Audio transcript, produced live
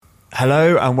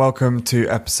Hello and welcome to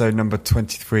episode number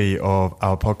 23 of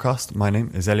our podcast. My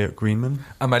name is Elliot Greenman.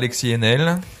 I'm Alexis Enel.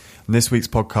 And this week's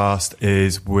podcast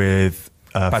is with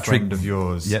a Patrick, friend of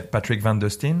yours. Yeah, Patrick Van der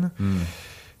Steen,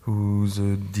 who's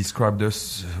described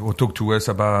us or talked to us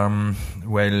about,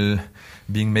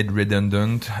 being made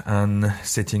redundant and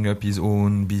setting up his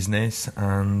own business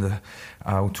and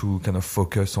how to kind of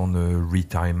focus on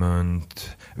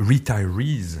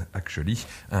retirees, actually,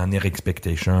 and their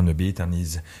expectation a bit and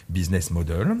his business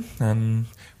model. And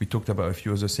we talked about a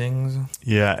few other things.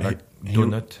 Yeah. Like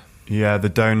donut. The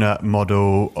donut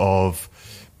model of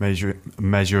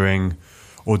measuring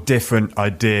or different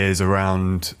ideas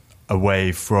around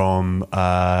away from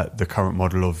the current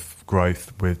model of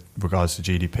growth with regards to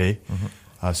GDP. Mm-hmm.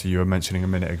 So you were mentioning a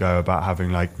minute ago about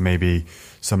having like maybe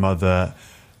some other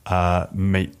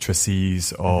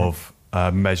matrices of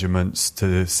measurements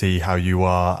to see how you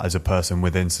are as a person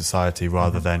within society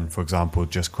rather than, for example,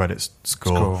 just credit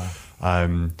score.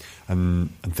 And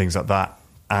things like that.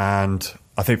 And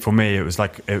I think for me, it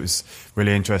was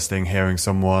really interesting hearing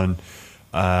someone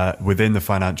within the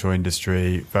financial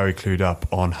industry very clued up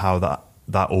on how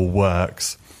that all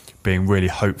works, being really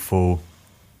hopeful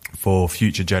for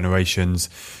future generations,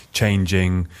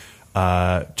 changing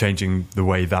the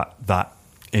way that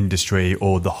industry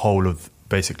or the whole of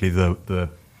basically the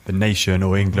nation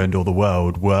or England or the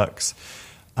world works.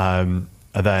 And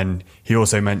then he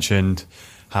also mentioned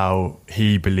how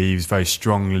he believes very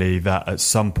strongly that at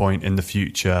some point in the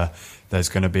future there's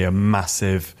going to be a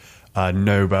massive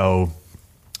Nobel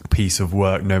piece of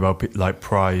work, Nobel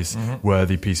prize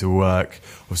worthy piece of work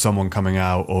of someone coming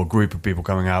out or a group of people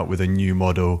coming out with a new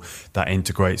model that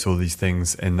integrates all these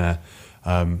things in there.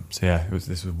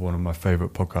 This was one of my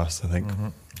favourite podcasts, I think.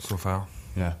 So far.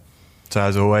 Yeah. So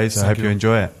as always, I hope you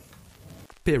enjoy it.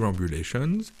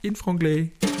 Perambulations in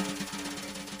franglais.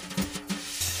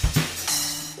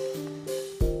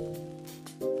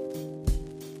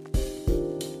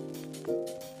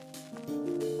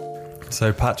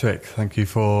 So Patrick, thank you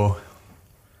for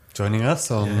joining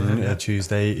us on a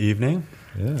Tuesday evening.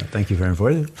 Yeah, thank you for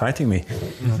inviting me.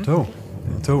 Not at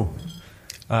all.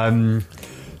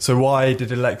 So why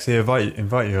did Alexia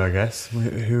invite you, I guess?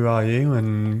 Who are you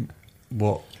and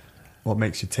what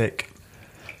makes you tick?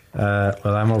 Well,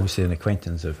 I'm obviously an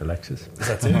acquaintance of Alexis.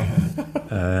 That's it.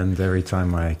 And every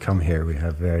time I come here, we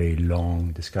have very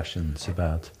long discussions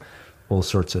about all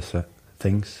sorts of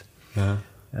things. Yeah.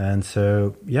 And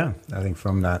so, I think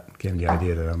from that came the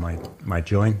idea that I might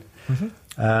join.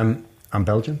 I'm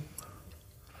Belgian.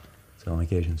 So on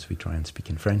occasions we try and speak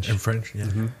in French. In French, yeah.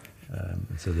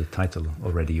 So the title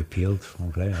already appealed.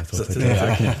 Franglais. I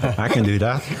thought, I can do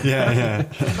that. Yeah.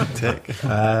 Tick.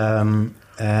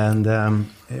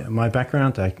 My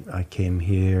background, I came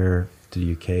here to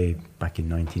the UK back in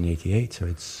 1988, so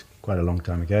it's quite a long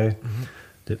time ago.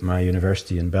 Did my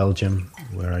university in Belgium,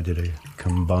 where I did a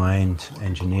combined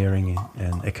engineering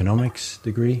and economics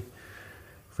degree.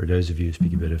 For those of you who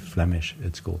speak a bit of Flemish,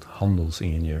 it's called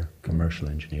handelsingenieur, commercial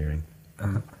engineering.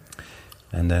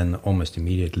 And then almost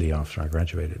immediately after I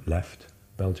graduated, left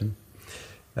Belgium.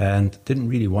 And didn't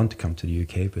really want to come to the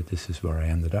UK, but this is where I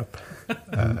ended up.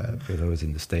 Because I was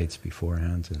in the States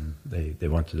beforehand, and they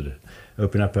wanted to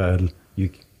open up a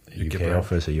UK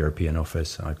office, a European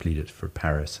office. I pleaded for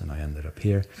Paris, and I ended up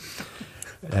here.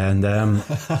 And damn,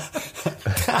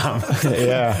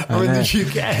 yeah, I'm in the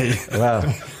UK. Well,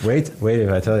 wait if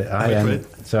I tell you.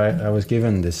 I was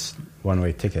given this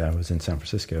one-way ticket. I was in San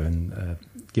Francisco, and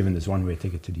given this one-way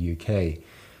ticket to the UK,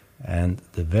 and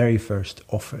the very first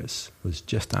office was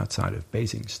just outside of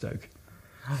Basingstoke.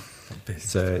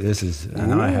 So this is,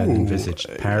 and I had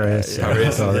envisaged Paris. I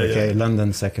thought,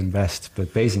 London second best,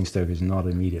 but Basingstoke is not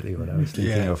immediately what I was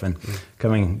thinking of. And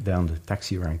coming down the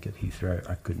taxi rank at Heathrow,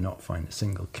 I could not find a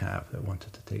single cab that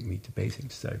wanted to take me to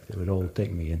Basingstoke. They would all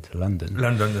take me into London.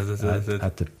 I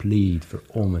had to plead for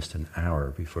almost an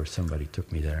hour before somebody took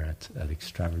me there at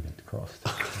extravagant cost.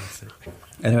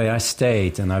 Anyway, I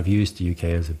stayed, and I've used the UK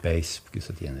as a base because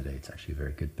at the end of the day, it's actually a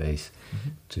very good base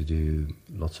to do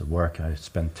lots of work. I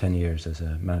spent 10 years as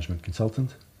a management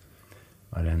consultant.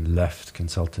 I then left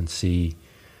consultancy,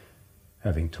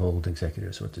 having told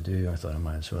executives what to do. I thought I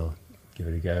might as well give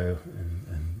it a go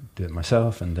and do it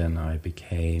myself. And then I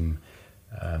became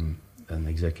an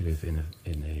executive in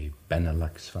a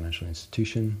Benelux financial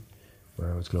institution,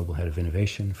 where I was global head of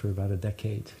innovation for about a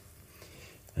decade.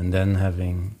 And then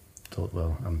having thought,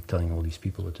 well, I'm telling all these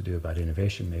people what to do about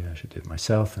innovation, maybe I should do it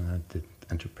myself. And I did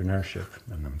entrepreneurship,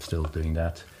 and I'm still doing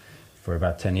that for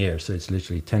about 10 years. So it's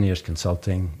literally 10 years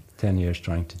consulting, 10 years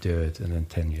trying to do it, and then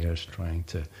 10 years trying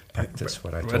to practice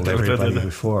what I told everybody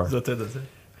before.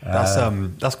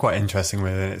 That's quite interesting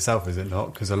within itself, is it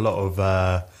not? Because a lot of,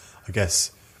 I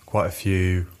guess, quite a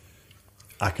few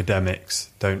academics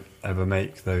don't ever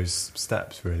make those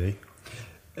steps, really.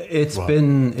 It's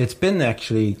been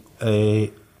actually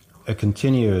a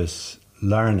continuous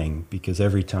learning, because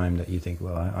every time that you think,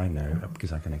 well, I know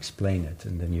because I can explain it,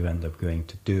 and then you end up going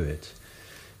to do it,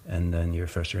 and then your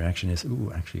first reaction is,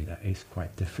 "Ooh, actually, that is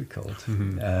quite difficult,"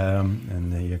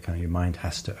 and then your mind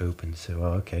has to open. So,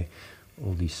 well, okay,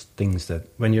 all these things that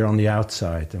when you're on the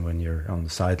outside and when you're on the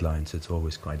sidelines, it's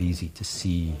always quite easy to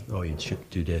see, oh, you should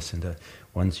do this and that.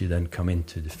 Once you then come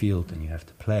into the field and you have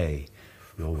to play,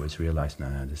 you always realize,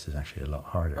 no, this is actually a lot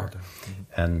harder.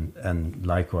 And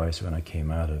likewise, when I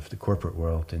came out of the corporate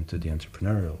world into the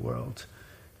entrepreneurial world,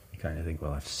 you kind of think,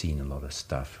 well, I've seen a lot of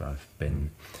stuff. I've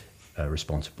been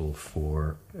responsible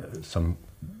for some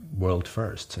world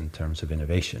firsts in terms of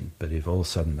innovation. But if all of a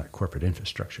sudden that corporate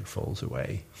infrastructure falls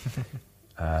away,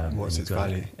 what's its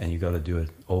value? And you got to do it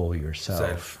all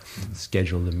yourself.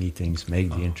 Schedule the meetings, make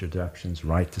the introductions,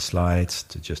 write the slides,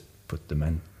 to just put the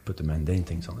mundane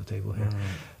things on the table here.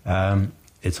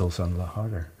 It's also a lot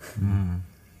harder.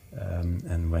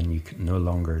 And when you can no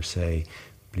longer say,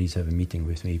 please have a meeting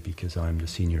with me because I'm the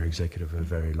senior executive of a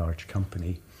very large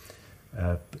company,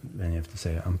 then you have to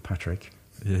say, I'm Patrick,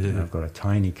 and I've got a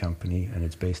tiny company and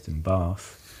it's based in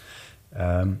Bath.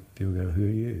 People go, who are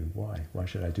you? Why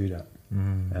should I do that?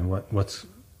 And what's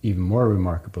even more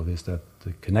remarkable is that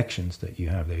the connections that you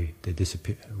have, they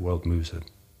disappear. The world moves at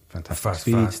fantastic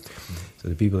speed. So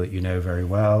the people that you know very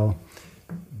well,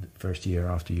 the first year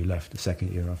after you left, the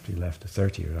second year after you left, the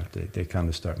third year after, they kind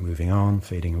of start moving on,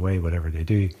 fading away, whatever they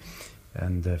do.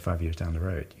 And 5 years down the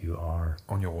road, you are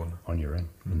on your own. On your own,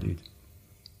 indeed.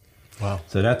 Wow.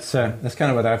 So that's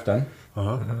kind of what I've done.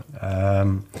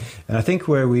 And I think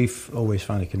where we've always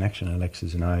found a connection,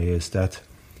 Alexis and I, is that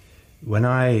when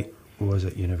I was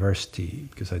at university,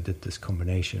 because I did this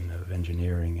combination of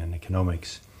engineering and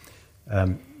economics,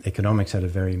 economics had a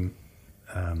very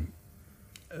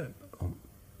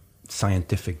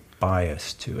scientific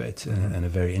bias to it, and a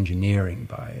very engineering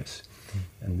bias.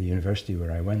 And the university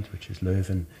where I went, which is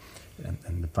Leuven,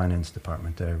 and the finance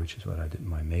department there, which is what I did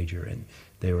my major in,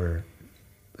 they were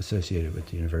associated with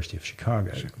the University of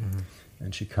Chicago.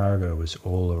 And Chicago was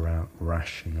all around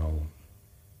rational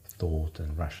thought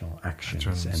and rational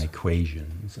actions and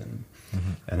equations.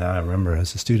 And I remember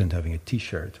as a student having a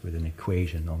T-shirt with an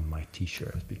equation on my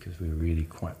T-shirt, because we were really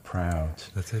quite proud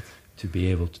to be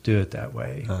able to do it that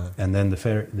way. And then the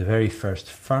very first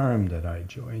firm that I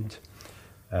joined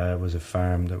was a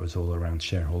firm that was all around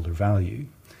shareholder value,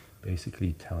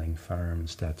 basically telling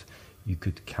firms that you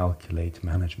could calculate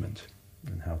management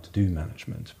and how to do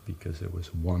management, because there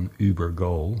was one uber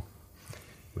goal,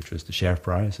 which was the share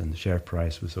price, and the share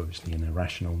price was obviously in a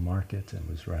rational market and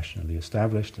was rationally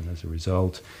established, and as a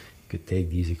result, you could take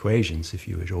these equations, if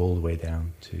you wish, all the way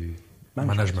down to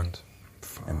management.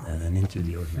 And into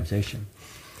the organization.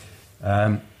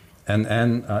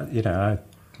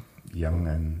 Young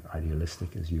and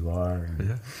idealistic as you are,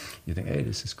 and you think, hey,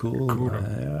 this is cool.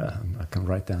 I can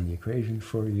write down the equation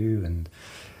for you,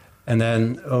 and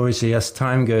then obviously as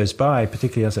time goes by,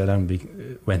 particularly as I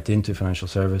then went into financial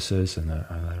services, and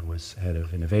I was head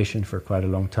of innovation for quite a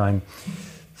long time,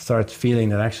 start feeling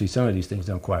that actually some of these things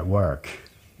don't quite work.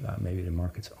 Maybe the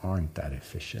markets aren't that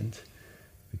efficient,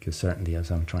 because certainly as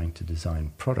I'm trying to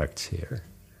design products here,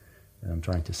 and I'm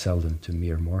trying to sell them to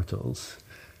mere mortals,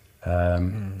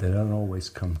 they don't always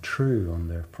come true on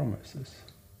their promises.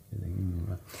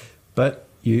 But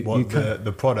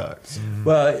the products?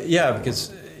 Well, yeah,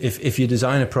 because if you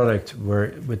design a product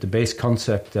with the base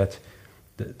concept that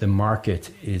the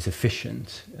market is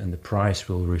efficient and the price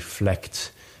will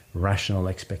reflect rational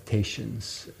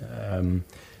expectations,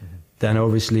 then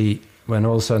obviously when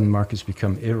all of a sudden markets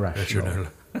become irrational,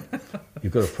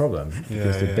 you've got a problem,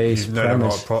 because the base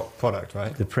premise product,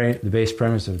 right? The base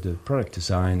premise of the product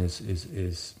design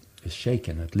is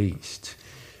shaken, at least.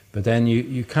 But then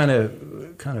you kind of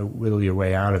whittle your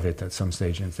way out of it at some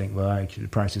stage and think, well, actually the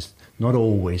price is not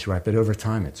always right, but over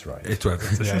time it's right. It's right.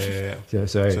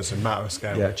 So it's a matter of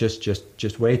scale. Yeah,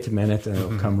 just wait a minute and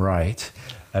it'll come right.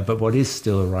 But what is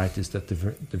still right is that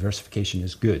diversification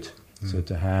is good. So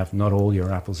to have not all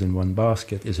your apples in one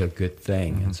basket is a good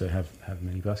thing, and so have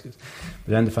many baskets.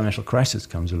 But then the financial crisis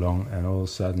comes along, and all of a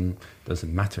sudden it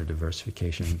doesn't matter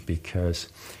diversification, because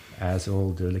as all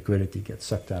the liquidity gets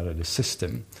sucked out of the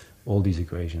system, all these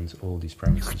equations, all these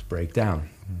premises break down.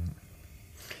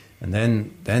 And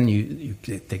then you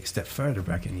take a step further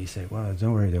back and you say, well,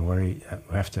 don't worry,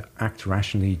 we have to act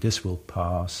rationally, this will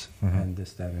pass, and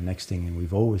this, that, and the next thing. And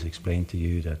we've always explained to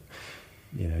you that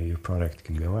Your product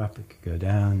can go up, it could go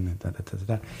down,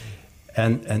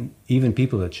 and even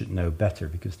people that should know better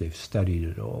because they've studied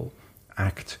it all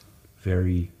act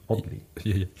very oddly.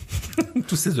 Yeah.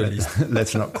 To say the least.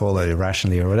 Let's not call it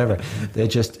irrationally or whatever. They're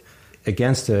just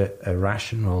against a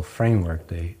rational framework.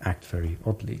 They act very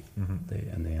oddly,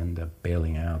 and they end up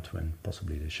bailing out when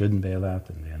possibly they shouldn't bail out,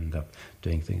 and they end up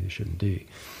doing things they shouldn't do.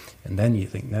 And then you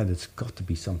think, no, there's got to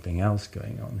be something else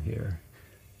going on here,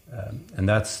 and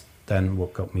that's then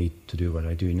what got me to do what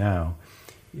I do now.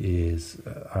 Is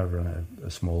I run a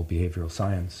small behavioral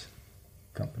science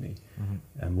company,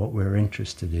 and what we're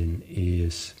interested in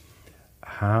is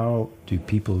how do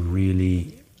people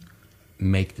really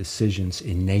make decisions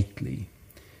innately,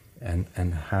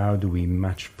 and how do we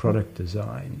match product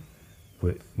design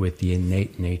with the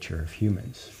innate nature of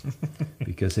humans?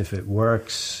 Because if it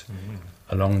works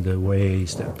along the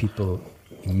ways that people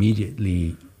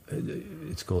immediately,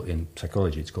 it's called in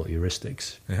psychology, it's called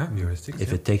heuristics. Yeah, heuristics.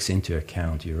 If it takes into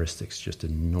account heuristics, just the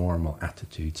normal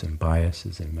attitudes and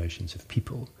biases and emotions of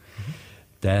people,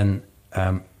 then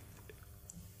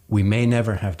we may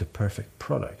never have the perfect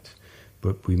product,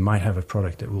 but we might have a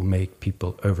product that will make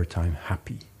people over time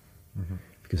happy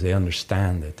because they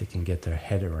understand it, they can get their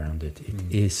head around it. It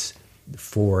is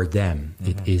for them,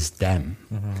 it is them.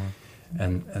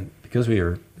 And because we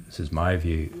are, this is my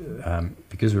view,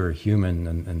 because we're human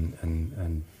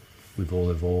and we've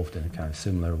all evolved in a kind of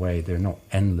similar way, there are not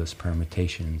endless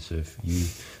permutations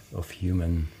of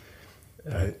human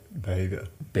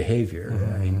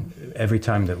behavior. I mean, every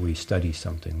time that we study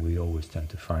something, we always tend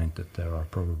to find that there are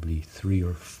probably 3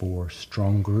 or 4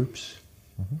 strong groups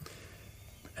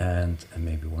and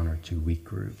maybe 1 or 2 weak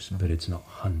groups, but it's not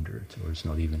 100 or it's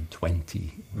not even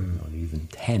 20 or not even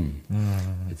 10.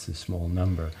 It's a small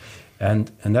number.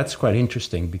 And that's quite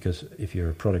interesting because if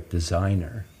you're a product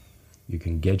designer, you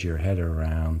can get your head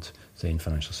around, say, in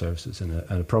financial services. And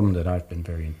a problem that I've been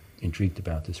very intrigued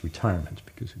about is retirement,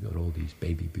 because we've got all these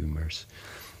baby boomers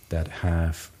that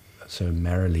have so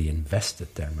merrily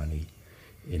invested their money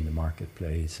in the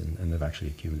marketplace, and they've actually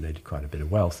accumulated quite a bit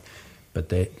of wealth. But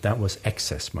that was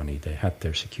excess money. They had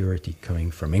their security coming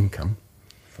from income,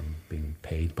 from being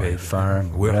paid by a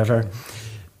firm or whatever.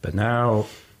 But now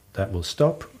that will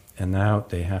stop, and now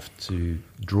they have to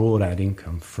draw that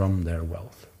income from their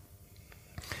wealth.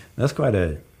 That's quite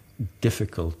a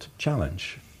difficult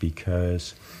challenge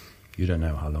because you don't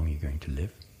know how long you're going to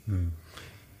live.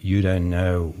 You don't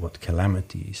know what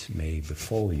calamities may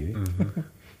befall you,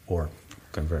 or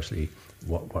conversely,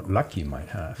 what luck you might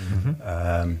have.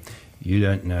 You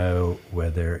don't know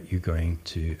whether you're going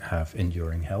to have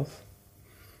enduring health.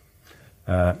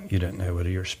 You don't know whether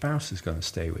your spouse is going to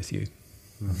stay with you.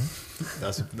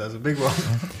 That's a big one.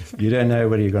 You don't know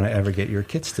whether you're going to ever get your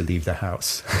kids to leave the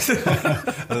house.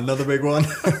 Another big one.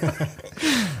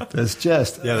 There's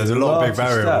a lot of big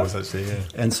variables actually. Yeah.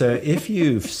 And so if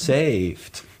you've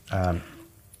saved, and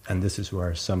this is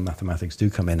where some mathematics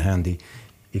do come in handy,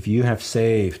 if you have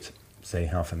saved, say,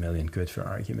 £500,000 for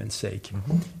argument's sake,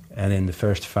 and in the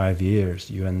first 5 years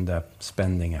you end up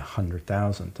spending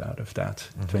 100,000 out of that,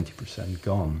 20%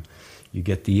 gone, you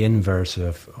get the inverse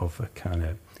of a kind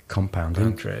of compound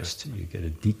interest. You get a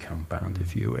decompound,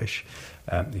 if you wish.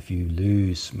 If you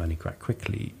lose money quite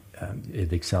quickly,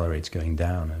 it accelerates going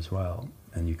down as well,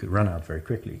 and you could run out very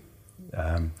quickly.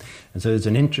 And so it's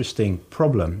an interesting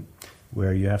problem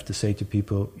where you have to say to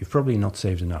people, you've probably not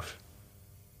saved enough.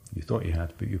 You thought you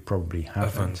had, but you probably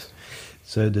haven't.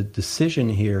 So the decision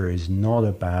here is not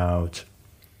about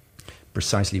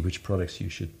precisely which products you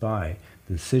should buy.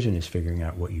 The decision is figuring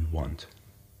out what you want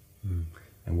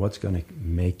and what's going to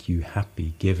make you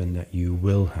happy, given that you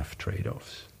will have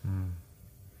trade-offs.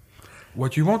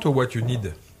 What you want or what you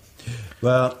need?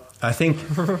 Well, I think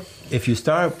if you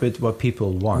start with what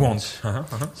people want.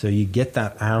 So you get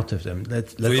that out of them.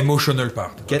 The emotional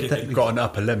part. You've got an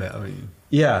upper limit. I mean,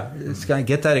 yeah, it's going to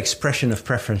get that expression of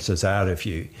preferences out of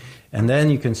you, and then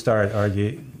you can start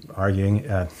arguing,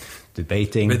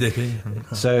 debating.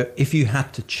 So if you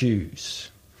had to choose,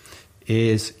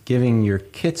 is giving your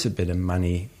kids a bit of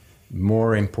money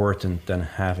more important than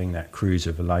having that cruise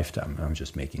of a lifetime? I'm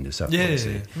just making this up. And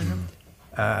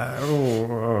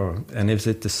is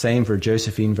it the same for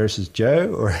Josephine versus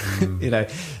Joe, or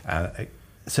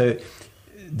so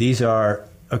these are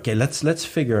okay. Let's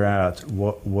figure out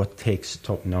what takes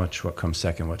top notch, what comes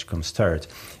second, what comes third,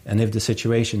 and if the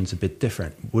situation's a bit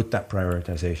different, would that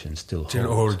prioritization still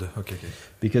hold? Okay.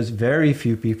 Because very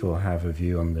few people have a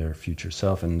view on their future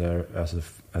self, and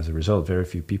as a result, very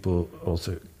few people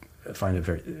also find it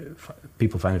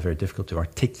very difficult to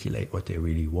articulate what they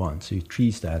really want. So you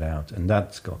tease that out, and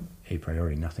that's got a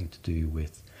priori nothing to do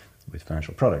with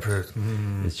financial products.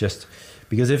 It's just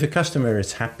because if a customer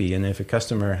is happy and if a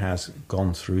customer has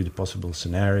gone through the possible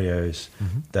scenarios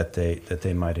that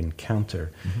they might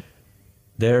encounter,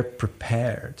 they're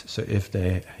prepared. So if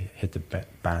they hit a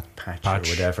bad patch or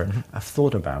whatever, I've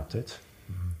thought about it.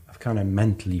 I've kind of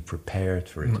mentally prepared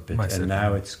for it a bit, and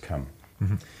now it's come.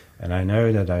 And I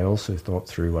know that I also thought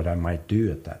through what I might do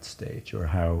at that stage, or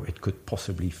how it could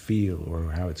possibly feel,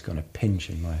 or how it's going to pinch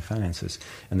in my finances.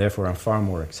 And therefore, I'm far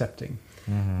more accepting.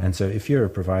 And so if you're a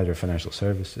provider of financial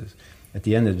services, at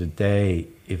the end of the day,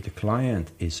 if the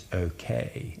client is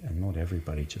okay, and not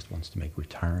everybody just wants to make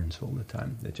returns all the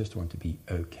time, they just want to be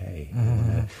okay, they want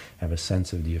to have a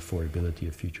sense of the affordability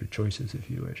of future choices,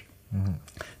 if you wish,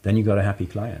 then you got a happy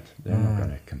client. They're not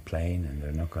going to complain, and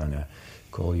they're not going to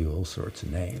call you all sorts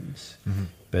of names.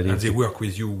 But and they work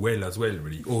with you well as well,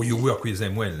 really, or you work with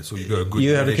them well, so you got a good.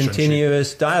 You have a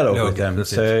continuous dialogue with them.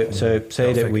 So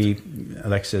say Perfect. that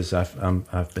Alexis,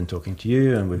 I've been talking to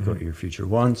you, and we've got your future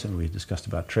wants, and we've discussed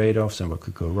about trade-offs and what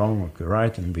could go wrong, what could go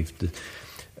right, and we've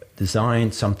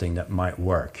designed something that might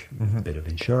work. A bit of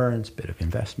insurance, bit of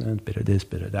investment, bit of this,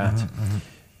 bit of that.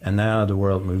 And now the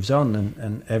world moves on,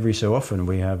 and every so often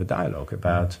we have a dialogue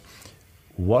about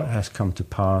what has come to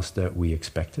pass that we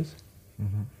expected.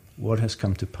 What has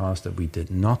come to pass that we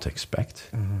did not expect?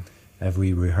 Have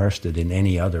we rehearsed it in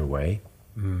any other way?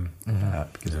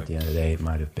 Because at the end of the day, it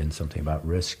might have been something about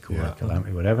risk or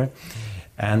calamity, whatever.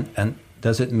 And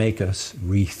does it make us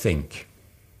rethink?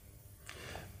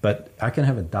 But I can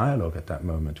have a dialogue at that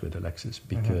moment with Alexis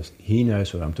because he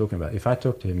knows what I'm talking about. If I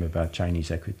talk to him about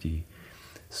Chinese equity,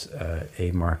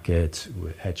 a market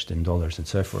hedged in dollars and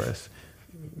so forth,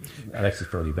 Alex is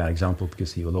probably a bad example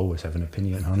because he will always have an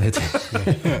opinion on it.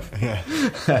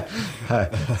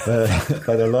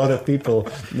 But a lot of people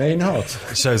may not.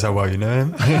 It shows how well you know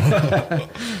him.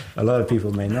 A lot of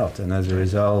people may not, and as a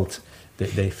result,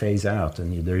 they phase out,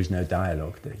 and there is no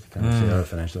dialogue. They kind of say, "Oh,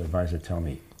 financial advisor, tell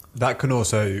me." That can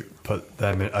also put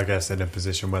them, I guess, in a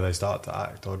position where they start to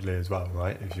act oddly as well,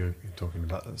 right? If you're talking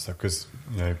about that stuff, because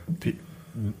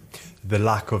the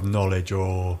lack of knowledge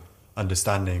or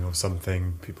understanding of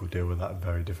something, people deal with that in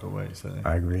very different ways.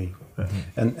 I agree.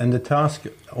 And the task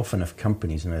often of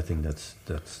companies, and I think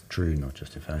that's true not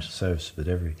just in financial services but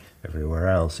everywhere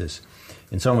else, is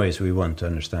in some ways we want to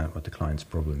understand what the client's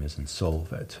problem is and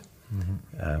solve it.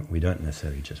 We don't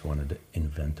necessarily just want to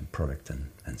invent a product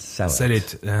and sell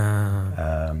it.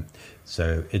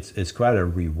 So it's quite a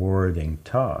rewarding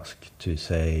task to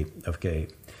say, okay,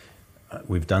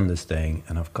 we've done this thing,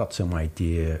 and I've got some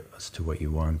idea as to what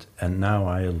you want, and now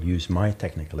I'll use my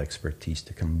technical expertise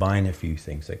to combine a few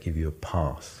things that give you a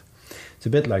path. It's a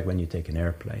bit like when you take an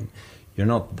airplane. You're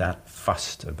not that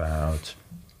fussed about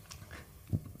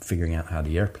figuring out how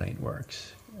the airplane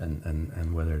works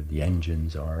and whether the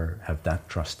engines have that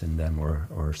trust in them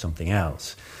or something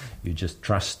else. You just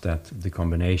trust that the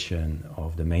combination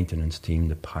of the maintenance team,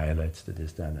 the pilots, the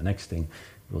this, that, and the next thing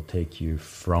will take you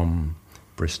from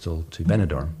Bristol to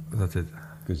Benidorm. That's it.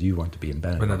 Because you want to be in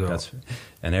Benidorm.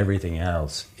 And everything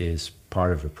else is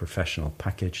part of a professional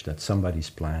package that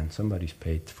somebody's planned, somebody's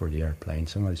paid for the airplane,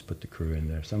 somebody's put the crew in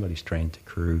there, somebody's trained the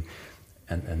crew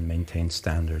and maintained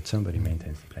standards, somebody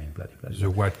maintains the plane, blah, blah, blah. The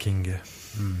White King.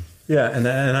 Yeah, and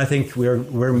I think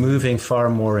we're moving far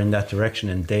more in that direction,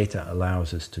 and data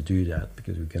allows us to do that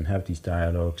because we can have these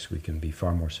dialogues, we can be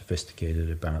far more sophisticated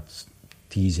about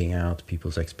teasing out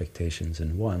people's expectations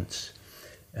and wants,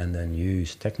 and then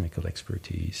use technical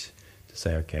expertise to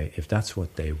say, okay, if that's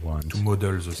what they want, to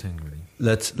model the thing, really.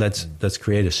 Let's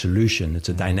create a solution. It's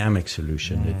a dynamic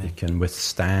solution. It can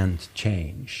withstand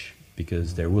change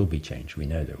because there will be change. We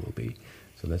know there will be.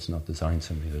 So let's not design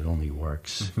something that only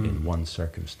works in one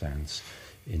circumstance,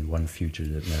 in one future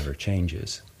that never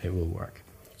changes. It will work.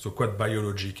 So quite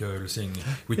biological thing.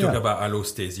 We talk about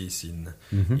allostasis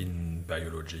in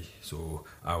biology. So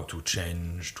how to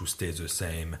change to stay the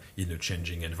same in a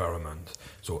changing environment.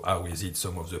 So how is it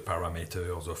some of the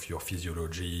parameters of your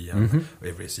physiology and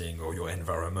everything, or your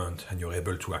environment, and you're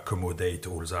able to accommodate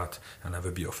all that and have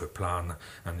a bit of a plan,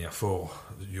 and therefore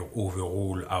your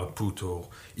overall output or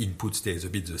input stays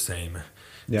a bit the same,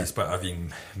 despite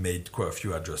having made quite a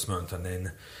few adjustments, and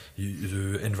then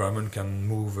the environment can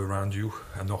move around you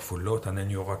an awful lot, and then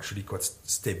you're actually quite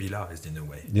stabilized in a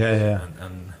way.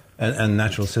 And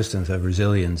natural systems have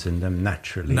resilience in them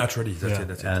naturally. That's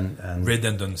it. And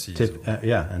redundancy.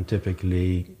 And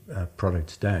typically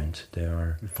products don't. They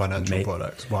are financial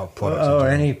products. Well, products. Or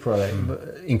any product.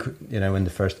 When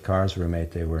the first cars were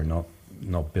made, they were not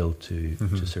built to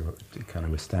kind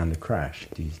of withstand a crash.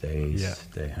 These days,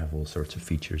 they have all sorts of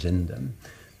features in them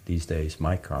these days,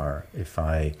 my car, if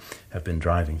I have been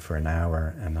driving for an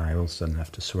hour and I all of a sudden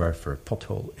have to swerve for a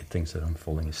pothole, it thinks that I'm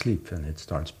falling asleep and it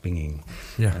starts pinging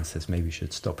and says, maybe you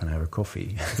should stop and have a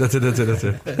coffee. That's it.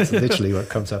 That's literally what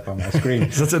comes up on my screen.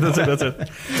 That's it.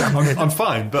 I'm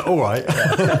fine, but all right.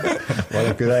 What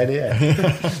a good idea.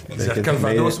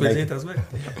 Calvados with it as well.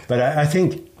 But I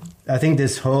think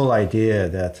this whole idea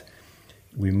that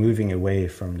we're moving away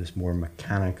from this more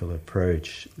mechanical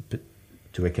approach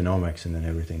to economics and then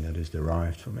everything that is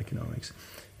derived from economics,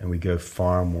 and we go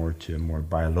far more to a more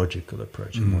biological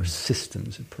approach, a more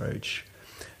systems approach.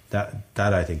 That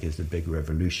I think is the big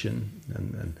revolution.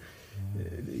 And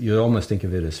you almost think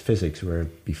of it as physics, where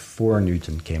before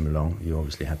Newton came along, you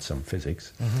obviously had some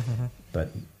physics, but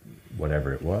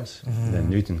whatever it was, then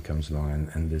Newton comes along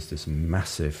and there's this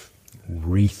massive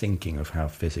rethinking of how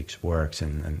physics works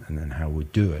and how we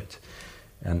do it.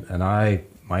 And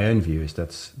my own view is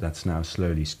that's now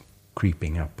slowly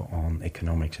creeping up on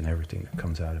economics and everything that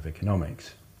comes out of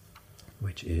economics,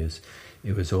 which is,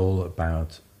 it was all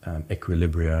about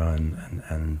equilibria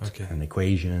and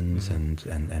equations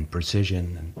and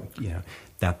precision, and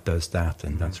that does that,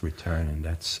 and that's return, and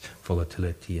that's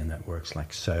volatility, and that works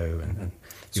like so. And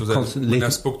so when I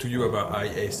spoke to you about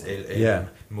ISLM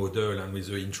model, and with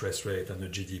the interest rate and the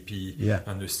GDP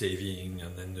and the saving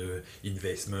and then the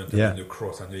investment and then the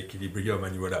cross and the equilibrium,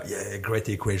 and you were like, great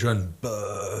equation,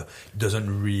 but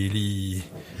doesn't really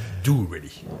do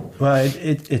really. Well,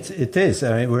 it is.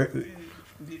 I mean,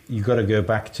 you got to go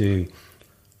back to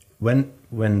when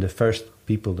the first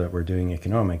people that were doing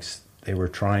economics, they were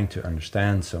trying to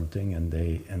understand something, and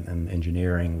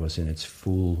engineering was in its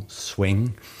full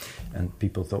swing, and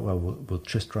people thought, well, we'll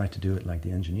just try to do it like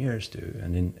the engineers do.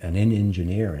 And in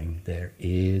engineering, there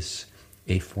is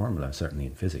a formula. Certainly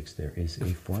in physics, there is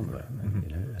a formula,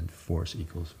 and force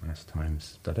equals mass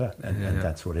times and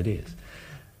that's what it is.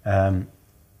 And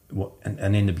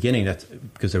in the beginning, that's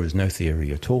because there was no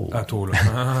theory at all.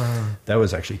 That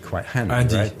was actually quite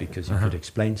handy, right? Because you could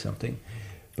explain something.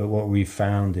 But what we've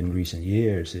found in recent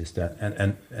years is that,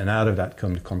 and out of that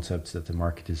come the concepts that the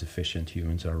market is efficient,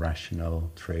 humans are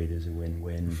rational, trade is a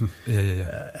win-win.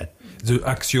 The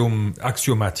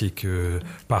axiomatic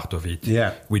part of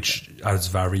it, which has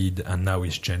varied and now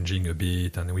is changing a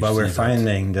bit. And we're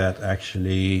finding that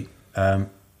actually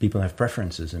people have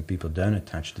preferences, and people don't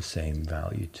attach the same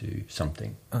value to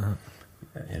something.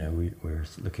 We're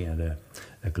looking at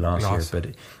a glass here,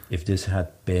 but if this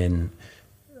had been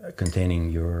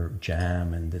containing your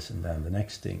jam and this and that and the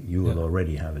next thing, you will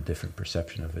already have a different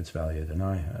perception of its value than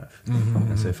I have.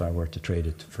 And so if I were to trade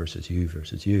it versus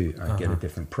you, I'd get a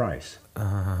different price.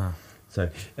 So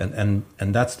and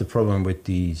that's the problem with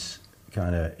these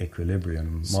kind of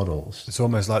equilibrium models. It's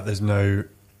almost like there's no,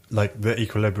 like the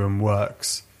equilibrium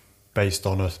works based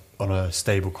on a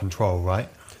stable control, right?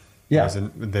 Yeah. Whereas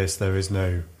in this, there is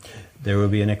no... There will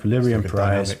be an equilibrium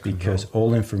price because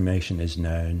all information is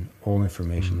known, all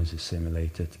information is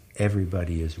assimilated,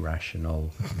 everybody is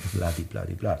rational,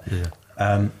 blah-de-blah-de-blah.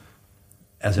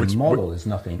 As a model, there's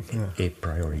nothing a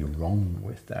priori wrong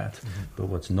with that. But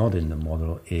what's not in the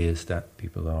model is that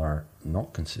people are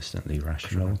not consistently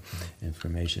rational,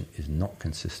 information is not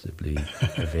consistently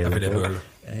available.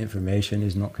 Information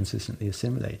is not consistently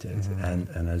assimilated. And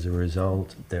as a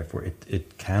result, therefore,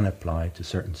 it can apply to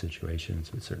certain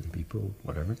situations with certain people,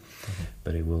 whatever,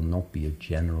 but it will not be a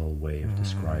general way of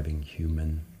describing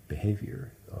human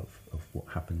behavior of what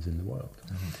happens in the world.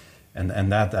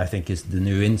 And that, I think, is the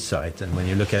new insight. And when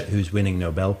you look at who's winning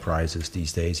Nobel Prizes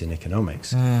these days in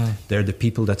economics, they're the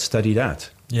people that study that.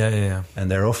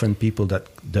 And they're often people that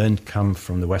don't come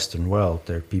from the Western world.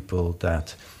 They're people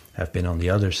that have been on the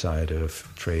other side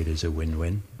of trade as a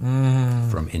win-win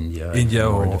from India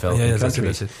or developing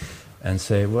countries. And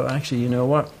say, well, actually, you know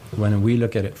what? When we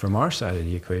look at it from our side of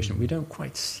the equation, we don't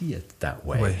quite see it that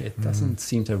way. It doesn't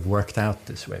seem to have worked out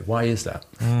this way. Why is that?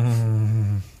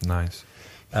 Nice.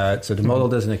 So the model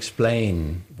doesn't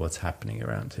explain what's happening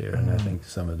around here, and I think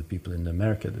some of the people in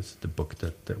America, this is the book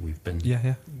that we've been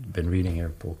reading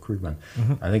here, Paul Krugman,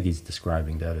 I think he's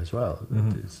describing that as well.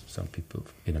 There's some people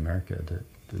in America that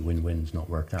the win-win's not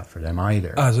worked out for them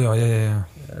either.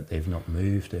 They've not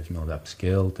moved, they've not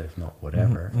upskilled, they've not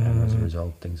whatever, and as a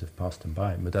result, things have passed them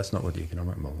by. But that's not what the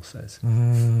economic model says.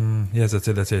 Yes,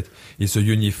 that's it. It's a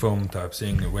uniform type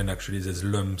thing when actually there's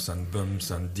lumps and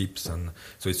bumps and dips, and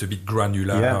so it's a bit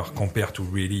granular compared to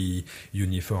really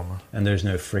uniform. And there's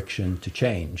no friction to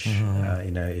change.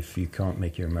 If you can't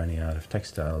make your money out of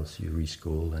textiles, you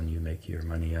reschool and you make your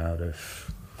money out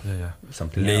of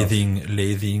something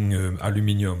lathing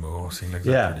aluminium or something like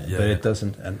that. But it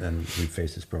doesn't, and we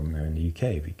face this problem here in the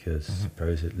UK because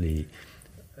supposedly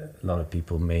a lot of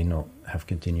people may not have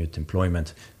continued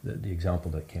employment. The example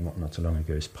that came up not so long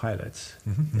ago is pilots.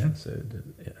 So the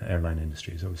airline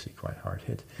industry is obviously quite hard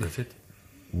hit. That's it.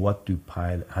 How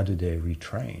do they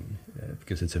retrain?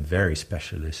 Because it's a very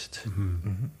specialist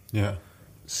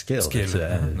skill. It's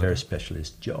a very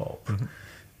specialist job.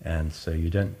 And so you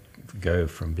don't go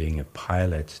from being a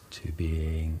pilot to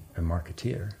being a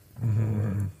marketeer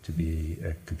or to be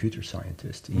a computer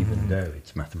scientist, even though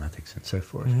it's mathematics and so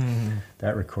forth.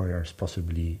 That requires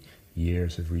possibly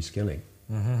years of reskilling.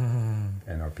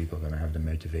 And are people going to have the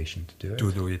motivation to do it?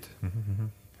 To do it.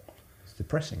 It's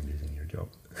depressing losing your job.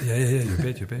 Yeah,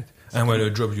 you bet. And a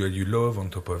job you love on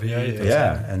top of it.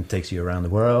 And takes you around the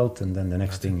world, and then the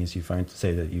next thing is you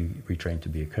say that you retrain to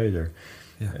be a coder,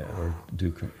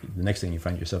 the next thing you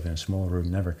find yourself in a small room,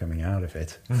 never coming out of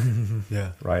it,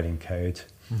 writing code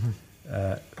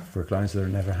for clients that are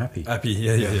never happy. And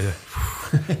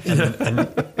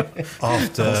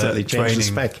after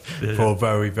training for a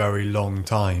very, very long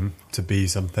time to be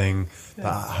something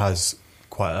that has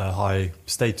quite a high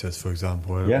status, for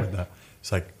example, with that.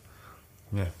 It's like,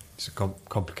 it's a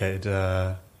complicated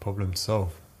problem to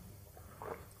solve.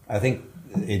 I think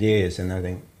it is, and I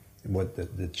think what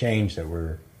the change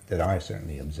that I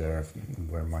certainly observe,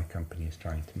 where my company is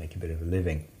trying to make a bit of a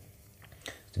living,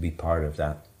 to be part of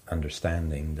that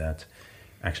understanding that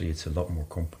actually it's a lot more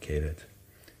complicated,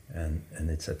 and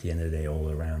it's at the end of the day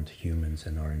all around humans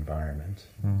and our environment.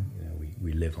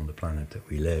 We live on the planet that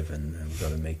we live, and we've got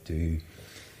to make do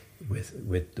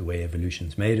with the way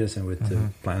evolution's made us and with the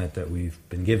planet that we've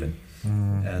been given.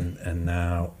 And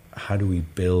now, how do we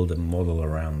build a model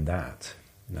around that?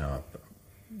 Now,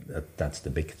 that's the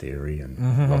big theory, and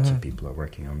lots of people are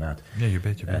working on that. Yeah, you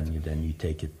bet. And then you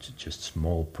take it to just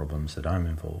small problems that I'm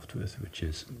involved with, which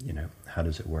is, how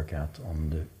does it work out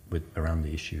around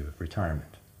the issue of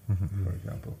retirement, for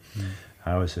example?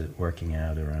 How is it working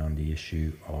out around the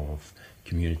issue of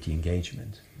community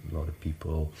engagement? A lot of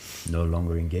people no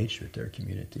longer engage with their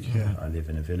community. I live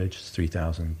in a village,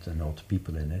 3,000 and odd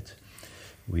people in it.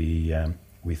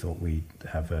 We thought we'd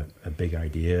have a big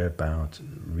idea about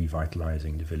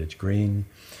revitalizing the village green.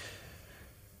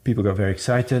 People got very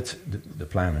excited. The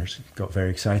planners got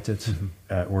very excited,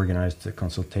 organized a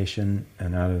consultation,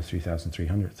 and out of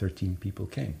 3,300, 13 people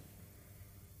came.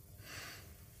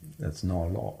 That's not a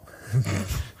lot.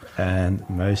 And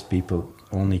most people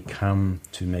only come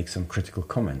to make some critical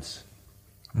comments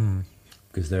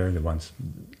because they're the ones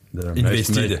that are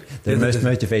most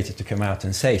motivated to come out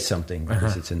and say something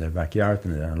because it's in their backyard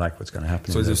and they don't like what's going to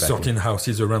happen. So there's 13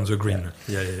 houses around the green.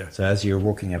 Yeah. So as you're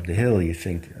walking up the hill, you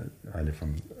think, I live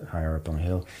from higher up on the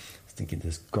hill, thinking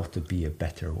there's got to be a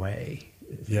better way.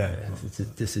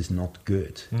 This is not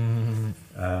good.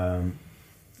 The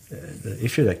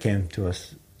issue that came to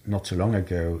us not so long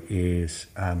ago is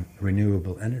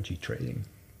renewable energy trading,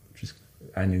 which is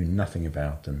I knew nothing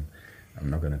about, and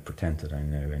I'm not going to pretend that I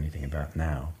know anything about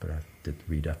now, but I did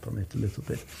read up on it a little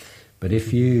bit. But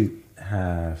if you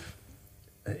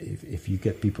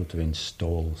get people to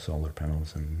install solar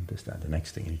panels and this, that, the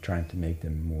next thing, and you're trying to make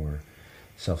them more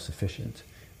self-sufficient,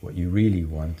 what you really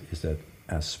want is that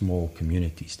as small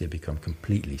communities, they become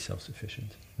completely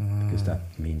self-sufficient, because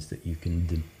that means that you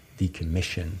can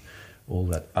decommission all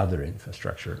that other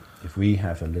infrastructure. If we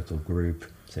have a little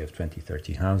group, say of 20,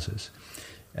 30 houses,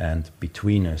 and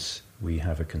between us we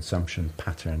have a consumption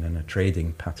pattern and a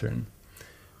trading pattern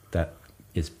that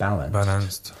is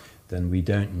balanced, then we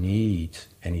don't need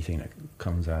anything that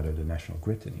comes out of the national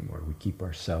grid anymore. We keep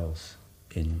ourselves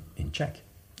in check,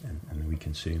 and we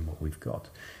consume what we've got.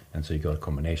 And so you've got a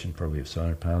combination probably of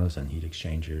solar panels and heat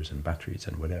exchangers and batteries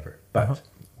and whatever. But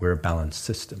we're a balanced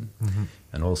system,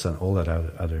 and also all that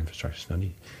other infrastructure is not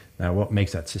needed. Now, what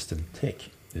makes that system tick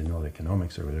is not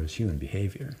economics or whether it's human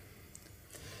behavior.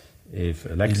 If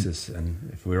Alexis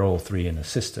and if we're all three in a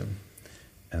system,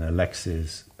 and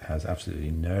Alexis has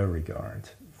absolutely no regard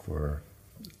for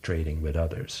trading with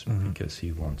others because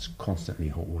he wants constantly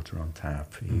hot water on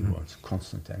tap, he wants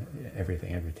constant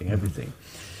everything.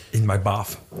 In my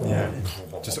bath. Yeah.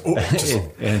 Just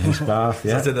in his bath,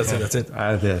 yeah. That's it.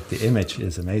 The image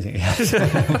is amazing.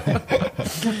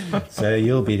 So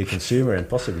you'll be the consumer and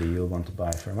possibly you'll want to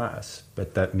buy from us.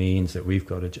 But that means that we've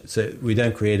got to... So we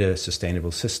don't create a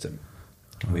sustainable system.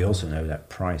 We also know that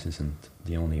price isn't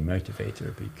the only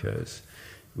motivator, because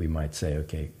we might say,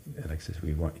 okay, Alexis,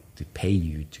 we want to pay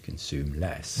you to consume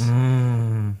less.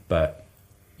 But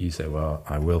you say, well,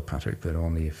 I will, Patrick, but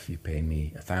only if you pay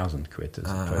me 1,000 quid as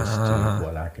opposed to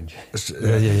what I can...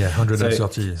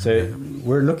 130. So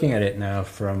we're looking at it now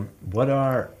from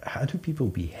how do people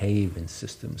behave in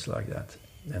systems like that?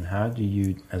 And how do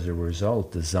you, as a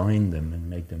result, design them and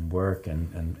make them work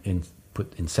and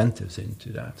put incentives into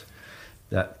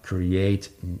that create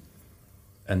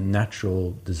a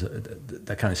natural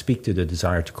that kind of speak to the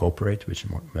desire to cooperate, which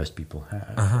most people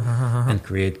have, and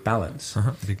create balance.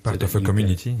 Big part of a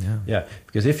community. Yeah,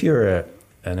 because if you're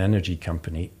an energy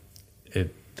company,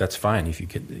 that's fine. If you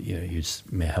could, you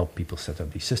may help people set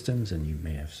up these systems, and you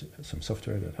may have some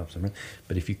software that helps them run.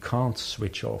 But if you can't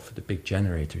switch off the big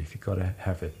generator, if you've got to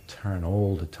have it turn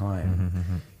all the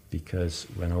time, because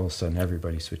when all of a sudden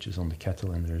everybody switches on the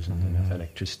kettle and there isn't enough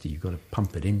electricity, you've got to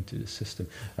pump it into the system.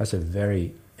 That's a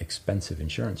very expensive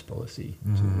insurance policy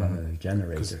to run a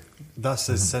generator. That's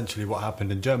essentially what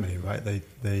happened in Germany, right?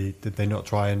 Did they not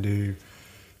try and do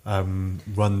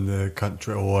run the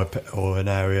country or an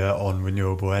area on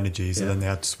renewable energies, and then they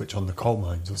had to switch on the coal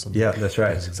mines or something? Yeah, that's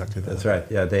right. That's exactly that. That's right.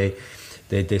 Yeah, they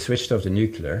switched off the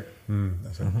nuclear.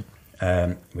 That's right.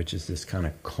 Which is this kind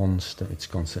of constant, it's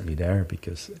constantly there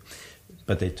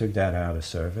but they took that out of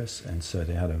service, and so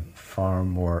they had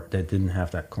they didn't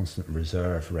have that constant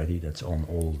reserve ready that's on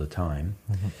all the time.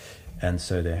 And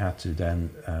so they had to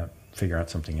then figure out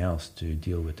something else to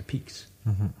deal with the peaks.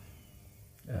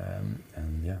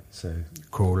 So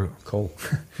coal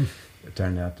it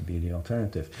turned out to be the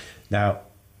alternative. Now,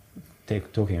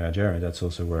 talking about Germany, that's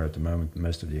also where at the moment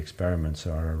most of the experiments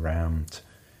are around.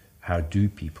 How do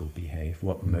people behave?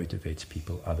 What motivates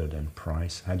people other than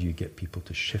price? How do you get people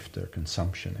to shift their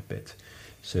consumption a bit,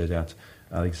 so that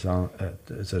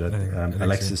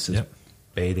Alexis's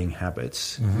bathing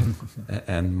habits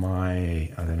and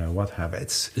my I don't know what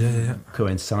habits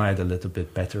coincide a little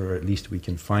bit better, or at least we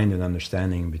can find an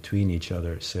understanding between each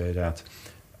other, so that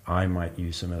I might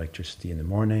use some electricity in the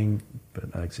morning,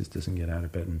 but Alexis doesn't get out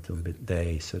of bed until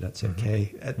midday, so that's okay.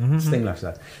 Things like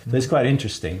that. So it's quite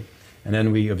interesting. And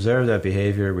then we observe that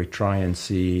behavior, we try and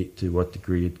see to what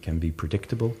degree it can be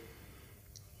predictable,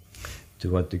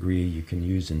 to what degree you can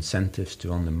use incentives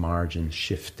to on the margin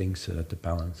shifting so that the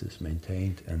balance is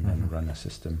maintained, and then run a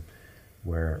system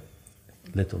where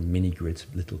little mini-grids,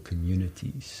 little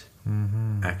communities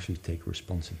actually take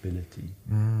responsibility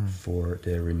for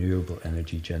their renewable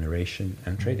energy generation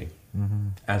and trading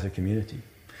as a community.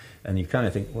 And you kind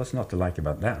of think, what's not to like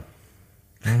about that?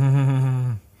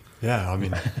 Yeah, I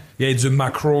mean, it's the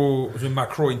macro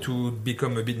into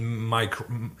become a bit micro.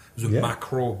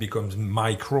 Macro becomes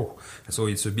micro, so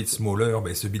it's a bit smaller, but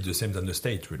it's a bit the same than the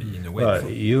state, really, in a way. Well,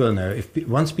 you will know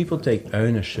once people take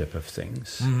ownership of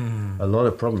things, a lot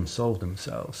of problems solve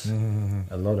themselves.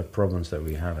 A lot of problems that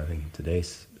we have, I think, in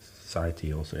today's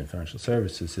society, also in financial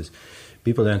services, is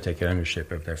people don't take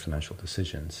ownership of their financial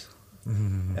decisions.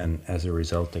 And as a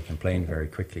result, they complain very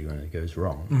quickly when it goes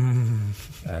wrong.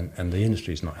 And the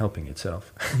industry is not helping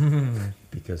itself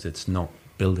because it's not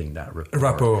building that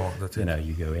rapport. That's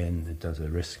you go in, it does a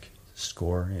risk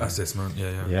score. Assessment,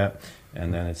 Yeah,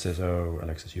 and then it says, oh,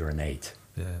 Alexis, you're an 8.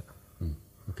 Yeah.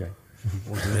 Okay.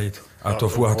 What's an 8? Out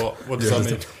of what? What does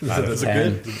that mean? Out of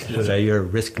 10. So you're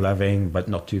risk-loving, but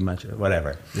not too much,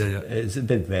 whatever. It's a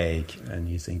bit vague, and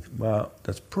you think, well,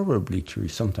 that's probably true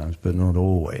sometimes, but not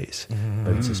always.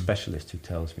 But it's a specialist who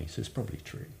tells me, so it's probably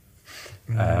true.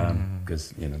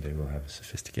 Because, they will have a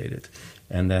sophisticated.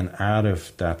 And then out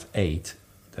of that 8,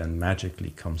 then magically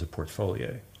comes a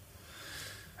portfolio.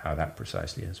 How that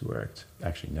precisely has worked,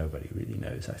 actually nobody really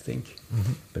knows, I think.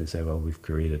 But they say, well, we've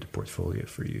created a portfolio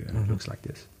for you, and it looks like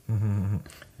this. And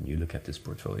you look at this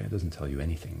portfolio, it doesn't tell you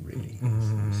anything, really.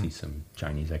 You see some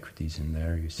Chinese equities in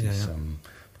there, you see some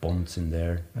bonds in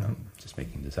there, just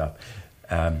making this up.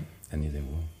 And you think,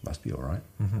 well, must be all right.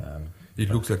 It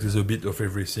looks like there's a bit of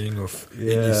everything, of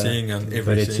anything and everything.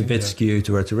 But it's a bit skewed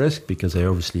towards the risk, because they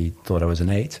obviously thought I was an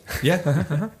 8.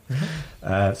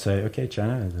 So, okay,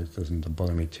 China, it doesn't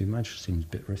bother me too much. Seems a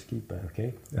bit risky, but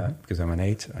okay. Because I'm an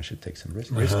 8, I should take some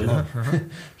risk.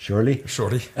 Surely.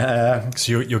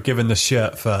 So you're given the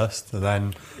shirt first, and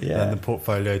then the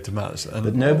portfolio to match.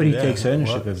 But nobody takes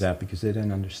ownership of that, because they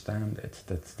don't understand it.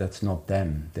 That's not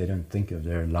them. They don't think of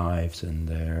their lives and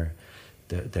their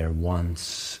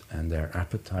wants and their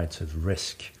appetites of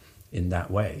risk in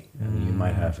that way. And you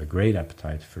might have a great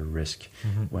appetite for risk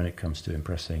when it comes to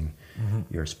impressing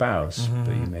your spouse,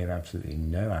 but you may have absolutely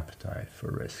no appetite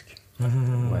for risk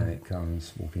when it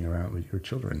comes walking around with your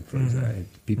children. For example,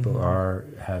 people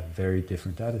have very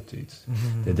different attitudes.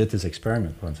 They did this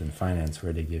experiment once in finance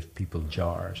where they give people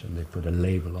jars and they put a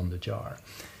label on the jar,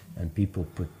 and people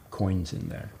put coins in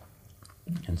there.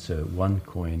 And so one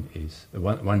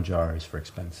jar is for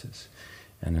expenses,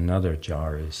 and another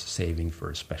jar is saving for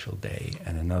a special day,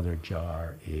 and another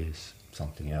jar is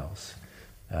something else.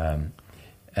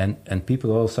 And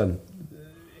people all of a sudden,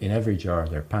 in every jar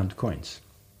there are pound coins,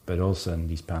 but all of a sudden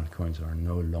these pound coins are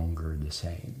no longer the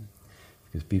same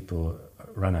because people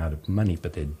run out of money,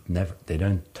 but they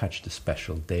don't touch the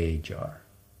special day jar,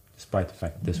 despite the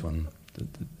fact that this one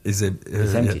is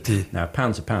empty. Now, a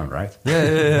pound's a pound, right?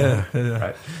 Yeah.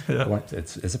 Right. Yeah.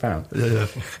 It's a pound. Yeah.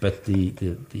 But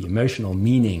the emotional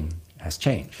meaning has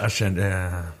changed.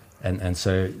 Yeah. And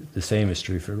so the same is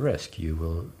true for risk. You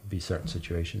will be certain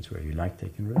situations where you like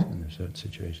taking risk, and there's certain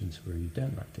situations where you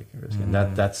don't like taking risk. And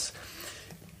that's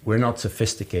we're not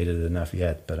sophisticated enough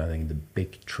yet, but I think the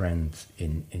big trend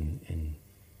in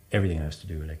everything that has to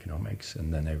do with economics,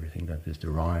 and then everything that is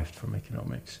derived from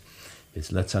economics,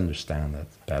 is let's understand that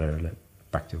better.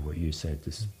 Back to what you said,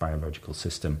 this biological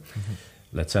system. Mm-hmm.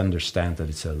 Let's understand that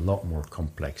it's a lot more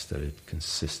complex, that it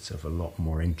consists of a lot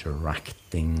more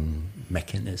interacting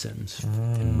mechanisms,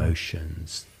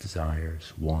 emotions,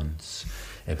 desires, wants,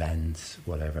 events,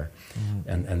 whatever,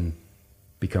 and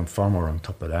become far more on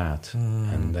top of that.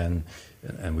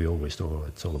 And we always thought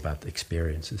it's all about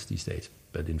experiences these days.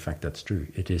 But in fact, that's true.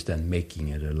 It is then making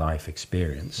it a life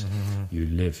experience. You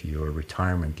live your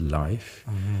retirement life,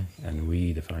 and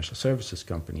we, the financial services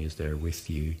company, is there with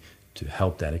you to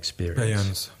help that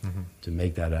experience, to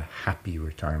make that a happy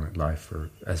retirement life for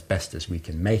as best as we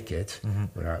can make it,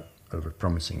 without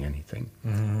over-promising anything,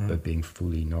 but being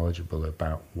fully knowledgeable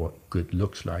about what good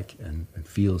looks like and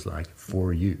feels like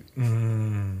for you.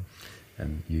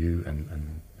 And you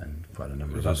and quite a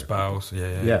number of other spouse,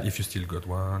 yeah. If you still got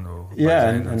one, or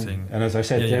and as I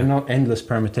said, there are not endless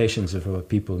permutations of what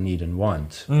people need and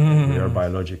want. We are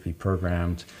biologically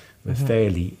programmed with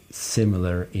fairly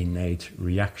similar innate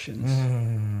reactions.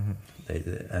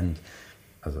 And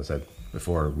as I said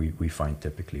before, we find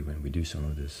typically when we do some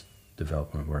of this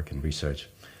development work and research,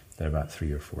 there are about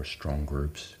 3 or 4 strong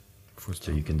groups.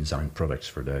 So you can design products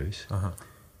for those.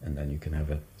 And then you can have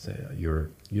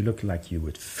you look like you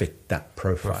would fit that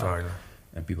profile.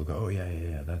 And people go, oh,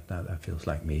 yeah, that feels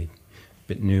like me. A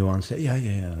bit nuanced,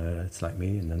 it's like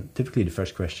me. And then typically the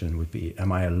first question would be,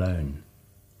 am I alone?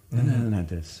 No,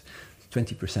 there's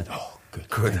 20%. Oh,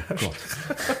 good.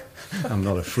 I'm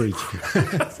not a freak.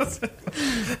 That's the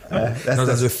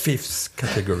 5th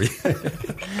category.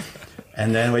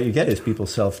 And then what you get is people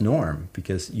self-norm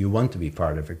because you want to be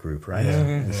part of a group, right?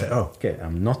 And say, oh, okay,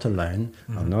 I'm not alone.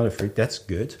 I'm not a freak. That's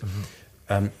good.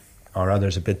 Are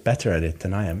others a bit better at it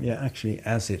than I am? Yeah, actually,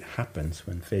 as it happens,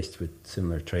 when faced with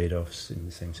similar trade-offs in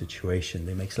the same situation,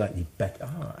 they make slightly better.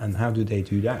 And how do they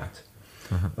do that?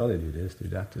 Well, they do this, do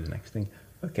that, do the next thing.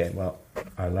 Okay, well,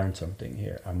 I learned something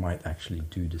here. I might actually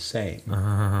do the same.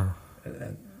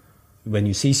 When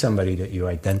you see somebody that you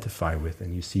identify with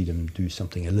and you see them do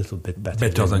something a little bit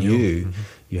better than you,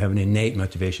 you have an innate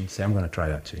motivation to say, I'm going to try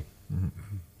that too.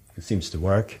 It seems to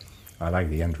work. I like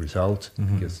the end result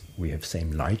because we have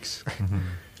same likes. And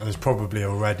there's probably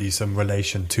already some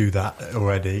relation to that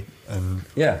already. And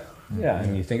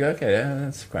and you think, okay,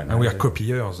 that's quite nice. And we are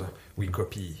copiers. We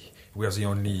copy. We are the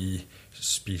only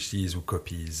species who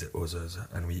copies others,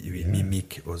 and we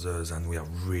mimic others, and we are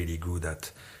really good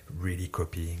at really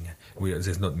copying.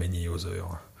 There's not many other,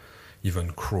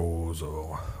 even crows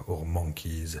or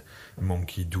monkeys.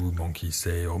 Monkey do, monkey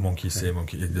say, or monkey say,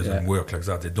 monkey. It doesn't work like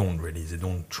that. They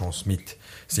don't transmit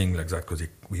things like that because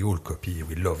we all copy.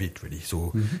 We love it really.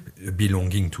 So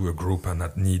belonging to a group and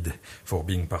that need for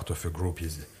being part of a group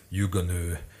is you're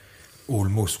gonna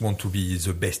almost want to be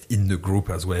the best in the group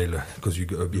as well because you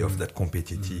got a bit of that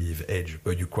competitive edge,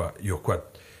 but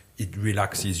it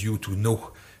relaxes you to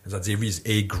know that there is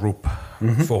a group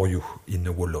for you in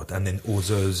the whole lot, and then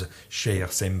others share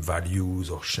same values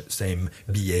or same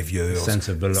behaviors, sense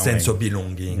of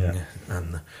belonging,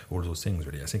 and all those things.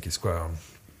 Really, I think it's quite.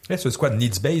 So it's quite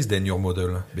needs-based then, your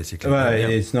model, basically. Well,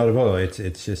 it's not at all.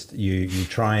 It's just you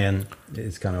try and,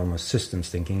 it's kind of almost systems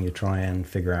thinking. You try and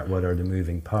figure out what are the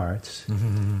moving parts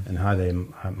and how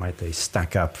might they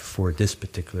stack up for this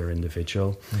particular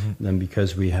individual. And then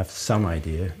because we have some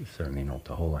idea, certainly not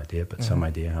the whole idea, but some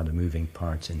idea how the moving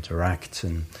parts interact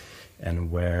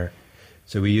and where.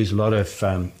 So we use a lot of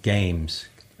games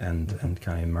and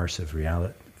kind of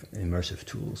immersive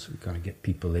tools. We kind of get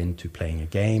people into playing a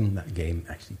game. That game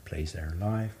actually plays their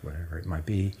life, whatever it might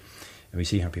be, and we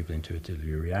see how people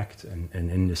intuitively react. And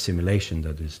in the simulation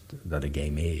that a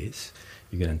game is,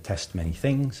 you can then test many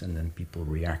things, and then people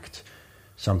react.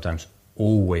 Sometimes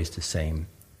always the same,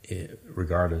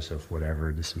 regardless of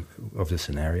whatever of the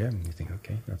scenario. And you think,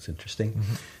 okay, that's interesting.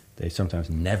 They sometimes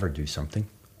never do something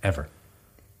ever.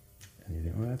 And you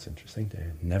think, well, that's interesting. They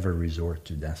never resort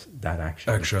to that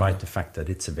action, despite the fact that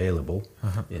it's available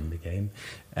in the game.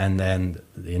 And then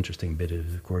the interesting bit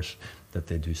is, of course, that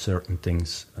they do certain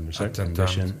things under certain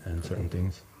conditions and certain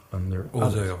things under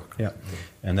other. Yeah.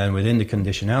 And then within the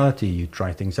conditionality, you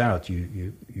try things out.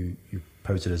 You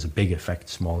pose it as a big effect,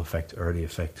 small effect, early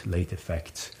effect, late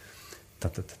effect,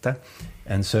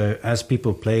 And so as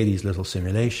people play these little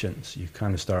simulations, you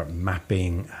kind of start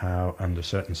mapping how under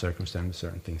certain circumstances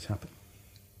certain things happen.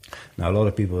 Now, a lot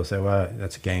of people will say, well,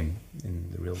 that's a game.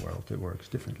 In the real world, it works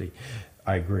differently.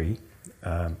 I agree.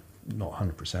 Not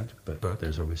 100%, but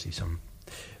there's obviously some.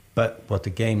 But what the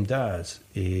game does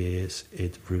is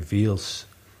it reveals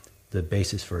the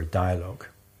basis for a dialogue.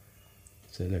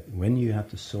 So look, when you have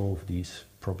to solve these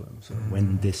problems, or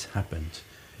when this happened,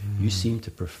 you seem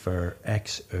to prefer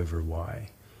X over Y.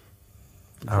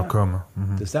 How come?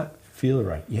 Does that feel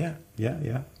right? Yeah.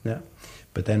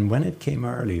 But then when it came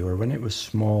early, or when it was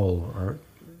small, or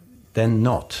then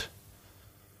not.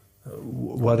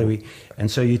 What do we?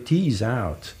 And so you tease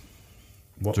out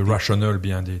the rationale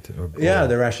behind it.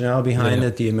 The rationale behind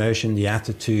it, the emotion, the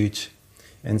attitude,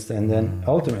 and then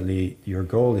ultimately your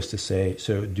goal is to say,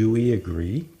 so do we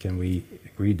agree? Can we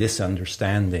agree this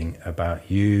understanding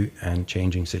about you and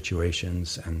changing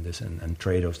situations and this and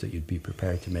trade-offs that you'd be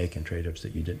prepared to make and trade-offs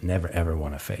that you never ever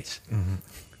want to face?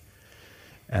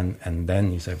 And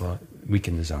then you say, well, we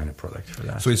can design a product for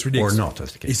that. So it's really or not,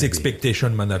 as the case it's may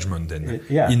expectation management then,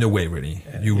 Yeah. in a way, really.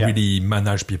 You really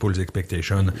manage people's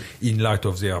expectation in light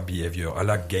of their behavior. I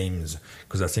like games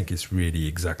because I think it's really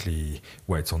exactly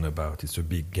what it's on about. It's a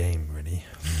big game, really.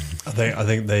 I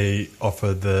think they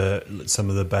offer some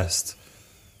of the best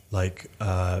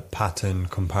pattern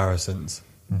comparisons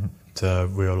to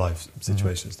real life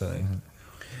situations, don't they?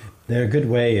 They're a good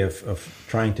way of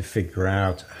trying to figure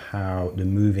out how the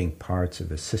moving parts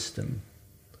of a system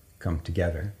come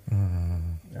together,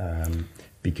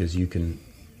 because you can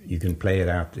play it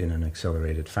out in an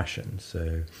accelerated fashion.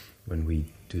 So when we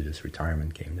do this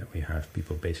retirement game that we have,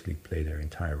 people basically play their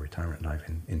entire retirement life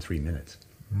in 3 minutes.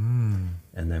 And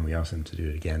then we ask them to do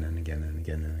it again and again and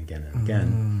again and again and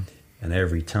again. And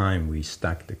every time we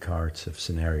stack the cards of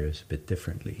scenarios a bit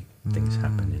differently. Things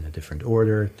happen in a different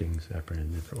order, things happen in a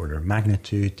different order of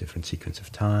magnitude, different sequence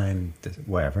of time,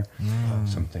 whatever.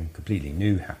 Something completely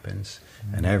new happens.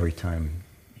 And every time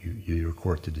you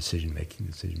record the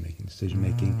decision-making,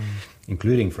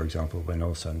 including, for example, when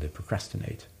all of a sudden they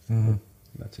procrastinate.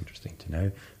 That's interesting to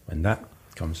know. When that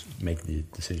comes, make the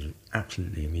decision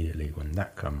absolutely immediately. When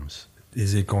that comes...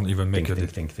 They can't even make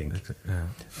think.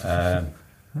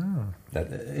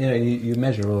 That you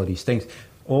measure all of these things,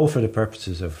 all for the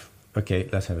purposes of, okay,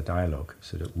 let's have a dialogue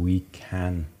so that we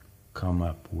can come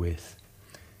up with,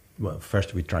 well,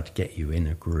 first we try to get you in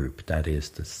a group. That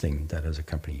is the thing that as a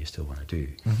company you still want to do,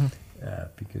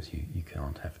 because you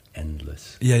can't have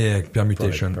endless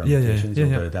permutations.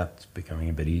 Although that's becoming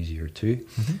a bit easier too.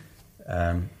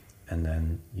 And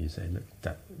then you say, look,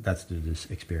 that's this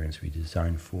experience we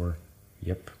designed for.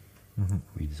 Yep.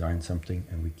 We design something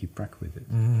and we keep track with it.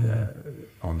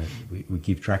 On it, we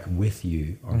keep track with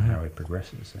you on how it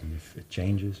progresses, and if it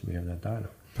changes, we have that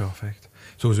dialogue. Perfect.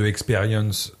 So the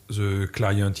experience the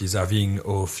client is having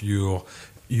of you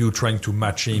trying to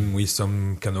match him with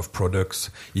some kind of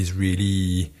products is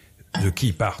really the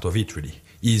key part of it, really.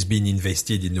 He's been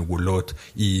invested in a whole lot.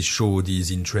 He showed his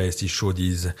interest. He showed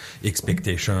his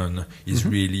expectation. He's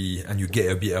really, and you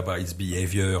get a bit about his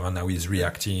behavior and how he's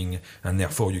reacting, and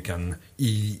therefore you can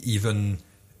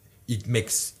it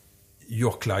makes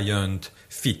your client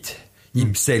fit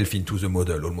himself into the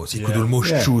model almost. He could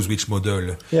almost choose which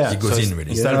model he goes in.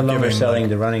 Really, you're no longer selling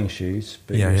the running shoes,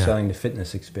 but you're selling the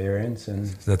fitness experience, and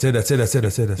that's it.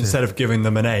 Instead of giving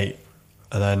them an 8.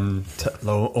 And then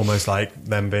almost like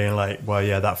them being like, well,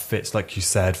 yeah, that fits, like you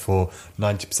said, for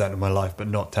 90% of my life, but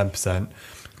not 10%.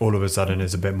 All of a sudden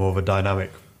is a bit more of a dynamic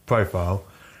profile.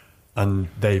 And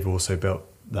they've also built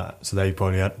that. So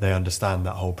they understand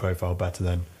that whole profile better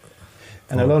than...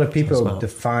 And a lot of people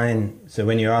define... So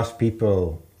when you ask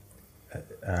people,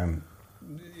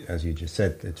 as you just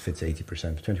said, it fits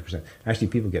 80%, 20%. Actually,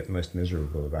 people get most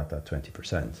miserable about that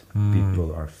 20%.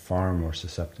 People are far more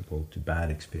susceptible to bad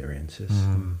experiences.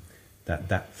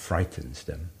 That frightens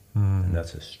them, and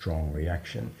that's a strong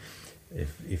reaction.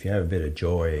 If you have a bit of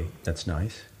joy, that's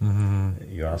nice.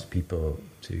 You ask people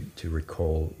to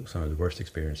recall some of the worst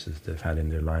experiences they've had in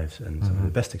their lives and some of the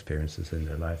best experiences in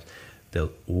their lives,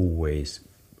 they'll always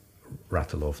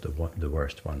rattle off the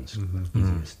worst ones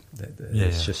easiest.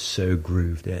 It's just so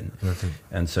grooved in.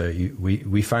 And so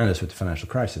we found this with the financial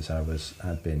crisis. I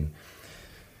had been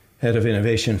head of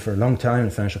innovation for a long time in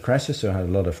the financial crisis, so I had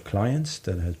a lot of clients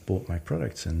that had bought my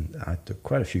products, and I took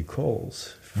quite a few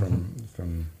calls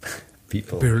from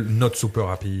people not super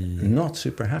happy. Not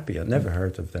super happy. I'd never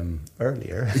heard of them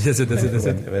earlier. Yes, that's it.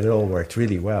 It all worked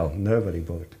really well. Nobody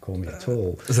bothered to call me at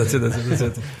all. That's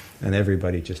it. And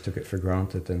everybody just took it for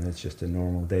granted, and it's just a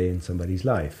normal day in somebody's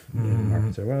life. The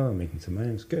markets are, well, I'm making some money,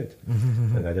 it's good.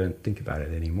 But I don't think about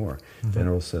it anymore. Then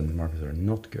all of a sudden the markets are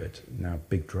not good. Now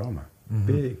big drama.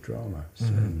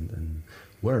 And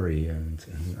worry and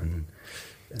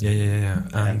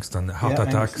angst and heart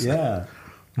attacks.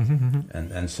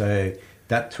 And so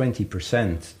that 20%,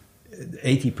 80%,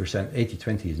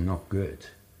 80-20 is not good.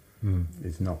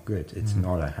 It's not good. It's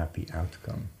not a happy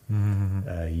outcome.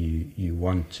 You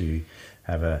want to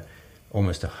have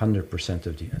almost 100%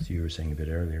 of the, as you were saying a bit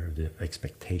earlier, of the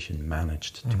expectation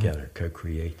managed together,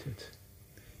 co-created,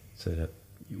 so that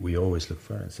we always look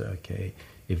for it and say, okay,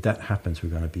 if that happens, we're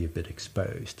going to be a bit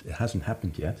exposed. It hasn't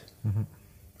happened yet,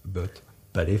 but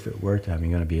if it were to happen,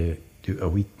 you're going to be. Are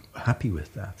we happy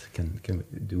with that?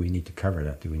 Do we need to cover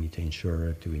that? Do we need to insure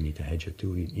it? Do we need to hedge it?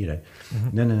 Do we,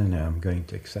 No. I'm going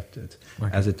to accept it.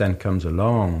 Okay. As it then comes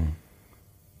along,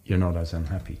 you're not as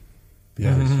unhappy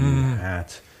because you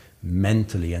had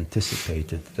mentally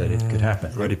anticipated that it could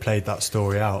happen. Already played that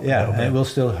story out. Yeah, and it will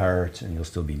still hurt, and you'll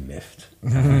still be miffed.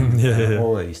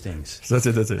 All these things. That's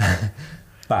it.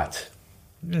 But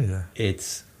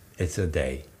it's a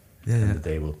day, and the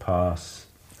day will pass.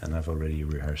 And I've already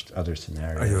rehearsed other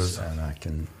scenarios, and I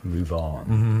can move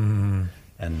on.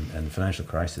 And financial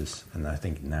crisis, and I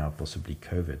think now possibly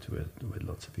COVID with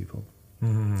lots of people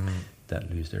that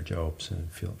lose their jobs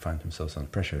and find themselves under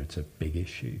pressure. It's a big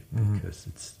issue because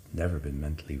it's never been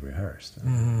mentally rehearsed.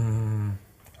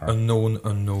 Unknown.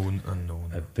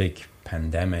 A big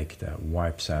pandemic that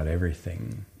wipes out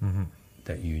everything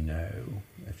that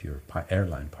if you're an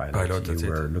airline pilot, you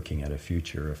were looking at a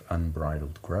future of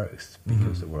unbridled growth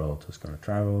because the world was going to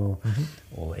travel,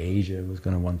 all Asia was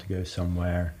going to want to go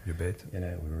somewhere. You bet.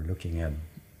 We were looking at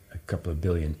a couple of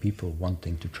billion people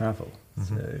wanting to travel.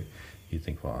 So you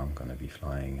think, well, I'm going to be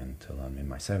flying until I'm in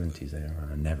my 70s. They're going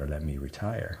to never let me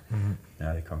retire.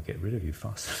 Now they can't get rid of you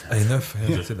fast enough.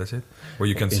 That's it. Well,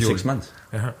 you can in see 6 months.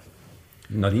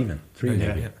 Not even 3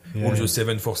 maybe. All the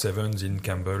 747s in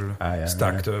Campbell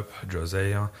stacked up, just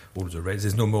there. All the rest.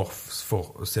 There's no more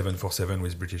 747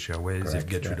 with British Airways. Correct, they've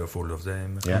get rid of all of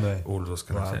them. All those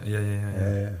kind of things.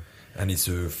 Yeah. And it's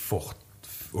a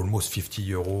almost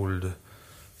 50-year-old,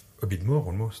 a bit more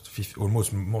almost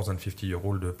more than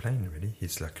 50-year-old plane. Really,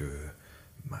 it's like a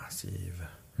massive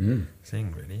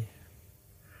thing. Really.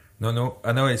 No.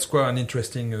 I know it's quite an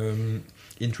interesting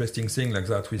thing like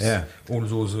that with all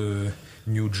those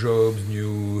new jobs,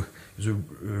 the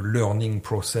learning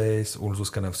process, all those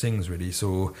kind of things really.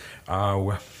 So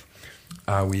how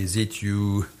is it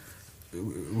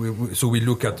so we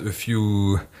look at a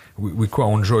few, we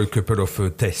quite enjoy a couple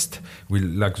of tests. We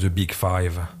like the Big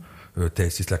Five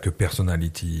test. It's like a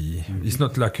personality. It's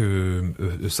not like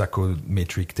a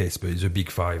psychometric test, but it's a Big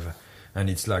Five. And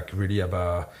it's like really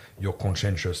about your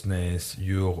conscientiousness,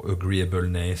 your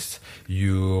agreeableness,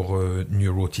 your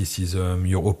neuroticism,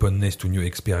 your openness to new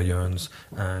experience.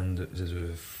 And there's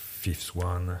a fifth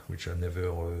one, which I never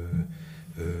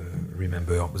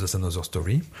remember, but that's another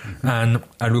story. And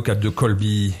I look at the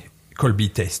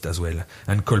Kolbe test as well.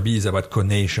 And Kolbe is about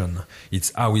connection.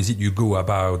 It's how is it you go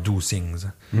about do things.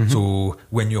 So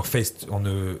when you're faced on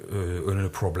a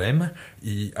problem,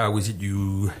 how is it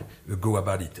you go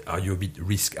about it? Are you a bit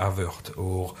risk averse,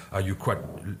 or are you quite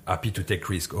happy to take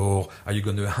risk, or are you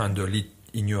going to handle it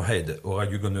in your head, or are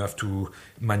you going to have to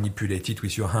manipulate it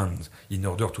with your hands in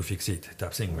order to fix it?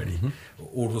 Type thing, really.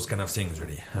 All those kind of things,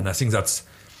 really. And I think that's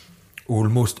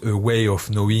almost a way of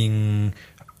knowing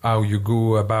how you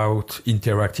go about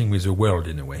interacting with the world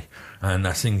in a way. And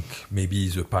I think maybe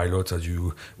the pilots, as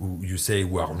you say,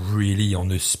 who are really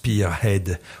on a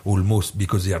spearhead almost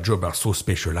because their jobs are so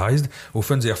specialized,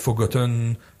 often they have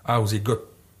forgotten how they got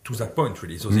to that point,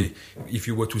 really. So if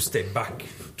you were to step back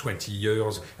 20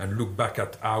 years and look back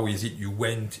at how is it you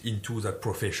went into that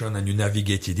profession and you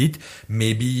navigated it,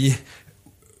 maybe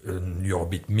you're a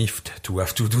bit miffed to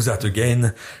have to do that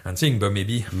again and think, but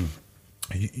maybe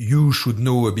you should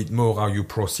know a bit more how you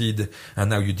proceed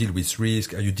and how you deal with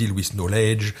risk, how you deal with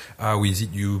knowledge, how is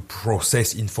it you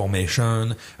process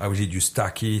information, how is it you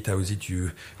stack it, how is it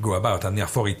you go about. And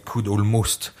therefore it could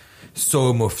almost,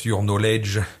 some of your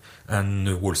knowledge and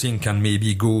the whole thing can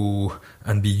maybe go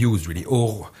and be used really.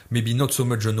 Or maybe not so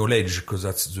much the knowledge, because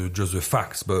that's just the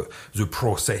facts, but the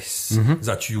process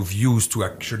that you've used to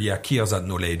actually acquire that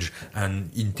knowledge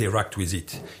and interact with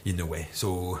it in a way.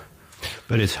 So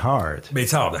But it's hard. But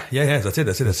it's hard. Yeah, that's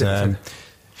it.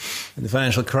 In the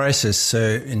financial crisis, so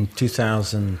in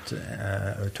 2000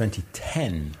 or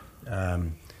 2010,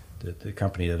 the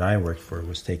company that I worked for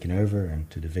was taken over and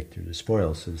to the victor the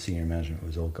spoils, so the senior management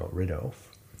was all got rid of.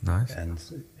 Nice. And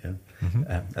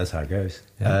that's how it goes.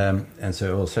 Yeah. And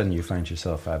so all of a sudden you find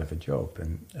yourself out of a job.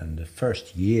 And the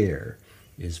first year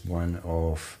is one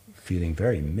of feeling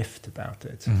very miffed about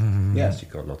it. Mm-hmm. Yes,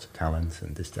 you've got lots of talent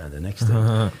and this, that, and the next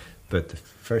thing. But the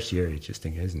first year you just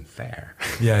think it isn't fair.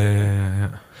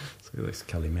 Yeah. So it's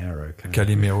Calimero.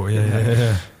 Calimero,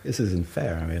 yeah. This isn't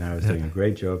fair. I mean, I was doing a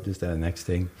great job, this, that, and the next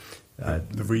thing.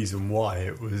 The reason why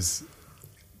it was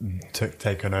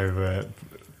taken over,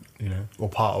 or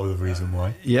part of the reason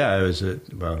why. Yeah, it was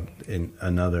in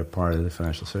another part of the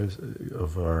financial service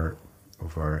of our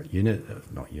unit,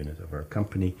 of our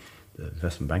company, the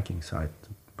investment banking side. The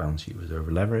balance sheet was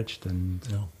over leveraged, and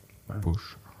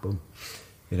boom.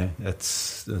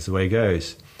 That's the way it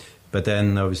goes. But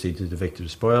then, obviously, to the victor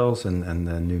spoils, and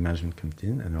then new management comes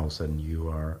in, and all of a sudden you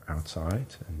are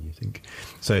outside, and you think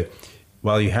so.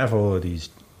 While you have all of these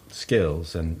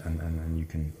skills, and you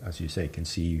can, as you say,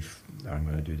 conceive, I'm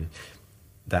going to do this,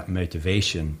 that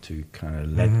motivation to kind of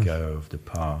let go of the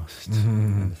past,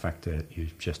 and the fact that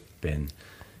you've just been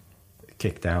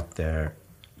kicked out there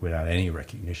without any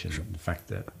recognition, the fact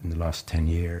that in the last 10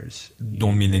 years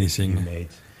don't mean anything. You made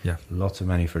lots of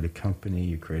money for the company,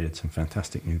 you created some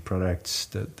fantastic new products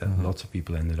that lots of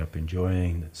people ended up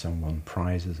enjoying, that someone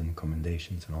prizes and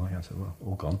commendations and all that. So, well,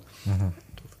 all gone.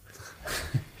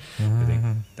 I think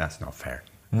that's not fair.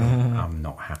 I'm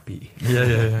not happy.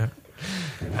 Yeah.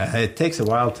 It takes a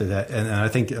while to that, and I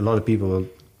think a lot of people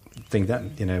think that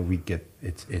we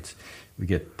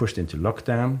get pushed into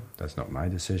lockdown. That's not my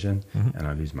decision, and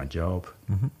I lose my job.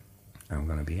 I'm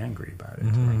going to be angry about it.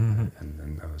 And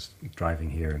then I was driving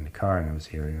here in the car, and I was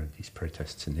hearing of these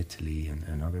protests in Italy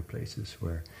and other places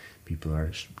where people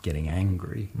are getting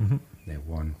angry. They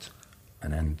want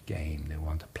an end game. They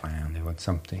want a plan. They want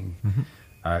something.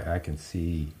 I can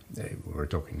see, we're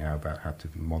talking now about how to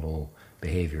model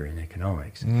behavior in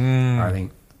economics. I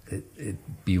think it'd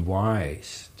be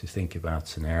wise to think about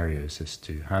scenarios as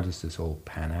to how does this all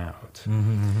pan out.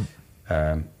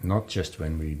 Not just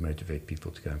when we motivate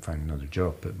people to go and find another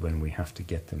job, but when we have to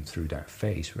get them through that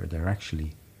phase where they're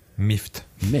actually miffed.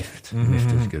 Miffed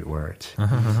is a good word.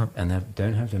 And they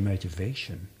don't have the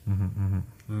motivation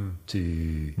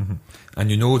to... And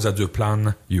you know that the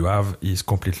plan you have is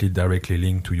completely directly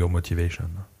linked to your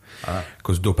motivation.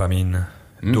 Because dopamine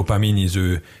is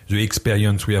the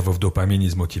experience we have of dopamine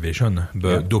is motivation,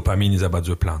 but dopamine is about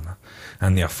the plan.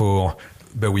 And therefore,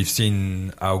 but we've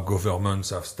seen how governments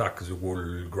have stacked the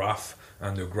whole graph,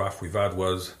 and the graph we've had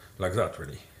was like that,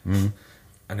 really. And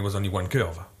it was only one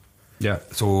curve. Yeah.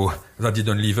 So that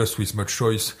didn't leave us with much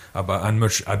choice about and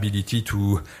much ability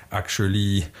to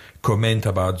actually comment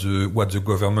about what the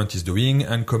government is doing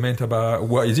and comment about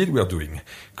what is it we are doing.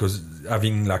 Because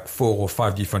having like 4 or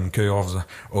 5 different curves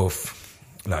of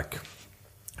like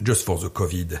just for the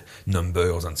COVID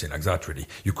numbers and things like that, really.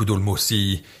 You could almost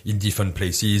see in different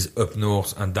places, up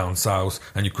north and down south,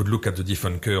 and you could look at the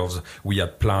different curves we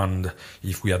had planned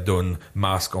if we had done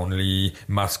mask only,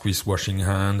 mask with washing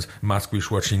hands,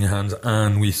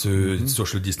 and with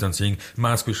social distancing,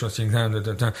 mask with washing hands,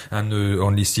 and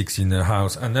only 6 in the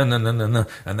house, and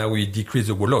now we decrease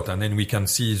a whole lot, and then we can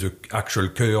see the actual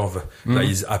curve that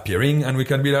is appearing, and we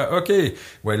can be like, okay,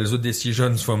 well, the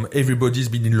decisions from everybody's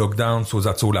been in lockdown, so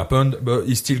that's all happened, but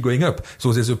it's still going up.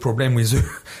 So there's a problem with the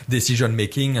decision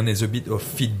making, and there's a bit of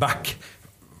feedback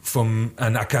from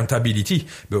an accountability.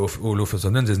 But all of a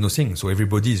sudden, there's nothing. So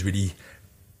everybody is really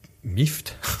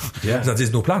miffed that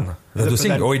there's no plan. That's the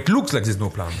thing. Or it looks like there's no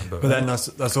plan. But then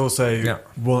that's also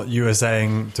what you were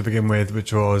saying to begin with,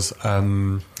 which was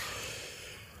it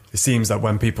seems that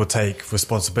when people take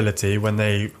responsibility, when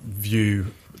they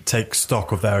take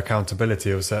stock of their accountability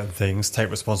of certain things,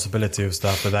 take responsibility of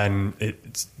stuff, but then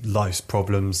life's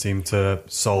problems seem to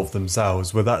solve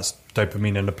themselves. Well, that's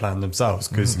dopamine and the plan themselves,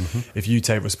 because if you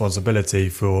take responsibility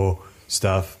for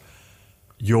stuff,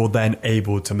 you're then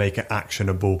able to make an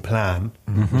actionable plan,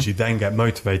 which you then get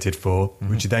motivated for,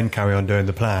 which you then carry on doing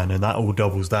the plan, and that all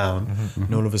doubles down.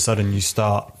 And all of a sudden you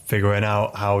start figuring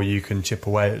out how you can chip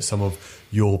away at some of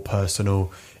your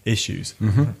personal issues.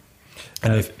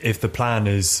 And if the plan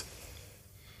is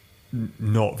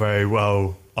not very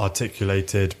well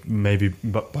articulated, maybe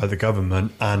by the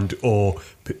government, and or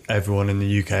everyone in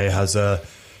the UK has a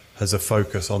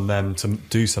focus on them to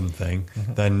do something,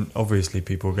 then obviously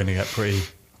people are going to get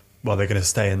they're going to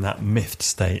stay in that miffed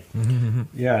state.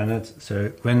 Yeah, and that's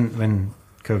so when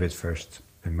COVID first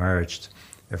emerged,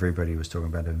 everybody was talking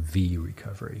about a V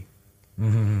recovery.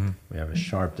 We have a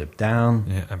sharp dip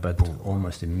down, but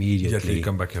almost immediately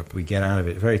come back up. We get out of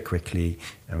it very quickly,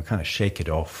 and we kind of shake it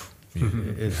off.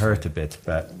 It hurt a bit,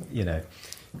 but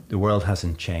the world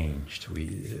hasn't changed.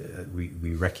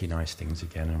 We recognize things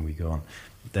again, and we go on.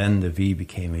 Then the V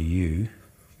became a U.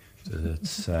 So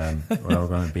that's we're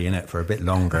going to be in it for a bit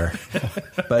longer,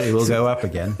 but it will go up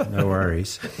again. No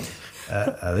worries.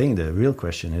 I think the real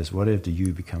question is, what if the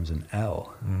U becomes an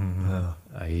L?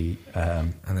 And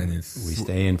then we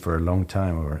stay in for a long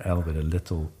time, or an L with a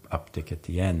little uptick at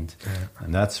the end,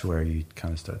 and that's where you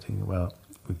kind of start thinking, well,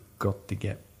 we've got to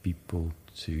get people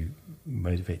to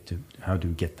motivate. To how do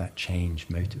we get that change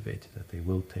motivated, that they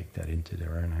will take that into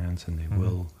their own hands, and they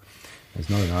will. There's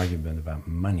not an argument about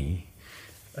money.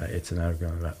 It's an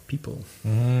argument about people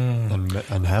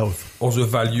and health, or the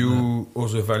value,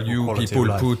 people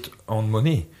put on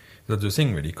money. That's the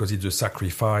thing, really, because it's a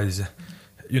sacrifice.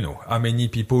 How many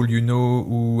people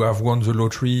who have won the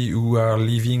lottery who are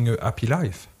living a happy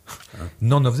life?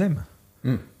 None of them.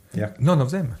 None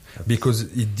of them, because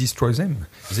it destroys them.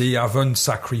 They haven't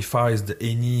sacrificed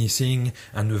anything,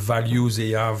 and the value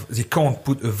they have, they can't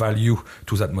put a value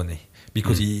to that money.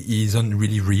 Because it isn't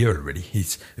really real, really.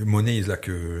 Money is like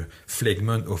a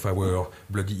figment of our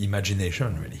bloody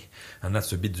imagination, really. And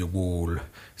that's a bit the whole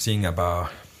thing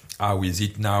about how is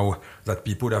it now that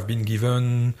people have been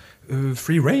given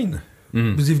free rein.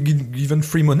 They've been given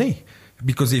free money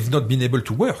because they've not been able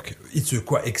to work. It's a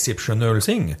quite exceptional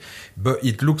thing. But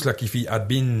it looks like if it had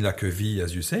been like a V,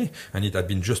 as you say, and it had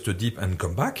been just a dip and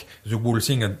come back, the whole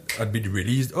thing had been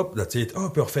released. Oh, that's it.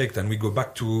 Oh, perfect. And we go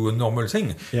back to a normal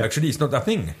thing. Yeah. Actually, it's not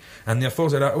happening. And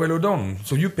therefore, they're like, well, hold on.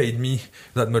 So you paid me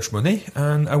that much money,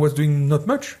 and I was doing not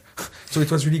much. So it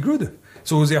was really good.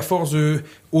 So therefore,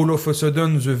 all of a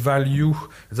sudden, the value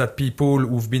that people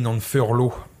who've been on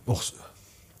furlough, or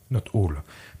not all,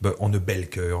 but on a bell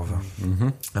curve,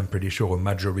 I'm pretty sure a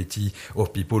majority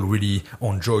of people really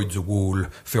enjoyed the whole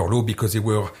furlough because they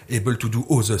were able to do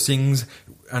other things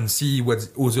and see what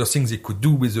other things they could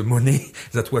do with the money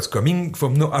that was coming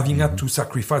from not having had to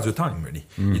sacrifice the time, really,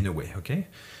 in a way, okay?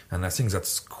 And I think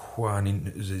that's quite,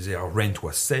 their rent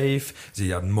was safe, they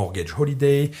had mortgage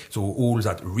holiday, so all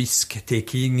that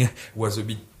risk-taking was a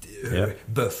bit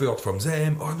buffered from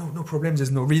them. Oh, no problem,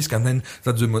 there's no risk. And then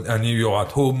and you're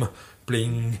at home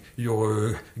playing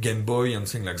your Game Boy and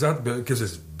things like that, because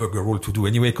there's bugger all to do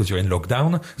anyway, because you're in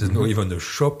lockdown. There's not even a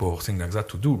shop or thing like that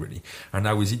to do, really. And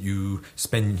how is it you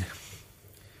spend,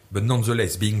 but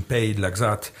nonetheless, being paid like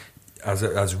that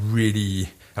as really,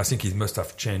 I think it must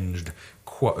have changed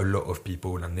quite a lot of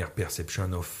people and their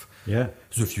perception of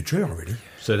the future, really.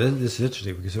 So this is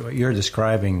interesting, because what you're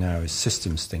describing now is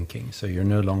systems thinking. So you're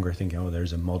no longer thinking, oh,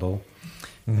 there's a model,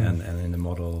 and in the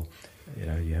model,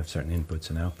 you have certain inputs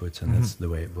and outputs, and that's the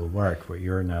way it will work. What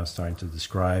you're now starting to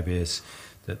describe is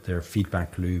that there are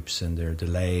feedback loops and there are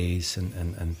delays,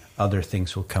 and other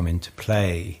things will come into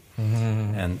play,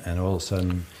 and all of a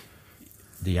sudden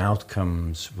the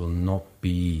outcomes will not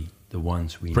be the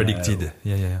ones we predicted,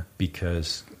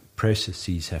 because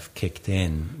processes have kicked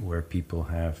in where people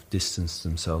have distanced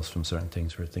themselves from certain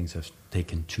things, where things have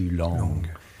taken too long.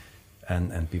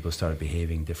 And people started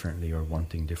behaving differently or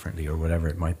wanting differently or whatever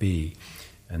it might be.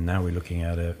 And now we're looking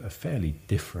at a fairly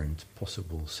different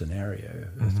possible scenario,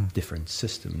 a different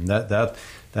system.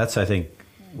 That's, I think,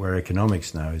 where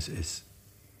economics now is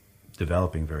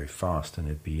developing very fast, and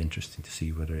it'd be interesting to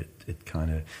see whether it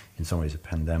kind of, in some ways, a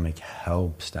pandemic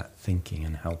helps that thinking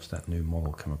and helps that new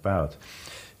model come about,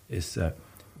 is that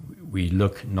we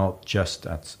look not just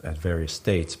at various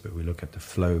states, but we look at the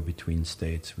flow between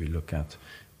states, we look at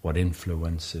what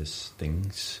influences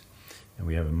things, and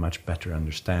we have a much better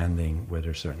understanding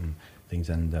whether certain things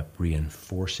end up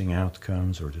reinforcing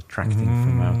outcomes or detracting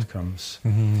from outcomes,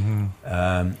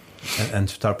 and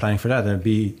start planning for that. And it'd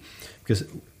be, because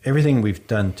everything we've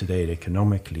done today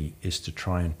economically is to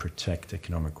try and protect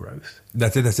economic growth.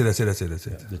 That's it.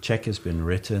 The check has been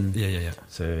written,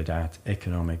 so that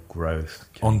economic growth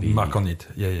can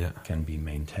be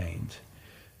maintained,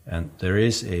 and there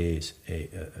is a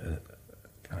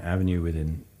avenue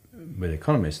with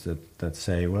economists that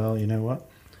say, well, you know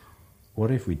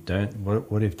what if we don't?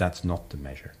 What if that's not the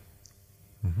measure?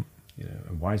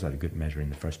 And why is that a good measure in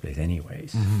the first place,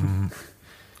 anyways?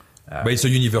 But it's a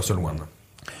universal one.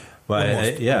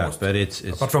 Well, almost. But it's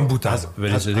apart from Bhutan,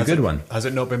 but it's a good one. Has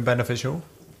it not been beneficial?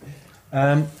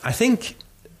 I think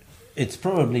it's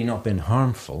probably not been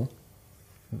harmful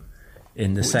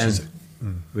in the sense,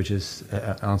 which is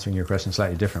answering your question in a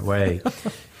slightly different way.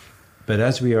 But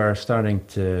as we are starting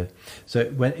to, so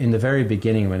when in the very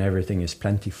beginning, when everything is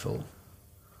plentiful,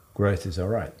 of growth is all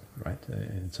right?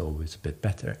 It's always a bit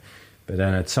better. But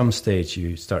then at some stage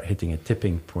you start hitting a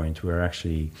tipping point where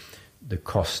actually the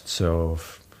costs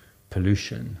of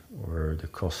pollution or the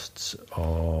costs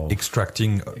of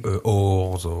extracting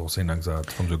ores or things like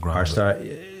that from the ground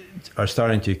are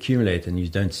starting to accumulate, and you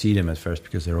don't see them at first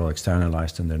because they're all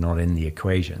externalized and they're not in the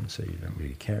equation, so you don't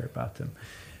really care about them.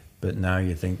 But now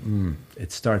you think,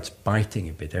 it starts biting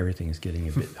a bit. Everything is getting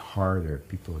a bit harder.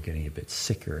 People are getting a bit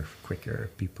sicker quicker.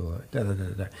 People are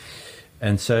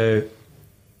And so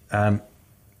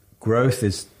growth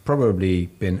has probably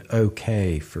been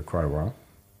okay for quite a while.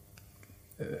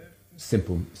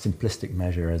 Simplistic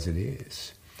measure as it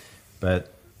is.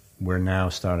 But we're now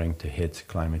starting to hit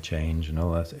climate change and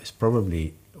all that. It's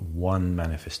probably one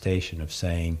manifestation of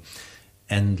saying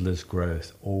endless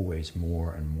growth, always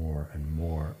more and more and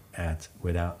more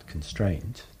without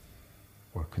constraint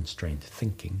or constrained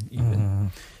thinking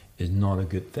even, is not a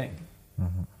good thing.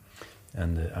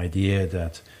 And the idea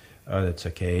that, that's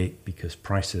okay because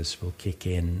prices will kick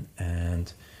in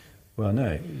and, well,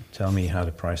 no, tell me how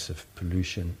the price of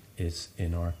pollution is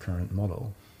in our current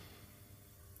model.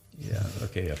 Yeah,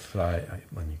 okay,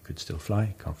 when you could still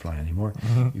fly, can't fly anymore.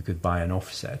 You could buy an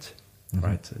offset,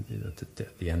 right?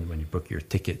 At the end, when you book your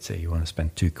ticket, say you want to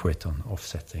spend £2 on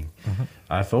offsetting.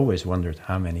 I've always wondered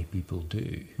how many people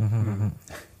do.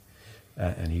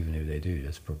 And even if they do,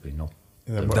 that's probably not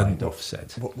the right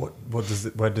offset.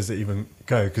 Where does it even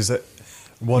go? Because a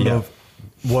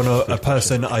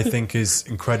person I think is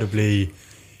incredibly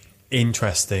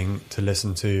interesting to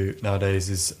listen to nowadays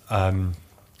is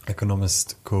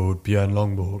economist called Björn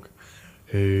Lomborg,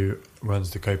 who runs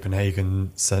the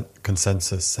Copenhagen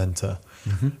Consensus Center,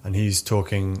 and he's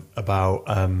talking about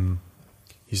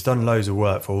he's done loads of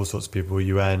work for all sorts of people,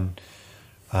 UN,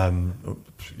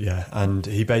 and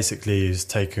he basically is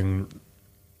taken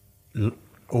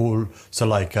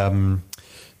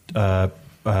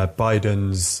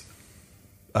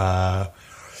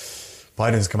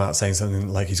Biden's come out saying something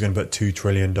like he's going to put $2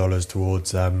 trillion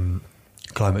towards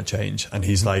climate change, and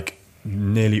he's like,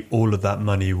 nearly all of that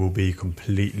money will be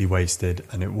completely wasted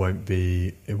and it won't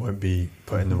be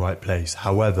put in the right place.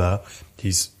 However,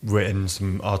 he's written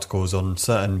some articles on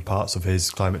certain parts of his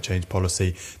climate change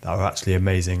policy that are actually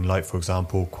amazing, like, for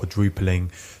example,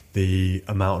 quadrupling the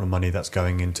amount of money that's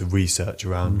going into research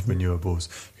around renewables.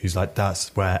 He's like,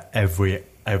 that's where every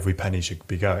penny should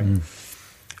be going.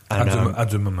 And, at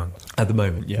the moment,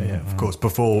 of course.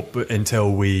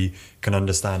 Until we can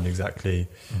understand exactly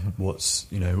what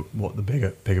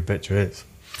the bigger picture is.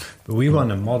 But we want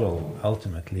to model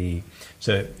ultimately.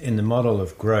 So in the model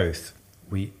of growth,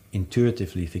 we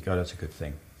intuitively think, oh, that's a good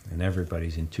thing, and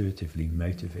everybody's intuitively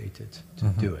motivated to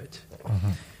do it.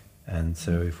 And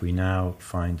so if we now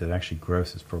find that actually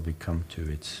growth has probably come to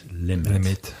its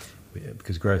limit.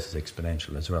 Because growth is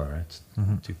exponential as well, right?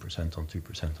 2% on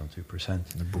 2% on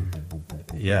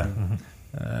 2%. Yeah.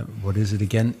 What is it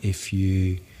again? If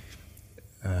you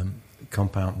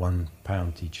compound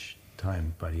 £1 each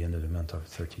time by the end of the month after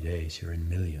 30 days, you're in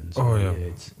millions. Oh, yeah.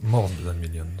 It's more than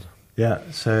millions. Yeah.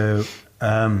 So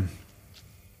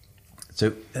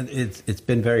it's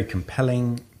been very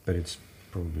compelling, but it's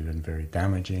probably been very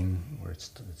damaging, or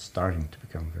it's starting to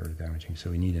become very damaging. So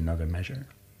we need another measure.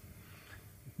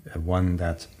 One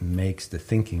that makes the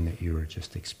thinking that you were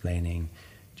just explaining,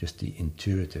 just the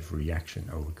intuitive reaction,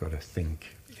 oh, we've got to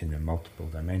think in a multiple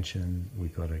dimension,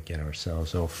 we've got to get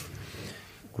ourselves off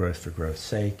growth for growth's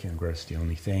sake, and growth's the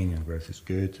only thing, and growth is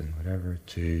good, and whatever,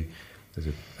 to there's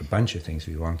a bunch of things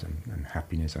we want, and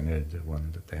happiness, I know the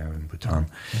one that they have in Bhutan.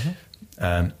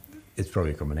 It's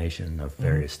probably a combination of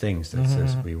various things that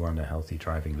says we want a healthy,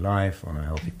 thriving life on a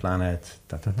healthy planet,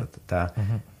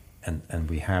 And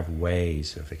we have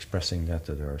ways of expressing that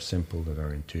are simple, that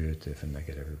are intuitive, and that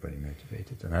get everybody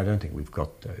motivated. And I don't think we've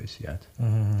got those yet.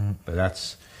 But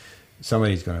that's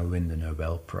somebody's going to win the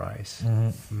Nobel Prize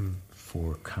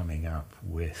for coming up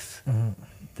with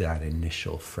that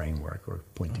initial framework or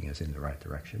pointing us in the right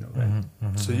direction of it.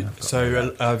 So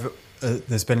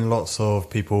there's been lots of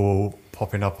people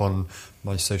popping up on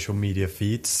my social media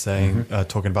feeds saying,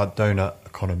 talking about donut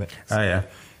economics. Oh, yeah.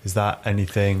 Is that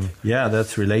anything? Yeah,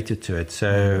 that's related to it.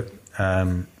 So,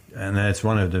 and that's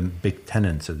one of the big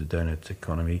tenets of the donut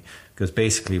economy, because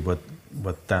basically what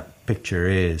that picture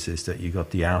is that you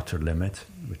got the outer limit,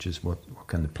 which is what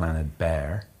can the planet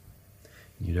bear.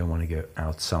 You don't want to go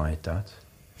outside that.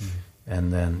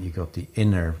 And then you got the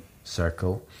inner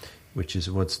circle, which is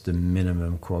what's the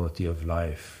minimum quality of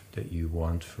life that you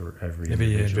want for every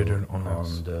individual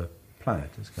on the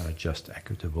planet. It's kind of just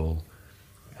equitable,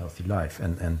 healthy life,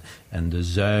 and the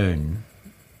zone,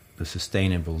 the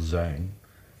sustainable zone,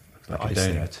 looks like a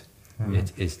donut.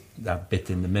 It is that bit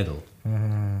in the middle.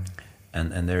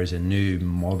 And there is a new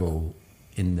model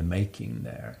in the making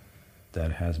there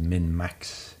that has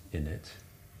min-max in it.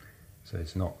 So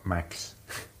it's not max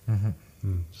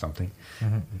something,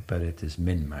 but it is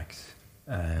min-max.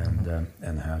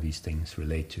 And how these things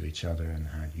relate to each other and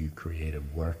how you create a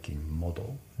working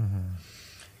model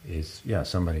is,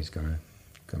 somebody's gonna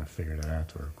figure that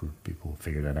out, or a group of people will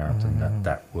figure that out, and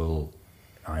that will,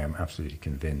 I am absolutely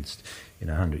convinced, in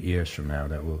 100 years from now,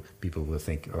 people will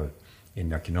think, oh,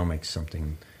 in economics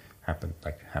something happened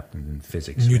in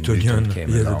physics. Newtonian. When Newton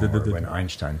came along, or when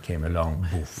Einstein came along,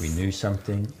 we knew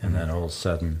something, and then all of a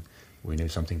sudden we knew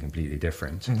something completely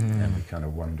different, and we kind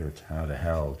of wondered, how the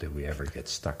hell did we ever get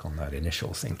stuck on that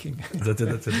initial thinking? That's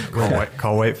it.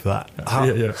 Can't wait for that.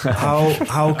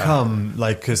 How come?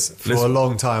 Like, because for a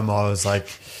long time I was like,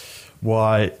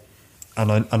 why?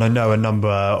 And I know a number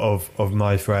of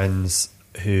my friends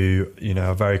who, you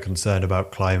know, are very concerned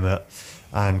about climate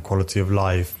and quality of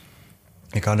life.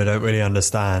 I kind of don't really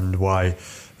understand why,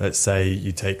 let's say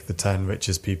you take the 10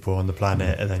 richest people on the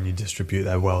planet and then you distribute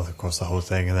their wealth across the whole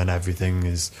thing, and then everything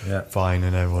is fine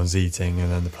and everyone's eating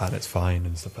and then the planet's fine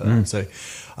and stuff like that. So,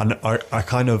 and I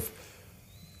kind of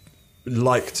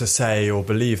like to say or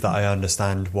believe that I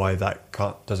understand why that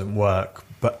doesn't work,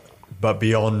 but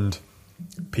beyond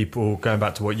people, going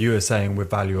back to what you were saying with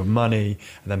value of money,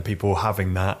 and then people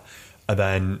having that, and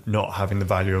then not having the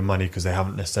value of money because they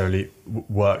haven't necessarily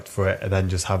worked for it, and then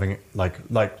just having it like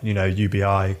you know,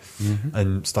 UBI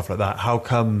and stuff like that. How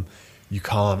come you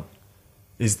can't?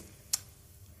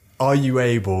 Are you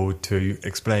able to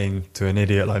explain to an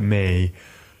idiot like me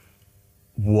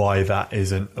why that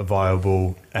isn't a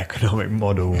viable economic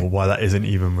model, or why that isn't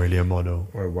even really a model,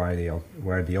 or why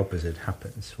the opposite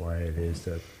happens? Why it is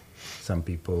that some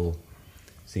people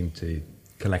seem to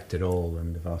collect it all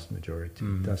and the vast majority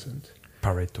doesn't.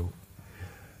 Pareto.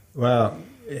 Well,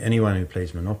 anyone who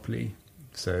plays Monopoly.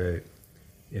 So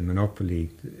in Monopoly,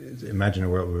 imagine a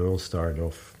world where we all start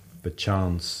off, but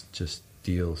chance just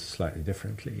deals slightly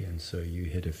differently, and so you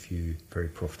hit a few very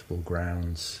profitable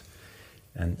grounds.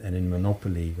 And in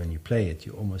Monopoly, when you play it,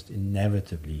 you almost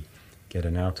inevitably get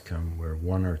an outcome where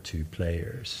one or two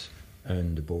players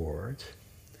own the board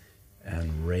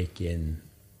and rake in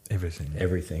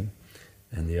everything,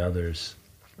 and the others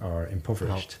are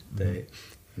impoverished.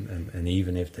 And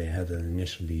even if they had an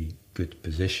initially good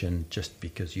position, just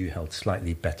because you held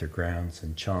slightly better grounds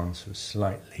and chance was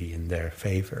slightly in their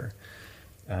favor,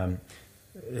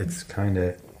 it's kind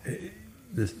of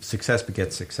the success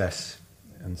begets success,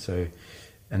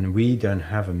 and we don't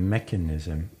have a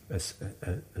mechanism, a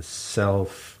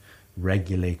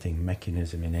self-regulating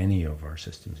mechanism in any of our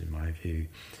systems, in my view,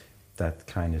 that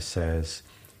kind of says,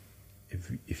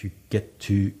 if you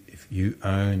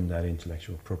own that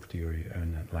intellectual property, or you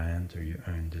own that land, or you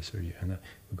own this, or you own that,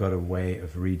 we've got a way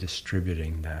of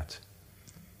redistributing that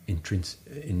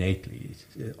innately,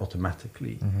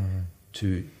 automatically,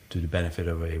 to the benefit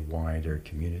of a wider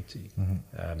community.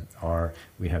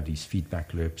 We have these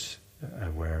feedback loops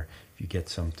where if you get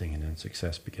something and then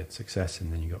success begets success,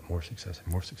 and then you got more success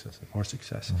and more success and more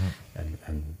success, and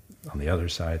on the other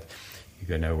side, you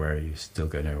go nowhere, you still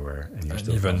go nowhere, and you're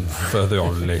still even further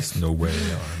or less nowhere.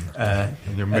 And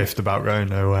you're miffed about going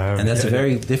nowhere. And that's a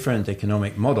very different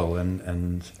economic model,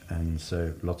 and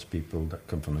so lots of people that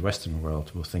come from the Western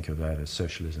world will think of that as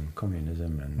socialism,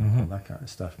 communism, and all that kind of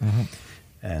stuff.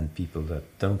 And people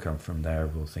that don't come from there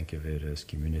will think of it as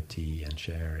community and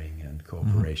sharing and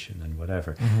cooperation and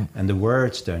whatever. And the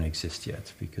words don't exist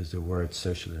yet, because the words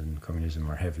socialism and communism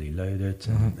are heavily loaded,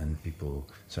 and people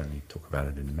certainly talk about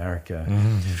it in America.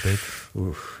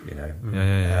 Oof, you know.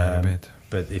 A bit.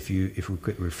 But if we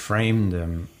could reframe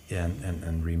them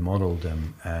and remodel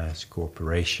them as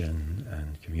cooperation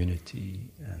and community,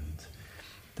 and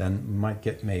then we might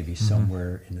get maybe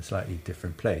somewhere in a slightly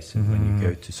different place. And when you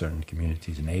go to certain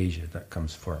communities in Asia, that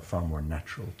comes far more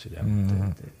natural to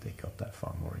them. They got that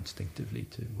far more instinctively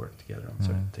to work together on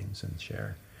certain things and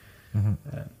share.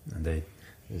 And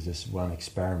there's this one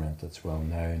experiment that's well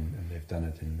known, and they've done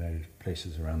it in various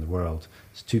places around the world.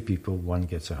 It's two people, one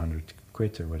gets 100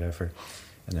 quid or whatever,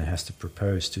 and then has to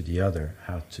propose to the other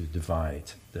how to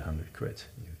divide the 100 quid.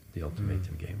 The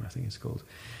ultimatum game, I think it's called.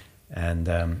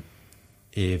 And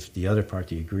if the other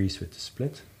party agrees with the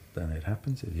split, then it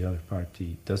happens. If the other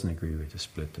party doesn't agree with the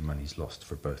split, the money's lost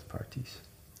for both parties.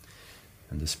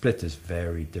 And the split is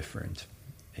very different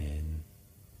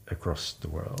across the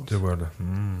world.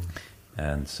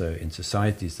 And so in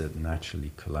societies that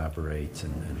naturally collaborate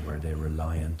and where they're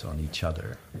reliant on each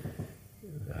other,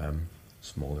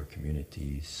 smaller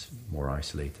communities, more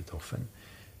isolated often,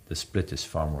 the split is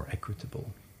far more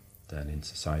equitable than in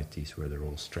societies where they're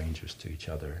all strangers to each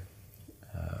other.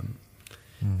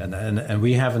 And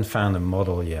we haven't found a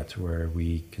model yet where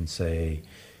we can say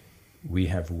we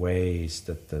have ways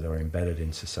that are embedded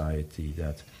in society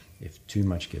that if too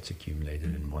much gets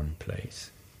accumulated in one place,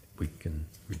 we can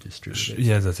redistribute it.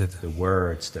 Yeah, that's it. The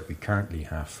words that we currently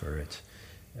have for it,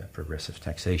 progressive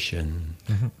taxation,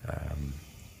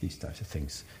 these types of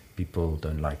things, people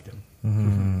don't like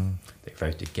them. They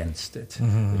vote against it.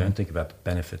 They don't think about the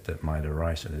benefit that might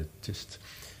arise. And it just,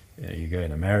 you go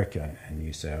in America and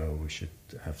you say, oh, we should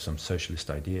have some socialist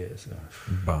ideas.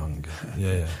 Bang.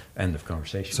 Yeah. End of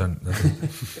conversation. So,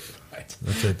 that's it. Right.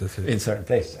 That's it. In certain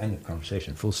places, end of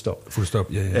conversation, full stop. Full stop,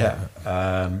 yeah.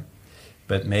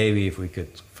 But maybe if we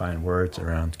could find words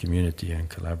around community and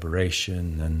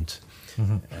collaboration and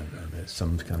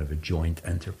some kind of a joint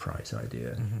enterprise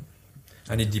idea.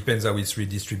 And it depends how it's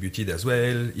redistributed as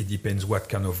well. It depends what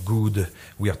kind of good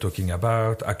we are talking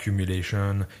about,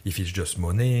 accumulation, if it's just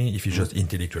money, if it's just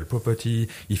intellectual property,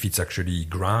 if it's actually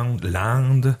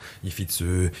land, if it's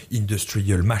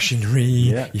industrial machinery,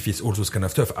 if it's all those kind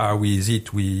of stuff. How is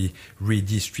it we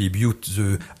redistribute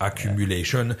the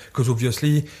accumulation? Because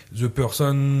obviously the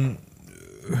person...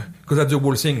 Because that's the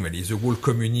whole thing, really. The whole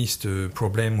communist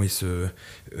problem with the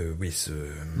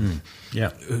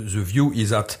view is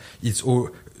that it's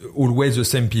always the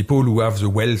same people who have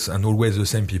the wealth and always the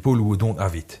same people who don't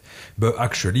have it. But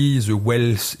actually, the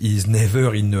wealth is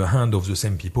never in the hand of the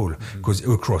same people, because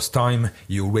across time,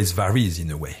 it always varies in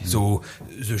a way. So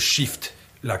the shift...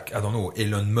 Like, I don't know,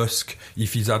 Elon Musk,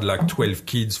 if he's had like 12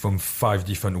 kids from 5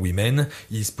 different women,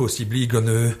 he's possibly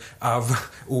gonna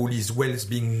have all his wealth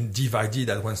being divided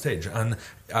at one stage. And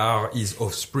are his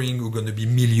offspring who are gonna be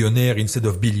millionaire instead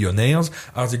of billionaires?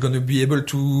 Are they gonna be able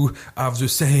to have the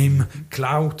same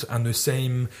clout and the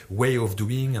same way of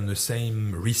doing and the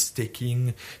same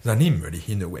risk-taking than him, really,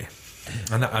 in a way?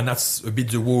 And that's a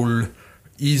bit the whole...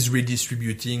 is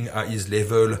redistributing at his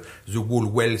level the whole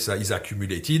wealth that is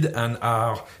accumulated, and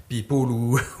are people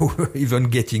who even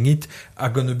getting it are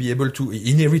going to be able to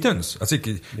inheritance. I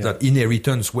think that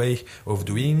inheritance way of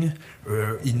doing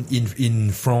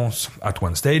in France at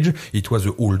one stage, it was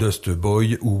the oldest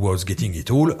boy who was getting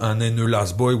it all, and then the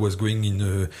last boy was going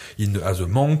in as a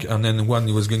monk, and then one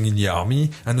was going in the army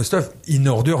and the stuff, in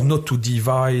order not to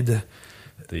divide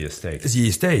the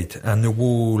estate and the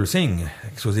whole thing.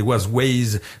 So there was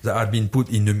ways that had been put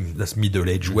in that's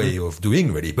middle-aged way of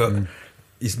doing, really. But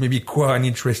it's maybe quite an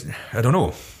interesting, I don't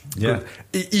know. Yeah.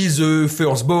 Is the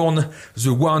firstborn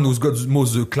the one who's got the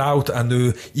most clout and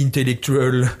the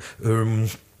intellectual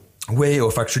way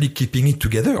of actually keeping it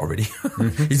together already?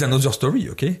 Is another story,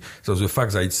 okay? So the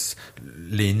fact that it's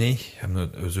l'aîné, I'm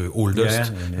not the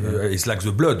oldest, it's like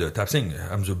the blood type thing.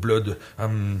 I'm the blood,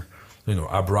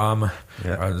 Abraham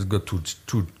has got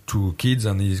two kids,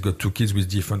 and he's got 2 kids with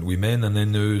different women, and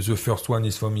then the first one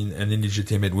is from an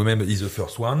illegitimate woman, but he's the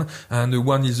first one, and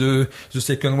the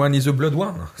second one is the blood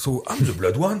one. So I'm the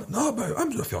blood one, no, but I'm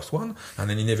the first one, and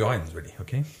then it never ends, really,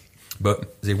 okay?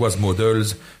 But there was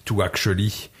models to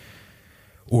actually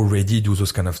already do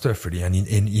those kind of stuff, really, and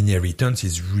inheritance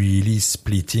is really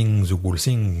splitting the whole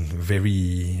thing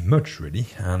very much, really,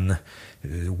 and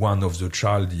one of the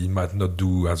child, he might not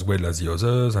do as well as the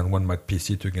others, and one might piece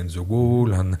it against the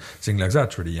wall and things like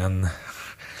that, really. And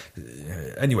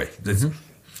anyway,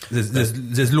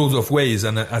 there's loads of ways,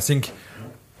 and I think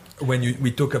when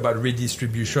we talk about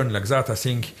redistribution like that, I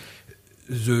think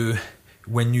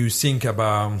when you think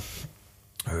about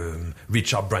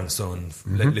Richard Branson,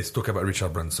 let's talk about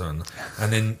Richard Branson,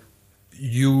 and then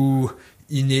you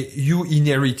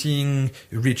inheriting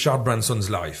Richard Branson's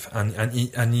life and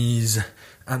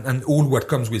all what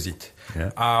comes with it.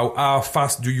 Yeah. How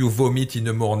fast do you vomit in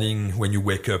the morning when you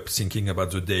wake up thinking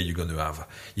about the day you're going to have,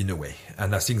 in a way?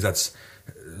 And I think that's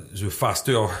the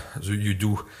faster you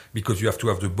do, because you have to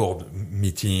have the board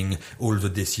meeting, all the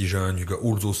decision, you got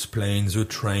all those planes, the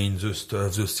train, the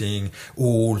stuff, the thing,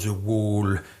 all the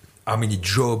whole, how many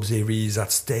jobs there is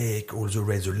at stake, all the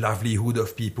rest, the livelihood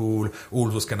of people, all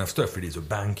those kind of stuff, really, the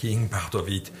banking part of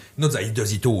it. Not that he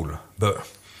does it all,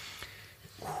 but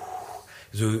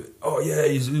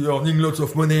he's earning lots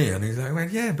of money. And he's like, well,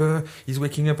 yeah, but he's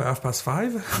waking up at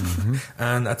 5:30,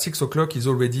 and at 6 o'clock he's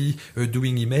already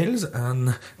doing emails,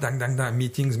 and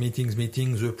meetings,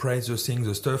 the press, the thing,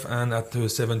 the stuff, and at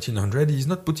 1700 he's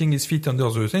not putting his feet under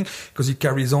the thing, because it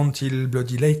carries on till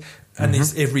bloody late, and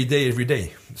it's every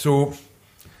day. So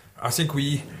I think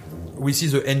we see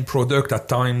the end product at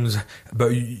times,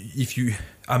 but if you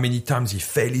how many times he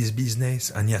failed his business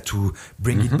and he had to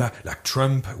bring it back. Like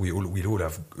Trump, we all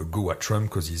have a go at Trump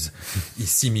because he's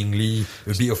seemingly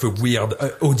a bit of a weird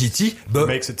oddity, but it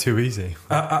makes it too easy.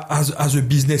 As a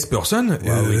business person,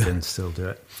 well, we can still do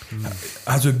it.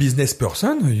 As a business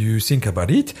person, you think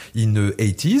about it. In the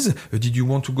 80s, did you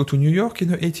want to go to New York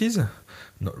in the 80s?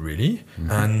 Not really.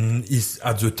 And it's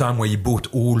at the time where he bought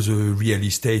all the real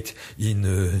estate in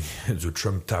the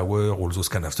Trump Tower, all those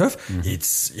kind of stuff. And he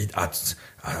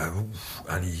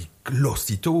lost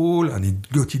it all, and he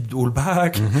got it all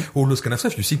back. All those kind of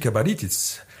stuff. You think about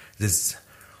it. There's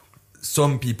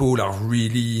some people are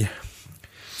really.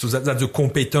 So that's the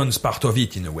competence part of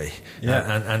it in a way,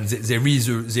 and there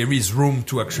is room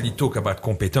to actually talk about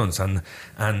competence and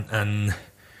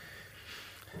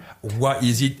what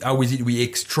is it? How is it we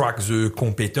extract the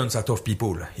competence out of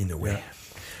people in a way? Yeah.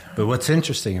 But what's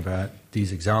interesting about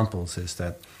these examples is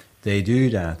that they do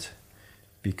that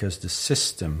because the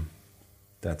system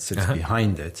that sits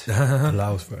behind it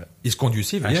allows for it. It's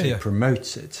conducive, actually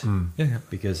promotes it. Yeah.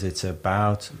 Because it's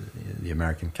about the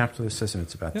American capitalist system.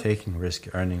 It's about taking risk,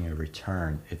 earning a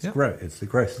return. It's growth. It's the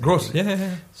growth. Growth,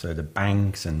 yeah. So the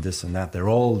banks and this and that, they're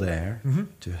all there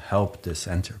to help this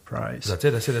enterprise. That's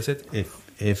it.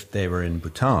 If they were in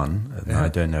Bhutan, and I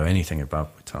don't know anything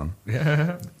about Bhutan,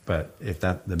 but if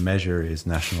the measure is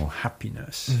national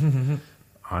happiness,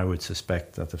 I would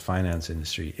suspect that the finance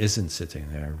industry isn't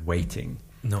sitting there waiting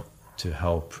to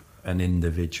help an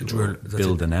individual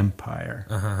build an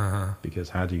empire. Because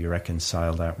how do you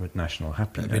reconcile that with national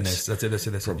happiness? That's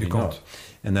it. Probably You can't. not.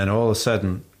 And then all of a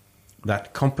sudden,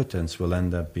 that competence will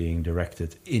end up being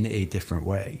directed in a different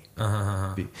way.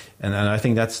 And I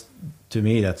think that's, to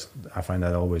me, I find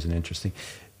that always an interesting.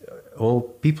 All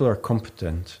people are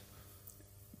competent,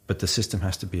 but the system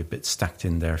has to be a bit stacked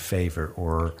in their favor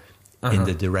or in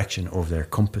the direction of their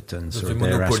competence or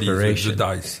their aspiration. The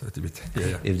dice, a bit.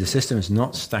 If the system is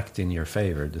not stacked in your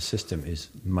favor, the system is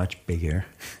much bigger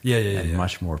and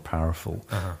much more powerful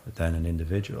than an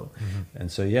individual.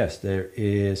 And so, yes, there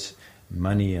is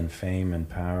money and fame and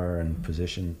power and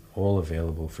position all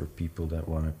available for people that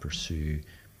want to pursue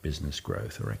business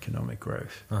growth or economic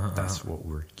growth. That's what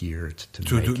we're geared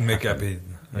to make happen.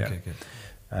 Okay.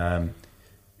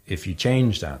 If you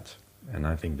change that, and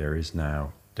I think there is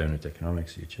now donut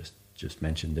economics, you just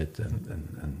mentioned it,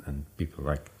 and people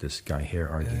like this guy here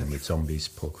arguing with zombies,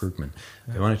 Paul Krugman,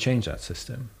 they want to change that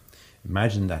system.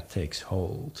 Imagine that takes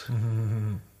hold.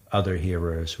 Other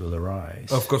heroes will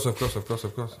arise. Of course.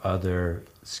 Other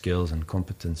skills and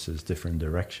competences, different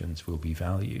directions will be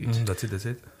valued. That's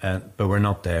it. But we're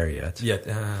not there yet.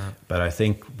 But But I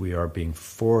think we are being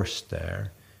forced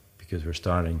there because we're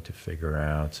starting to figure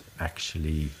out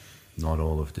actually not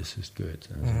all of this is good.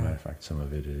 And as a matter of fact, some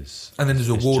of it is. And then there's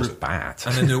a wall. Just bad.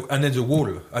 And then there's a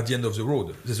wall at the end of the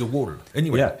road. There's a wall.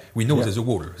 Anyway, we know there's a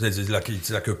wall. It's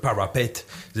like a parapet.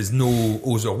 There's no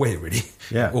other way really.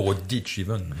 Or a ditch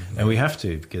even. And we have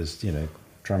to, because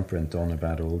Trump went on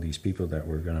about all these people that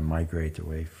were going to migrate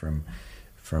away from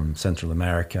Central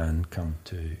America and come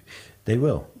to. They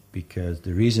will, because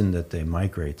the reason that they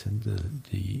migrated,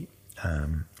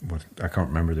 I can't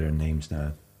remember their names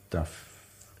now.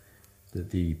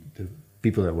 The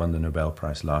people that won the Nobel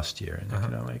Prize last year in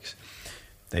economics,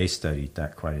 they studied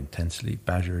that quite intensely.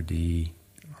 Bajerdi,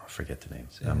 I forget the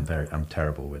names. I'm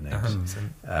terrible with names.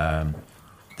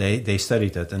 They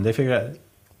studied that and they figured out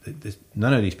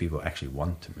none of these people actually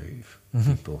want to move.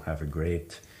 People have a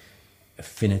great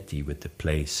affinity with the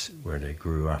place where they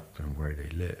grew up and where they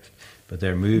lived. But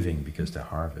they're moving because the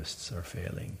harvests are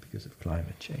failing because of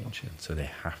climate change. And so they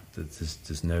have to,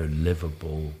 there's no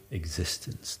livable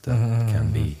existence that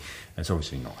can be. And it's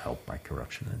obviously not helped by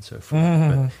corruption and so forth.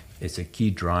 But it's a key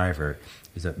driver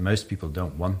is that most people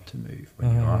don't want to move.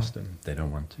 When you ask them, they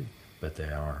don't want to, but they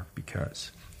are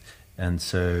because. And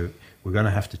so we're going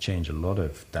to have to change a lot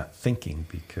of that thinking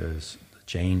because the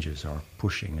changes are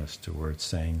pushing us towards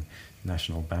saying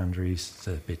national boundaries. It's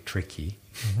a bit tricky.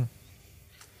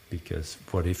 Because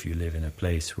what if you live in a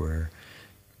place where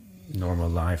normal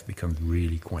life becomes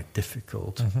really quite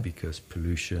difficult because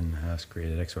pollution has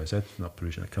created X, Y, Z? It's not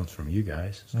pollution that comes from you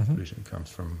guys. Pollution comes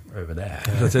from over there.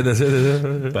 That's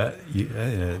it. But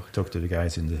you talk to the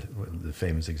guys in the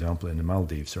famous example in the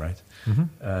Maldives, right?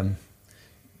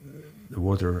 The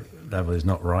water level is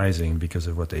not rising because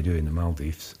of what they do in the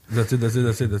Maldives. That's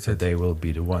it. They will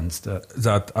be the ones that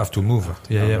have to move.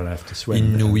 Will have to swim.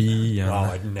 In Nui.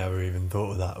 Wow, I'd never even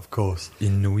thought of that, of course.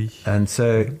 In Nui. And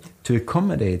so to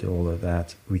accommodate all of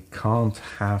that, we can't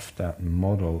have that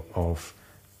model of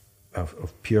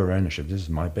pure ownership. This is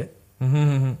my bit.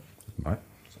 It's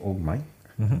all mine.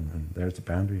 And there's the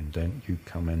boundary, and don't you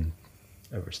come and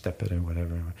overstep it and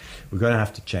whatever. We're going to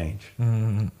have to change.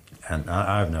 Mm-hmm. And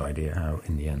I have no idea how,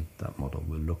 in the end, that model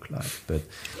will look like. But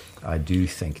I do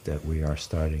think that we are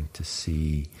starting to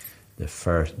see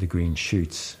the green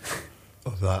shoots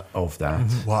of that.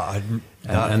 Mm-hmm. Well,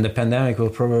 and the pandemic will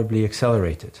probably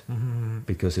accelerate it,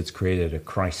 because it's created a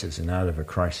crisis, and out of a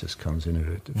crisis comes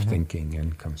innovative thinking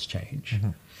and comes change. Mm-hmm.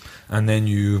 And then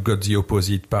you've got the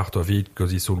opposite part of it,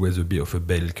 because it's always a bit of a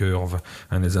bell curve,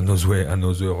 and there's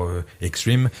another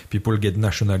extreme. People get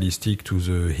nationalistic to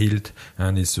the hilt,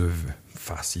 and it's a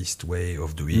fascist way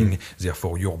of doing.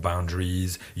 Therefore, your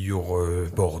boundaries, your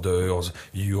borders,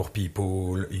 your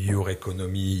people, your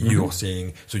economy, your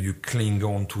thing. So you cling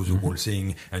on to the whole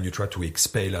thing, and you try to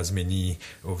expel as many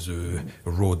of the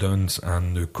rodents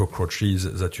and the cockroaches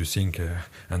that you think,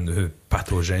 and the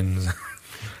pathogens.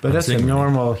 But that's a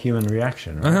normal human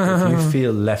reaction, right? If you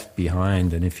feel left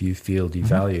behind, and if you feel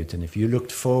devalued, and if you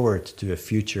looked forward to a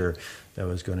future that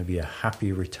was going to be a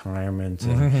happy retirement,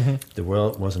 and the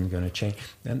world wasn't going to change.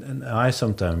 And I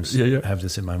sometimes have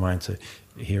this in my mind. So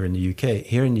here in the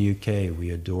UK, we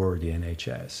adore the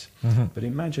NHS. But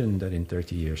imagine that in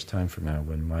 30 years' time from now,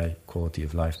 when my quality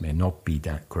of life may not be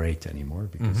that great anymore,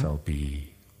 because I'll be,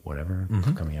 whatever,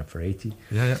 coming up for 80.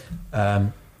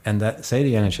 And that, say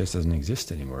the NHS doesn't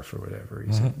exist anymore for whatever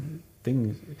reason.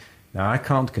 Now, I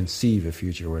can't conceive a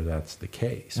future where that's the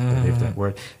case. But if that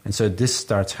were, and so this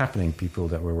starts happening. People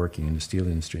that were working in the steel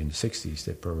industry in the 60s,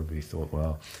 they probably thought,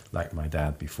 well, like my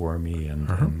dad before me, and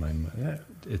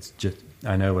it's just,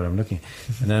 I know what I'm looking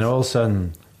at. And then all of a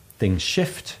sudden, things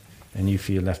shift, and you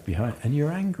feel left behind, and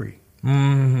you're angry.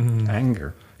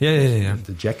 Anger.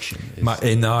 Dejection. My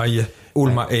NI,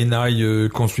 my NI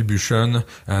contribution,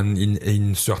 and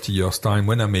in 30 years' time,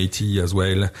 when I'm 80 as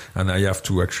well, and I have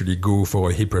to actually go for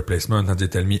a hip replacement, and they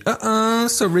tell me,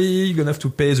 sorry, you're going to have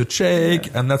to pay the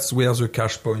check, and that's where the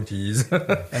cash point is.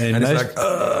 And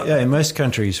in most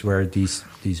countries where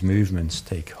these movements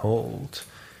take hold,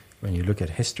 when you look at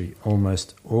history,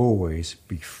 almost always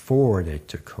before they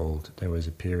took hold, there was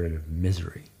a period of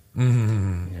misery.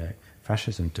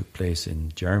 Fascism took place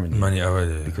in Germany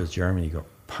because Germany got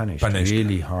punished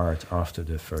really hard after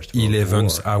the First World War.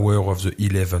 11th hour of the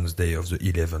 11th day of the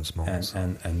 11th month.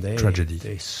 And they, tragedy.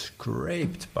 They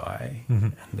scraped by,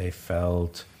 and they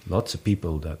felt, lots of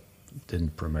people that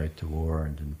didn't promote the war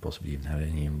and didn't possibly even have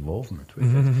any involvement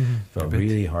with it, felt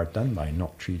really hard done by,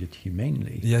 not treated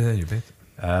humanely. Yeah, you bet.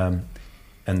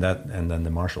 And then the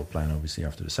Marshall Plan, obviously,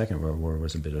 after the Second World War,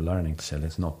 was a bit of learning to say,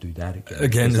 let's not do that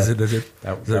again.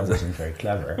 That wasn't very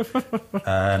clever.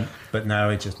 But now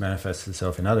it just manifests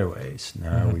itself in other ways.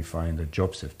 Now we find that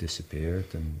jobs have disappeared,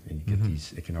 and you get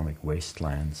these economic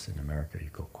wastelands in America.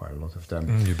 You've got quite a lot of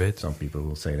them. You bet. Some people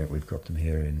will say that we've got them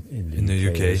here in the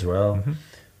UK as well.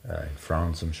 In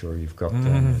France, I'm sure you've got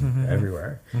them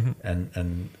everywhere.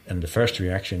 And the first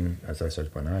reaction, as I said,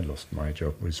 when I lost my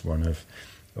job, was one of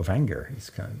anger.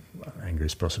 It's anger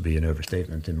is possibly an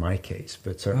overstatement in my case,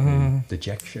 but certainly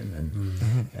dejection,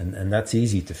 and that's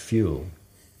easy to fuel.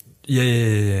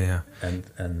 Yeah. And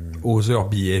other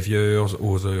behaviors,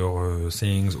 other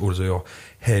things, other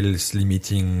health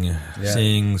limiting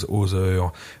things,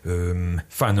 other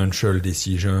financial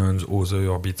decisions,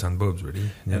 other bits and bobs,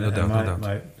 really.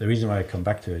 The reason why I come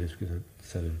back to it is because I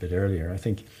said it a bit earlier. I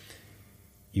think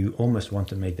you almost want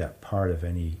to make that part of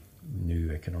any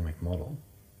new economic model.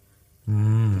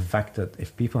 The fact that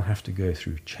if people have to go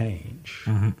through change,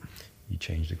 you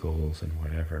change the goals and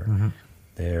whatever,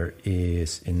 there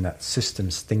is, in that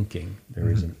systems thinking, there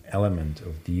is an element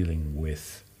of dealing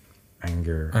with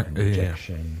anger and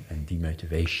rejection and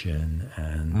demotivation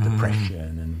and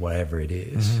depression and whatever it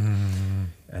is.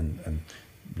 And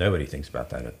nobody thinks about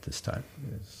that at this time.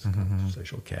 It's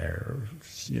social care or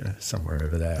somewhere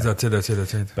over there. That's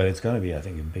it. But it's going to be, I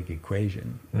think, a big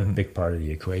equation, a big part of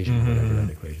the equation, whatever that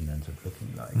equation ends up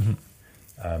looking like.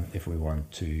 If we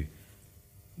want to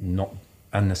not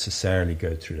unnecessarily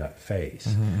go through that phase,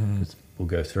 because we'll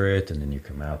go through it and then you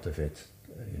come out of it,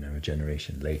 a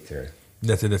generation later.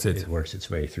 That's it. It works its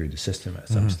way through the system at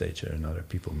some stage or another.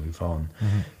 People move on,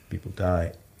 people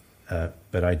die.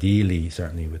 But ideally,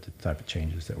 certainly with the type of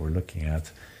changes that we're looking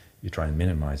at, you try and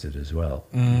minimize it as well.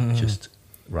 Just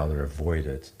rather avoid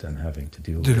it than having to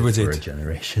deal with it for a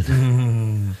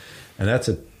generation. And that's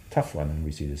a tough one, and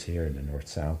we see this here in the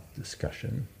North-South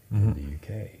discussion in the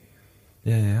UK.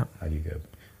 Yeah. How do you go?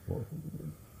 Well,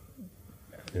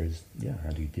 how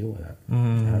do you deal with that?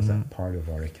 How's that part of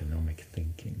our economic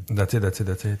thinking? That's it.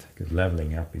 Because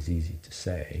leveling up is easy to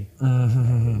say.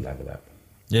 Level up.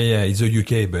 Yeah, it's the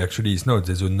UK, but actually it's not.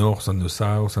 There's the north and the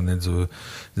south, and then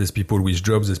there's people with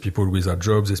jobs, there's people without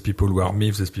jobs, there's people who are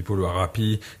miffed, there's people who are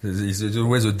happy. There's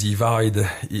always a divide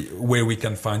where we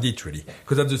can find it, really.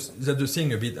 Because that's the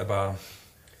thing a bit about...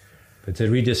 It's a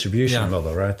redistribution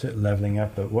model, right? Leveling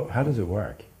up, but how does it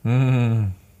work? Mm-hmm.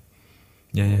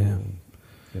 Yeah. You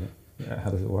know, how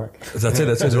does it work? That's it.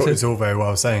 It's all very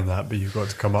well saying that, but you've got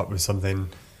to come up with something...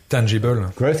 tangible.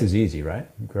 Growth is easy, right?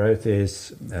 Growth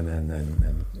is,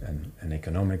 and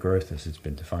economic growth, as it's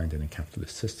been defined in a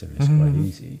capitalist system, is quite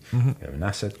easy. Mm-hmm. You have an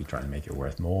asset, you try to make it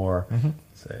worth more,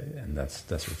 and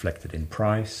that's reflected in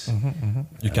price.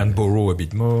 You can borrow a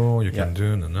bit more. You can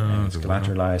do it's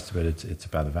collateralized, but it's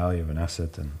about the value of an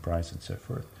asset and price and so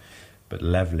forth. But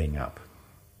leveling up,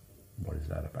 what is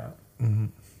that about?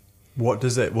 What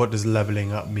does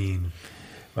leveling up mean?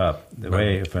 Well, the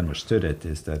way I've understood it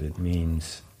is that it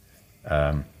means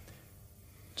to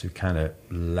kind of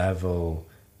level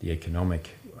the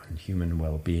economic and human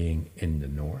well-being in the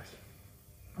north,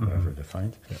 however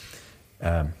defined,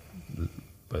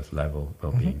 both level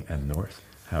well-being and north,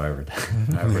 however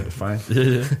defined,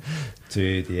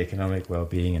 to the economic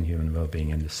well-being and human well-being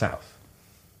in the south,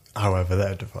 however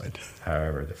they're defined.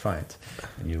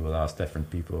 And you will ask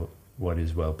different people, what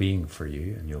is well-being for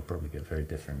you, and you'll probably get very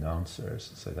different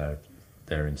answers. So that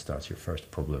therein starts your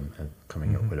first problem, and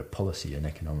coming up with a policy, an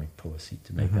economic policy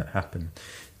to make that happen,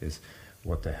 is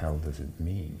what the hell does it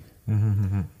mean?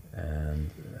 And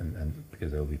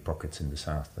because there'll be pockets in the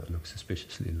south that look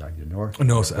suspiciously like the north.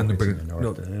 North and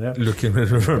looking at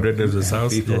the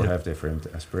south. People have different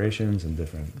aspirations and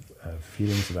different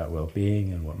feelings about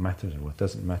well-being and what matters and what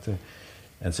doesn't matter,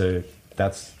 and so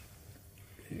that's.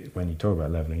 When you talk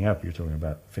about leveling up, you're talking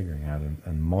about figuring out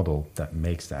a model that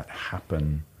makes that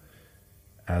happen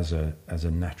as a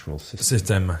natural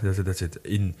system. That's it.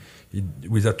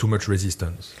 Without too much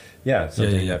resistance. Yeah,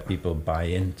 something that people buy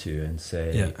into and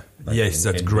say. Like yes,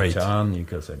 that's great. Bhutan, you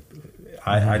could say,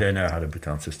 I don't know how the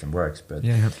Bhutan system works, but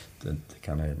the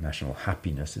kind of national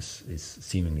happiness is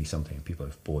seemingly something people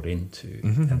have bought into,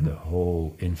 and the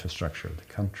whole infrastructure of the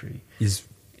country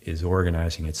is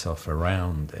organizing itself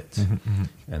around it.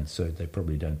 And so they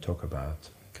probably don't talk about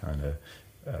kind of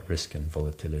risk and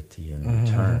volatility and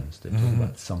returns. They talk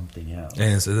about something else.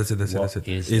 Yes, that's it. What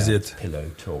is that pillow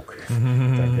talk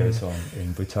that goes on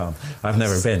in Bhutan? I've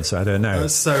never been, so I don't know.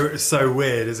 It's so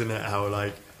weird, isn't it?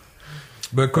 How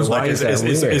Because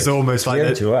it's almost like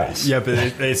weird to us. Yeah, but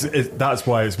it's that's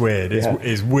why it's weird.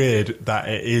 It's weird that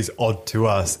it is odd to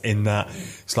us in that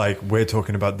it's like we're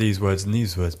talking about these words and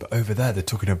these words, but over there they're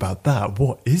talking about that.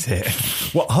 What is it?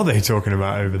 What are they talking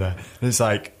about over there? And it's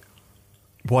like,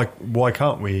 why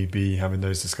can't we be having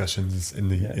those discussions in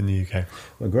the UK?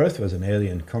 Well, growth was an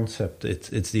alien concept.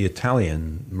 It's the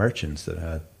Italian merchants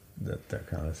that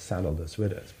kind of saddled us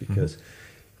with it, because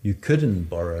you couldn't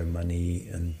borrow money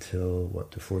until,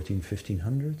 the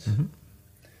 1500s?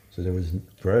 So there was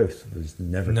growth was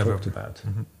never talked about.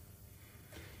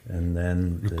 And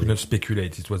then... You could not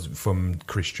speculate. It was from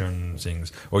Christian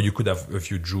things. Or you could have a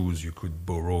few Jews you could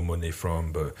borrow money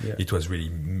from, but it was really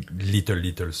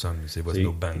little sums. There was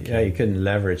no bank. Yeah, you couldn't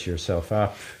leverage yourself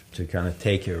up to kind of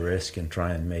take a risk and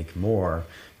try and make more,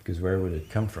 because where would it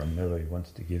come from? Nobody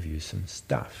wanted to give you some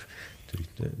stuff.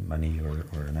 Money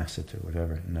or an asset or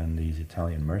whatever. And then these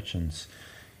Italian merchants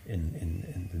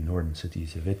in the northern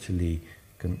cities of Italy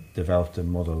developed a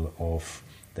model of,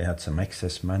 they had some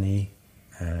excess money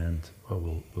and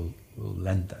we'll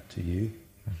lend that to you.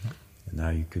 And now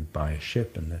you could buy a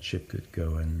ship, and that ship could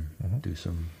go and do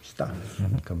some stuff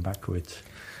and come back with.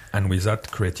 And with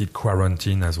that created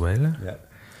quarantine as well. Yeah.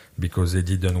 Because they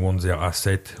didn't want their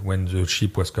asset when the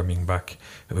ship was coming back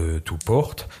to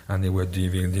port, and they were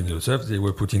doing themselves. They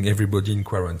were putting everybody in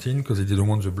quarantine because they didn't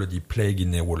want the bloody plague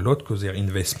in their whole lot, because their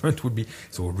investment would be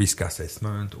so risk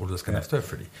assessment, all those kind of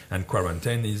stuff, really. And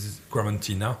quarantina is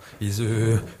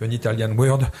an Italian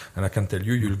word, and I can tell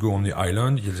you, you'll go on the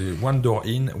island, there's one door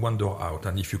in, one door out,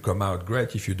 and if you come out,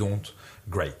 great. If you don't,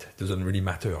 great. It doesn't really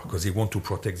matter, because they want to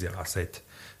protect their asset.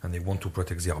 And they want to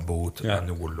protect their boat and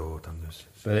the whole lot. And this.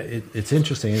 But it's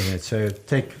interesting, isn't it? So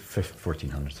take 1400,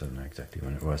 I don't know exactly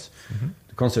when it was.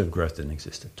 The concept of growth didn't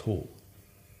exist at all.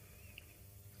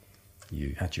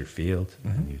 You had your field,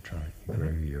 and you try to grow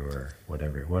your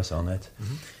whatever it was on it,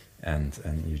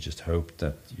 and you just hoped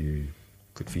that you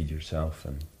could feed yourself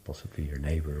and possibly your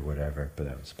neighbor or whatever, but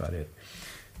that was about it.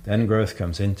 Then growth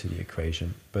comes into the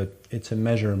equation, but it's a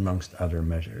measure amongst other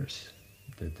measures.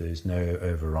 There's no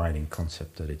overriding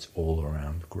concept that it's all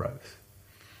around growth.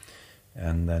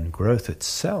 And then growth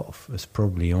itself has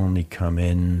probably only come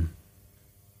in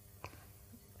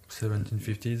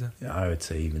 1750s? I would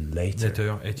say even later.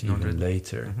 Later, 1800. Even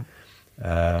later.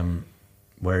 Mm-hmm.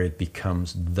 Where it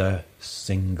becomes the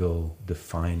single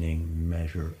defining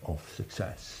measure of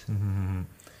success.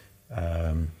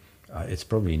 Mm-hmm. It's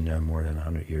probably no more than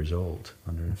 100 years old,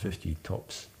 150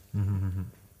 tops. Mm-hmm.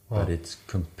 Wow. But it's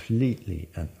completely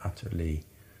and utterly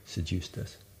seduced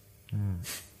us. Mm.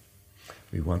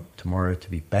 We want tomorrow to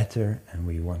be better, and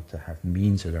we want to have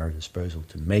means at our disposal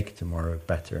to make tomorrow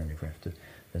better, and if we have to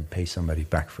then pay somebody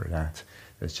back for that,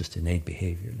 that's just innate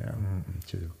behavior now. Mm-hmm.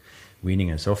 To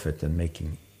weaning us off it and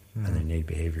making an innate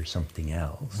behavior something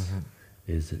else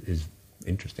is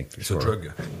interesting for sure. It's a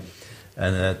drug.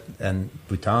 And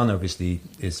Bhutan obviously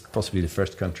is possibly the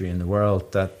first country in the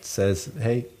world that says,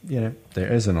 hey,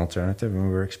 there is an alternative,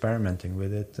 and we're experimenting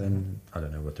with it, and I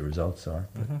don't know what the results are,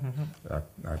 but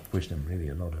I wish them really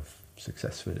a lot of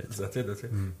success with it. That's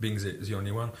it. Being the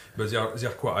only one. But they're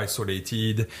quite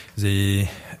isolated. They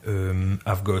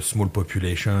have got small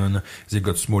population. They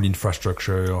got small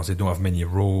infrastructure. They don't have many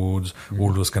roads,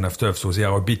 all those kind of stuff. So they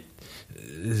are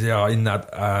in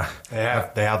that...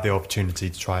 They have the opportunity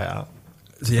to try it out.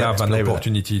 They have an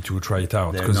opportunity to try it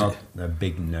out. They're not a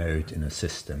big node in a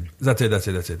system. That's it.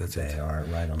 They are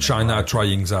right on China the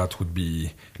trying that would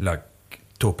be like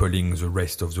toppling the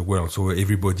rest of the world. So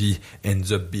everybody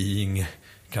ends up being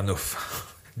kind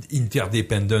of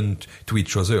interdependent to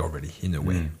each other already, in a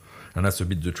way. And that's a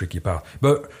bit the tricky part.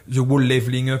 But the whole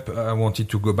leveling up, I wanted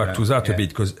to go back to that a bit,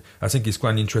 because I think it's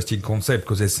quite an interesting concept,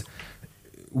 because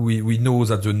we know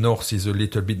that the North is a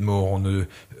little bit more on the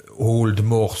hold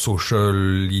more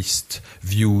socialist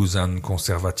views and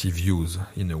conservative views,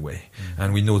 in a way.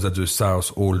 And we know that the South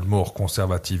hold more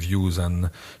conservative views and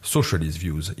socialist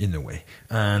views, in a way.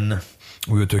 And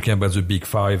we were talking about the Big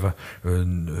Five a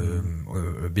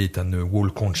bit, and the whole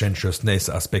conscientiousness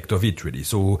aspect of it, really.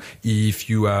 So if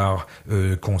you are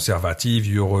conservative,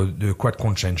 you're quite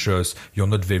conscientious, you're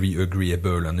not very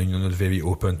agreeable, and you're not very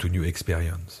open to new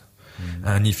experience.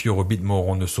 And if you're a bit more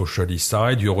on the socialist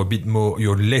side, you're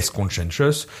less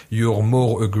conscientious, you're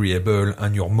more agreeable,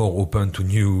 and you're more open to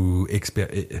new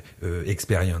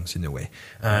experience, in a way.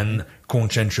 And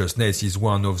conscientiousness is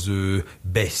one of the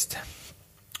best,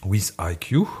 with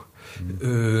IQ,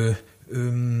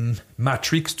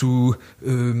 matrix to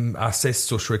assess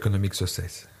socioeconomic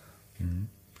success.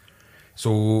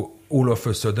 So all of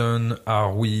a sudden,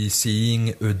 are we seeing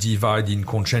a divide in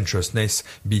conscientiousness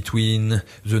between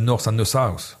the North and the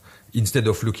South? Instead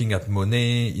of looking at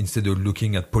money, instead of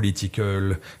looking at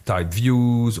political type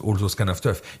views, all those kind of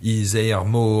stuff, is there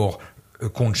more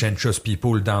conscientious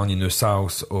people down in the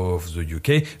south of the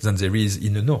UK than there is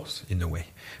in the north, in a way?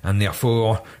 And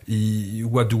therefore,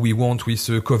 what do we want with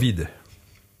COVID?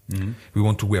 We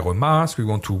want to wear a mask, we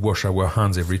want to wash our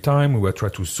hands every time, we will try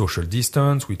to social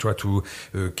distance, we try to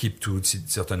keep to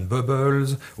certain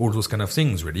bubbles, all those kind of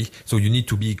things, really. So you need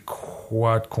to be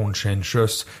quite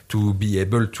conscientious to be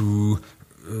able to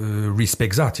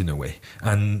respect that, in a way,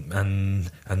 and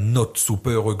not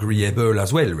super agreeable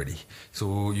as well, really.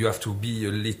 So you have to be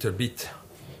a little bit...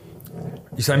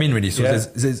 Yes, I mean, really. So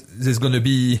there's going to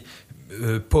be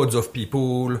pods of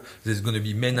people, there's going to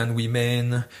be men and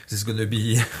women, there's going to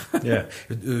be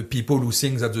people who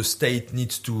think that the state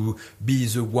needs to be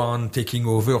the one taking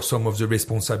over some of the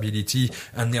responsibility,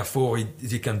 and therefore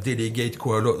they can delegate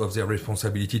quite a lot of their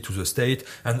responsibility to the state,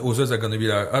 and others are going to be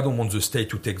like, I don't want the state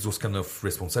to take those kind of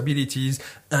responsibilities,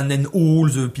 and then all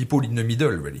the people in the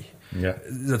middle, really. Yeah,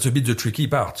 that's a bit the tricky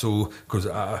part. So, because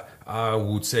I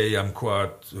would say I'm quite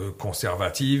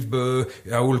conservative, but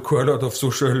I hold quite a lot of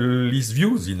socialist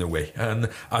views, in a way. And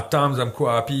at times I'm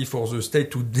quite happy for the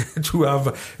state to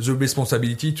have the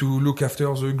responsibility to look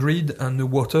after the grid and the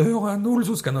water and all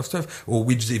those kind of stuff, or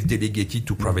which they've delegated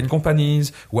to private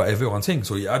companies, whatever and things.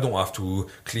 So I don't have to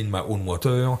clean my own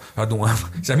water. I don't have,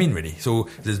 I mean, really. So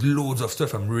there's loads of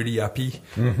stuff I'm really happy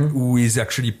who is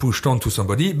actually pushed on to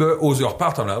somebody, but other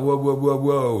part I'm like,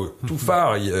 whoa, too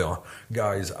far here,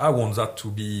 guys. I want that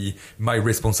to be my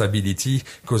responsibility,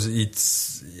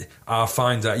 because I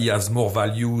find that he has more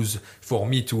values for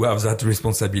me to have that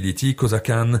responsibility, because I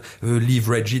can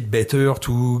leverage it better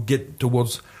to get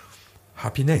towards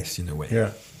happiness, in a way.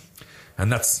 Yeah.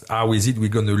 And that's how is it we're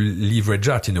going to leverage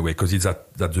that, in a way, because it's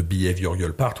that the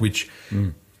behavioral part, which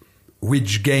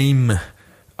game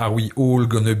are we all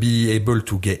going to be able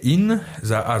to get in,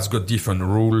 that has got different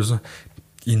rules,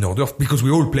 in order, because we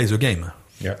all play the game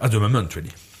at the moment, really.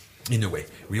 In a way,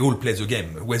 we all play the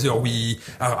game, whether we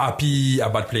are happy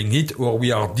about playing it or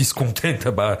we are discontent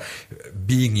about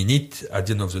being in it. At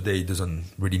the end of the day, it doesn't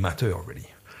really matter, really.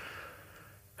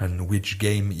 and which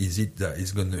game is it that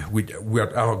is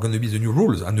are going to be the new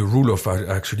rules? And the rule of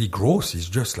actually growth is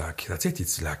just like, that's it.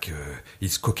 It's like,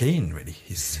 it's cocaine, really.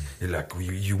 It's like,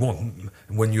 you want,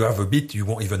 when you have a bit, you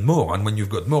want even more. And when you've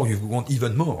got more, you want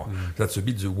even more. That's a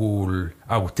bit the whole,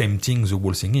 how tempting the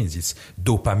whole thing is. It's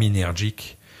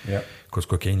dopaminergic. Yeah. Because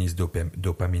cocaine is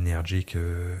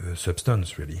dopaminergic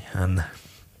substance, really. And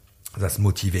that's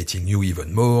motivating you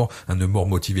even more, and the more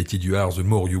motivated you are, the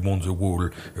more you want the whole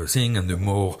thing, and the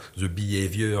more the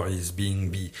behavior is being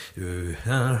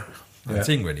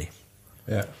thing, really.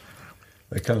 Yeah.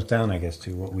 It comes down, I guess,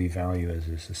 to what we value as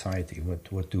a society.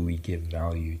 What do we give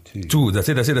value to? That's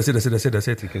it.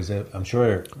 Because I'm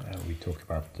sure we talk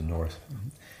about the North,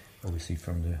 obviously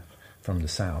from the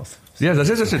South. Yeah, that's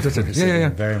it. Yeah.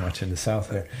 Very much in the South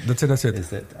there. That's it. Is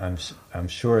that I'm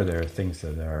sure there are things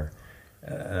that are.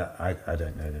 I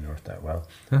don't know the North that well.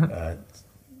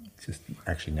 Just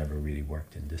actually never really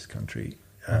worked in this country.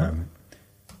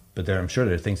 But I'm sure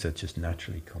there are things that just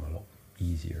naturally come a lot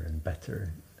easier and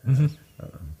better. I'm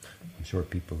sure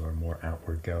people are more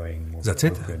outward going. More that's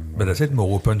open, it. But that's it.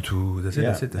 More open to. That's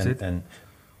it. And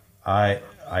I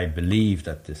believe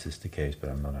that this is the case,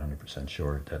 but I'm not 100%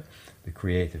 sure that the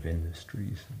creative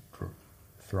industries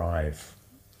thrive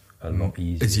a lot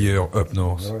easier up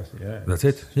north. Yeah, that's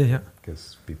it. Yeah.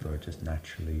 Because people are just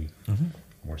naturally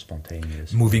more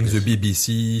spontaneous. Moving the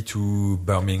BBC to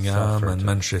Birmingham and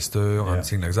Manchester and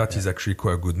things like that is actually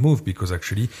quite a good move, because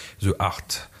actually the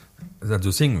art, that's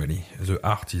the thing really. The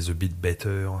art is a bit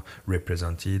better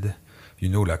represented. You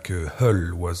know, like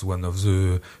Hull was one of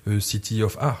the city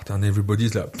of art, and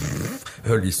everybody's like,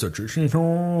 Hull is such a shit.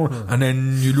 And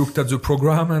then you looked at the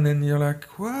program, and then you're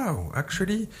like, wow,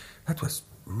 actually, that was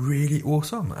really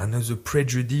awesome. And the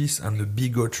prejudice and the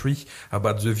bigotry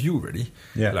about the view, really.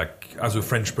 Yeah. Like, as a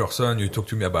French person, you talk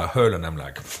to me about Hull, and I'm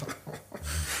like,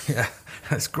 yeah,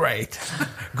 that's great.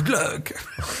 Good luck.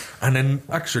 And then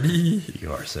actually,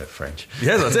 you are so French.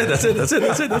 Yeah, that's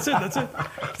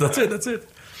it.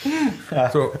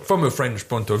 So, from a French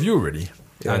point of view, really.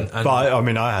 Yeah. But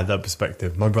I had that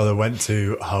perspective. My brother went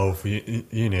to Hull for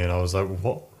uni, and I was like,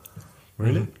 what?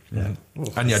 Really? Yeah.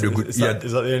 And he had a good. Is that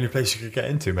the only place you could get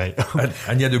into, mate?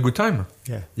 and he had a good time.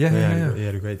 Yeah. He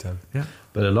had a great time. Yeah.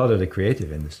 But a lot of the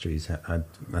creative industries, I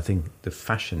think the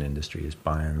fashion industry is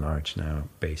by and large now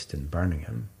based in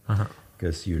Birmingham.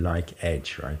 Because you like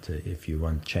edge, right? If you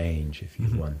want change, if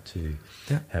you want to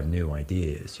have new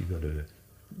ideas, you've got to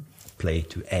play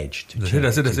to edge, to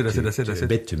change, a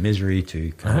bit to misery,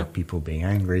 to kind of people being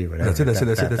angry, whatever.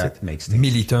 That makes things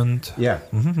militant. Yeah,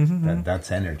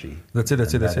 that's energy. That's it.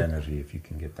 That energy, if you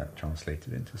can get that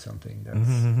translated into something that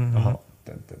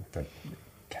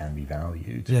can be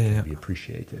valued, can be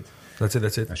appreciated. That's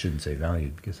it. I shouldn't say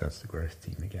valued, because that's the growth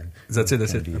team again. That's it.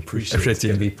 Appreciated. It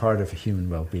can be part of human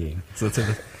well-being. That's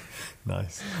it.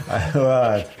 Nice. I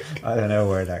don't know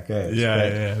where that goes.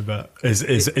 But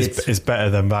it's better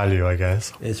than value, I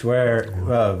guess. It's where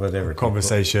whatever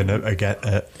conversation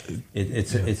again.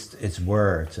 It's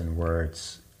words, and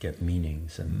words get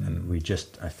meanings, and we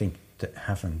just, I think,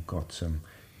 haven't got some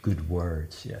good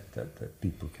words yet that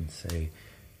people can say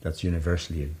that's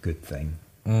universally a good thing,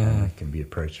 and it can be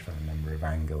approached from a number of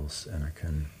angles, and I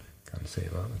can kind of say,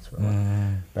 well, that's what.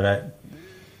 But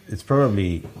it's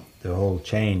probably the whole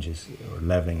change or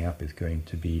leveling up is going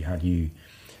to be how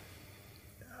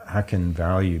can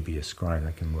value be ascribed,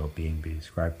 how can well-being be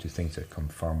ascribed to things that come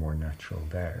far more natural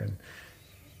there, and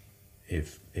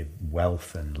if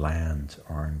wealth and land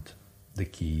aren't the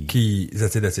key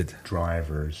that's it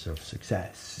drivers of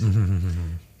success,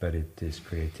 but it is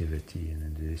creativity,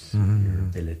 and it is your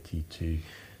ability to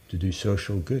do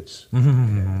social goods.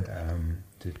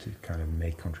 To kind of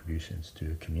make contributions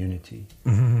to a community,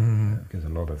 because a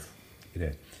lot of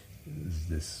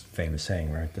this famous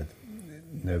saying, right, that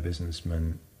no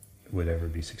businessman would ever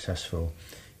be successful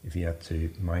if he had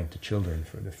to mind the children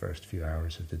for the first few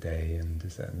hours of the day, and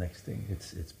is that next thing.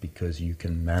 It's because you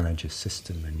can manage a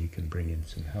system and you can bring in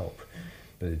some help,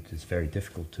 but it is very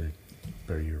difficult to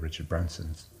bury your Richard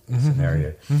Branson's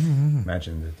scenario.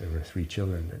 Imagine that there were 3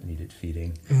 children that needed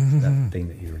feeding. That thing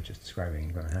that you were just describing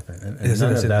is going to happen, and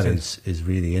none of that is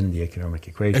really in the economic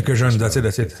equation. That's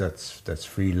it. That's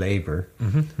free labor,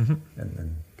 and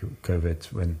then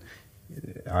COVID. When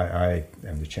I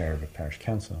am the chair of a parish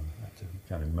council, I have to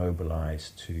kind of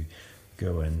mobilise to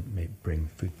go and bring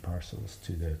food parcels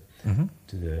to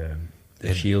the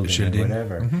shielding or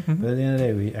whatever. But at the end of the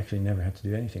day, we actually never had to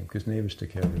do anything because neighbours took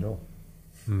care of it all.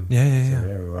 So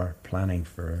there we are, planning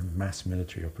for a mass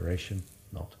military operation.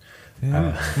 Not.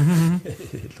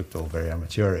 It looked all very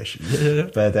amateurish.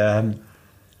 But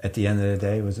at the end of the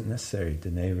day, it wasn't necessary.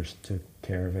 The neighbors took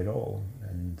care of it all,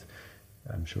 and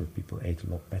I'm sure people ate a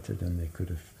lot better than they could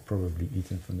have probably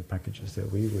eaten from the packages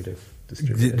that we would have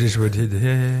distributed.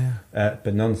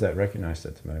 But none's that recognised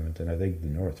at the moment, and I think the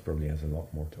North probably has a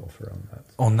lot more to offer on that.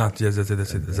 On that, yes, that's it.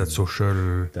 That's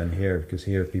social. Than here, because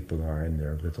here people are in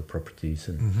their little properties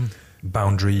and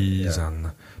boundaries,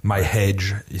 and my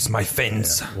hedge is my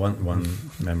fence. Yeah. One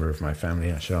member of my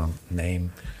family, I shan't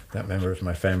name, that member of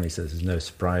my family says it's no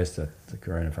surprise that the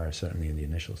coronavirus, certainly in the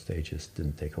initial stages,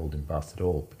 didn't take hold in Bath at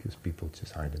all, because people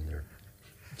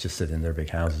just sit in their big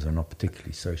houses, are not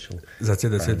particularly social. That's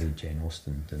it. Jane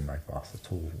Austen didn't like Bath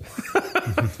at all.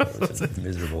 It was a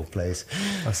miserable place.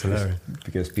 That's hilarious.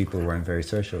 Because people weren't very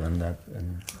social,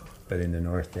 but in the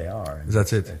North they are. And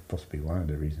that's it. Possibly one of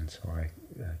the reasons why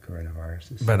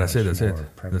coronavirus is but that's it. more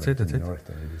prevalent in the North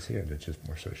than it is here. There's just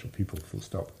more social people, full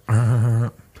stop.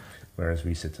 Whereas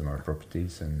we sit on our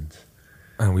properties and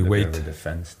we wait. Over the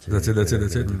fence to that's it.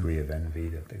 A degree of envy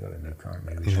that they got a new car.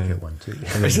 Maybe we should get one too.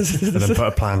 And then put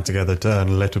a plan together to earn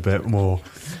a little bit more,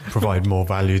 provide more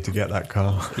value to get that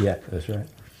car. Yeah, that's right.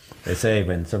 They say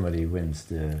when somebody wins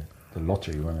the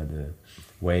lottery, one of the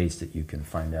ways that you can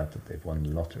find out that they've won the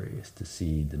lottery is to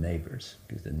see the neighbours,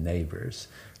 because the neighbours,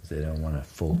 they don't want to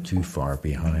fall too far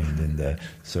behind in the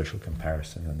social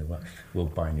comparison, and they will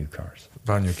buy new cars.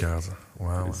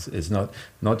 Wow. It's not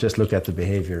just look at the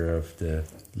behaviour of the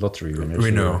lottery winners.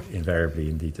 We know. Invariably,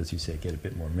 indeed, as you say, get a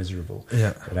bit more miserable.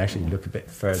 Yeah. But actually look a bit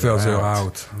further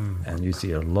out. And you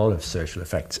see a lot of social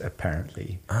effects,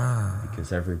 apparently.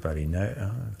 Because everybody knows,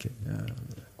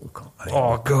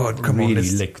 oh God, come really on.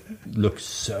 Really look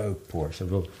so poor, so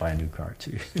we'll buy a new car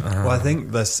too. Well, I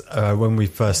think that's when we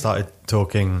first started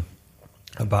talking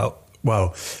about,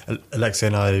 Alexi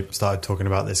and I started talking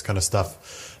about this kind of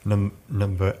stuff,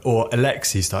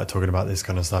 Alexi started talking about this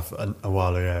kind of stuff a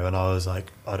while ago, and I was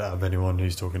like, I don't have anyone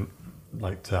who's talking,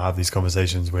 like, to have these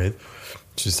conversations with.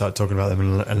 She started talking about them,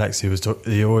 and Alexi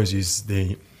he always used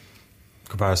the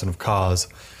comparison of cars.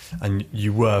 And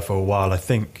you were for a while, I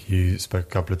think you spoke a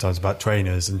couple of times about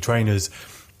trainers, and trainers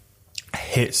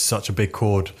hit such a big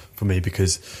chord for me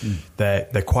because they're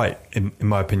quite, in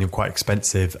my opinion, quite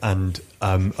expensive, and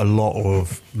a lot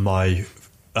of my,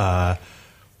 I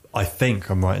think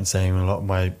I'm right in saying a lot of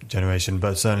my generation,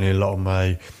 but certainly a lot of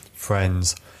my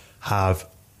friends have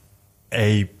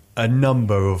a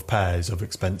number of pairs of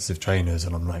expensive trainers,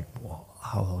 and I'm like, what?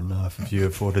 How on earth have you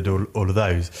afforded all of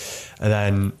those? And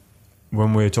then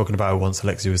when we were talking about it once,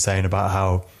 Alexi was saying about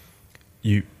how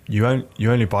you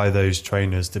only buy those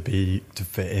trainers to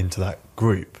fit into that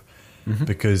group,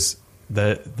 because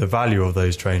the value of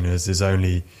those trainers is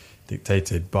only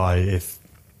dictated by if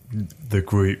the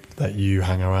group that you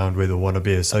hang around with or want to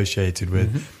be associated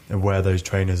with and wear those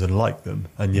trainers and like them.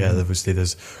 And obviously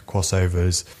there's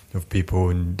crossovers of people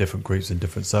in different groups and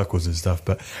different circles and stuff,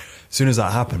 but as soon as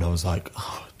that happened, I was like,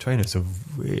 trainers are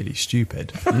really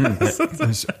stupid.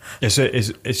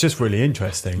 It's just really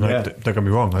interesting. Like, don't get me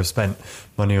wrong, I've spent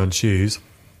money on shoes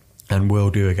and will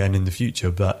do again in the future,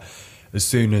 but as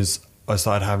soon as I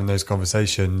started having those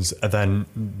conversations, and then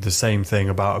the same thing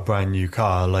about a brand new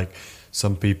car, like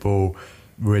some people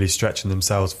really stretching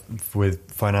themselves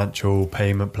with financial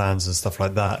payment plans and stuff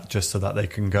like that just so that they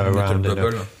can go around in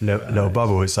a little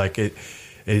bubble. It's like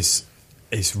it's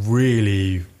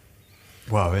really...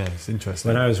 Wow, yeah, it's interesting.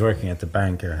 When I was working at the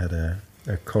bank, I had a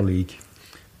colleague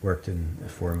worked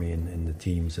for me in the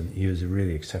teams, and he was a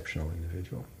really exceptional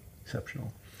individual.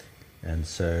 And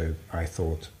so I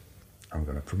thought, I'm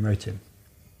going to promote him,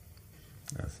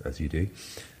 as you do.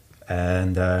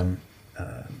 And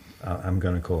I'm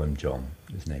going to call him John.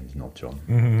 His name is not John.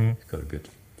 He's got a good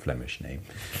Flemish name.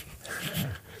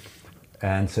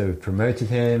 And so we promoted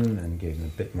him and gave him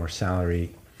a bit more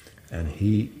salary, and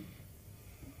he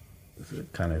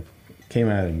kind of came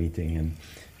out of the meeting, and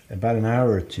about an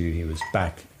hour or two he was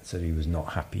back and said he was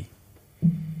not happy.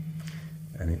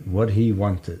 And what he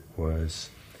wanted was,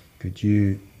 could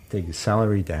you take the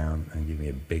salary down and give me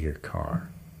a bigger car?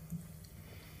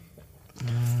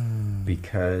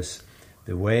 Because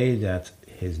the way that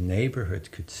his neighborhood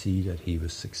could see that he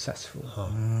was successful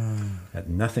had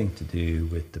nothing to do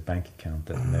with the bank account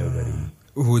that nobody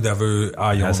would have an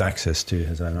eye has on. access to,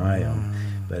 has an eye on,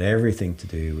 but everything to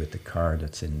do with the car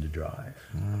that's in the drive.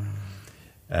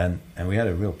 And we had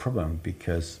a real problem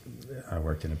because I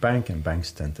worked in a bank, and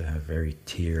banks tend to have very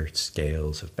tiered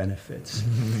scales of benefits.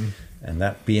 And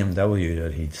that BMW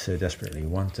that he so desperately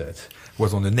wanted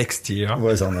was on the next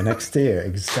tier.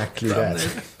 Exactly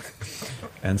that.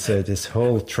 And so this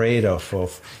whole trade-off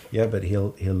of, but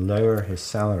he'll lower his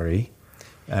salary.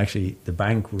 Actually, the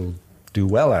bank will do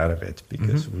well out of it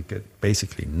because we could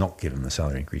basically not give him a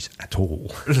salary increase at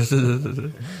all.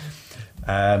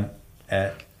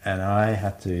 And I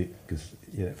had to, because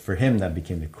for him that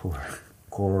became the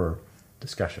core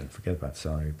discussion. Forget about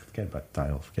salary, forget about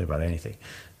title, forget about anything.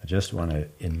 I just want to,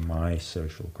 in my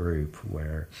social group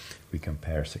where we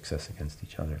compare success against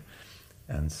each other.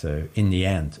 And so in the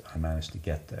end, I managed to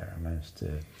get there. I managed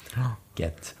to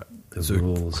get the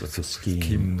rules of the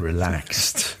scheme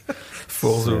relaxed.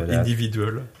 For so the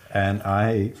individual. And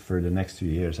I, for the next 2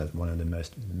 years, had one of the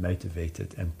most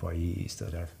motivated employees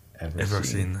that I've ever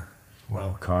seen.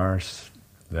 Wow. Cars,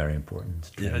 very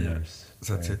important. Trainers,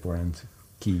 That's very important.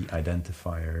 Key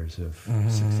identifiers of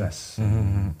success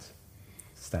and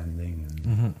standing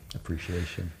and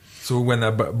appreciation. So when I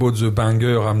bought the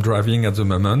banger I'm driving at the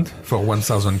moment for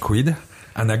 1,000 quid,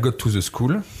 and I got to the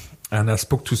school, and I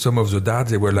spoke to some of the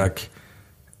dads, they were like,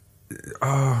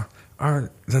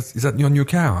 is that your new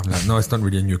car? I'm like, no, it's not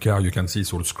really a new car. You can see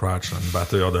it's all scratched and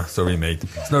battered. Sorry, mate.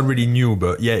 It's not really new,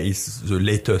 but yeah, it's the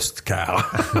latest car.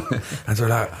 And so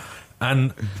like,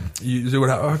 and they were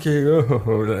like, okay.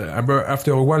 But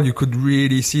after a while, you could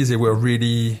really see they were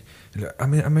really. I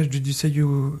mean, how much did you say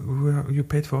you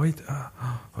paid for it?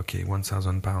 Okay,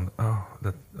 £1,000. Oh,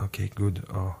 that okay, good.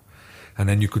 Oh, and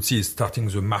then you could see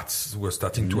the maths were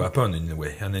starting to happen in a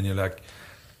way, and then you're like.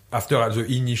 After the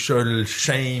initial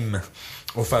shame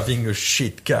of having a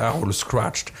shit car all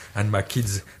scratched and my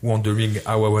kids wondering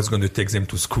how I was going to take them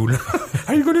to school.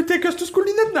 Are you going to take us to school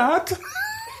in the night?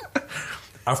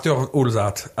 After all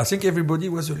that, I think everybody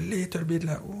was a little bit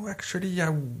like, oh, actually, I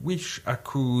wish I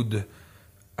could.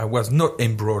 I was not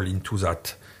embroiled into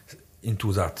that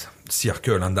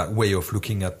circle and that way of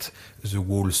looking at the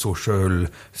whole social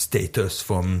status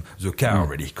from the car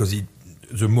already. Because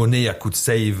the money I could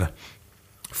save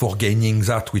for gaining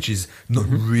that, which is not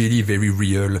really very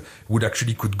real, would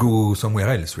actually could go somewhere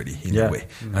else, really, in a way.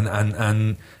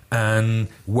 And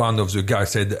one of the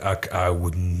guys said, I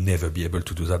would never be able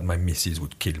to do that. My missus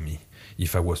would kill me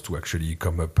if I was to actually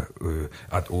come up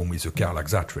at home with a car like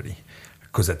that, really.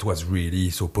 Because that was really,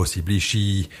 so possibly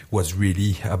she was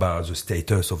really about the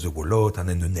status of the whole lot and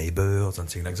then the neighbors and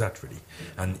things like that, really.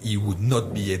 And he would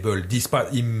not be able,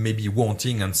 despite him maybe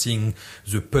wanting and seeing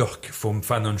the perk from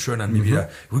financial and maybe like,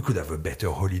 we could have a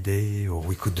better holiday or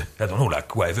we could, I don't know,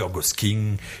 like whatever, go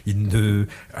skiing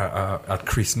at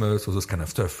Christmas or those kind of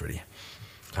stuff, really.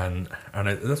 And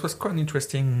that was quite an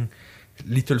interesting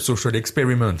little social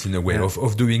experiment in a way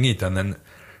of doing it. And then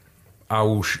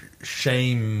how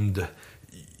shamed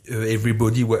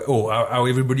everybody how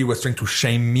everybody was trying to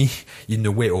shame me in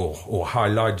a way or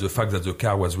highlight the fact that the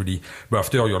car was really, but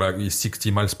after you're like, it's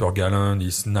 60 miles per gallon,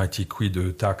 it's 90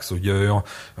 quid tax a year,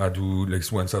 I do like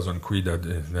 1,000 quid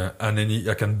and then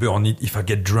I can burn it if I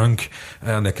get drunk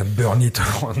and I can burn it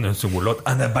on the whole lot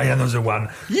and I buy another one.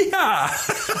 Yeah.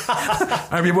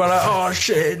 And people are like, oh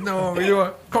shit, no,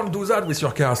 you can't do that with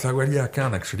your car. It's like, well, yeah, I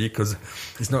can actually, because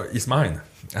it's mine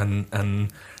and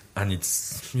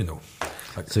it's,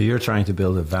 So you're trying to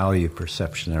build a value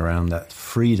perception around that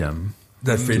freedom.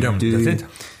 That's it.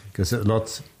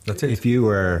 Because if you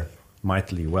were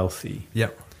mightily wealthy,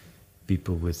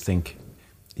 people would think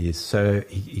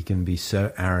he can be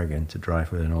so arrogant to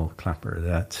drive with an old clapper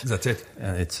that's it.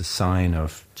 It's a sign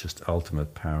of just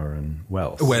ultimate power and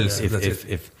wealth.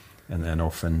 And then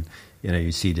often,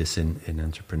 you see this in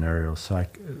entrepreneurial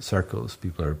circles.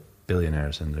 People are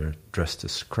billionaires and they're dressed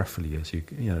as scruffily as they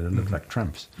look like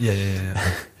tramps. Yeah.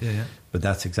 But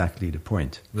that's exactly the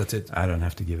point. That's it. I don't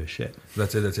have to give a shit.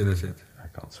 That's it. I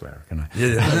can't swear, can I?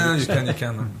 Yeah. No, you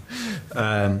can.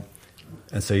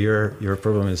 And so your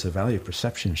problem is a value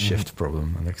perception shift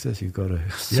problem, Alexis. You've got to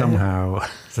somehow.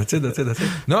 That's it.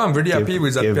 No, I'm really happy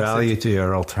with that. Give value to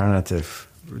your alternative.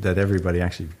 That everybody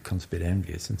actually becomes a bit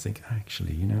envious and think,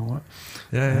 actually, you know what?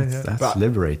 That's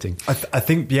liberating. I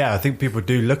think people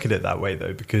do look at it that way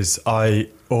though, because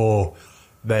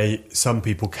some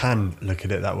people can look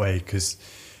at it that way because,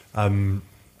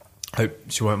 hope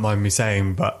she won't mind me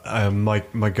saying, but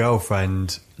my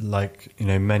girlfriend, like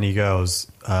many girls,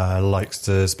 likes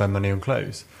to spend money on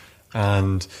clothes,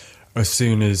 and as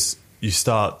soon as you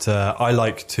start, I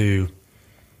like to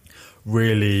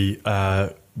really.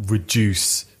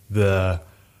 Reduce the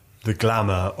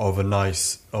glamour of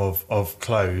of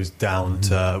clothes down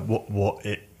to what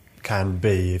it can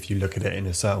be if you look at it in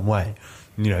a certain way.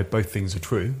 Both things are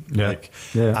true.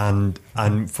 And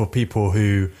for people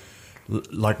who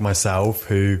like myself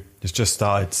who has just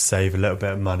started to save a little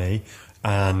bit of money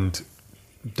and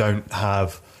don't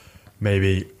have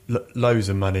maybe loads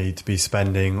of money to be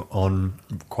spending on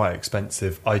quite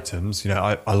expensive items,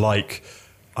 I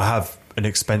have an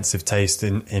expensive taste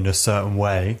in a certain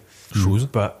way. Shoes.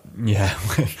 But yeah.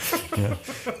 Yeah.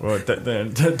 Well,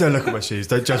 don't look at my shoes.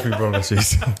 Don't judge me for my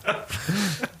shoes.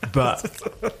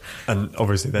 And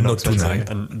obviously they're not expensive,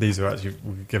 and these are actually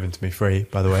given to me free,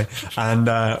 by the way. And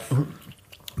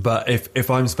but if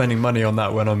I'm spending money on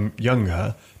that when I'm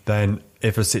younger, then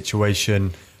if a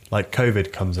situation like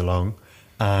COVID comes along,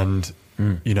 and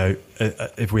you know,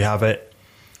 if we have it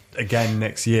again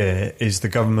next year, is the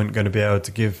government going to be able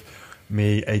to give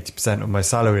me 80% of my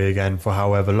salary again for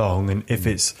however long? And if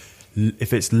it's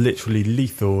literally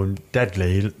lethal and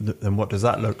deadly, then what does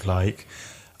that look like?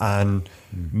 And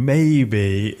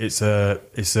maybe it's a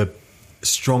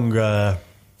stronger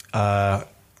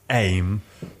aim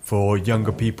for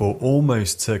younger people,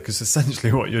 almost to, because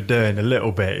essentially what you're doing a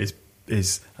little bit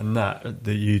is and that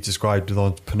you described with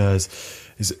entrepreneurs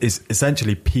is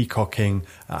essentially peacocking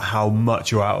at how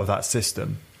much you're out of that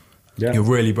system. Yeah. You're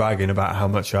really bragging about how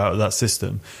much you're out of that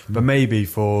system. But maybe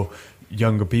for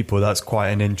younger people, that's quite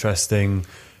an interesting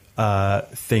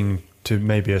thing to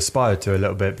maybe aspire to a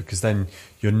little bit, because then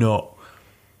you're not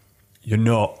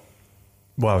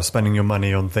spending your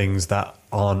money on things that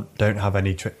don't have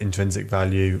any intrinsic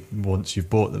value once you've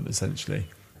bought them, essentially.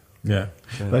 Yeah.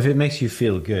 But if it makes you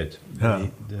feel good,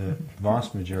 the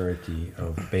vast majority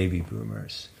of baby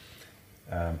boomers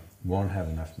won't have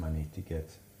enough money to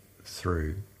get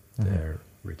through their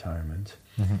retirement.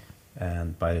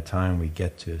 And by the time we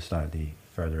get to a slightly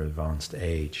further advanced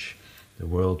age, the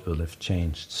world will have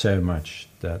changed so much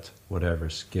that whatever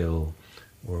skill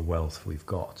or wealth we've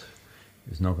got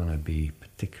is not going to be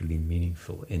particularly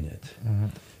meaningful in it.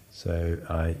 So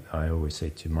I always say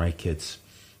to my kids,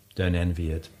 don't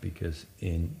envy it, because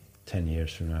in 10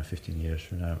 years from now, 15 years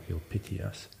from now, you'll pity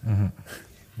us.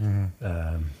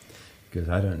 Because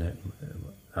I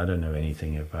don't know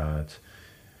anything about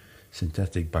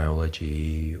synthetic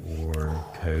biology or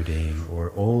coding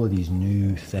or all of these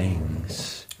new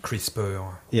things.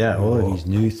 CRISPR. Yeah, all of these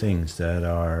new things that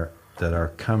are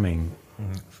coming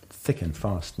thick and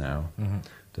fast now,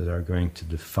 that are going to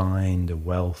define the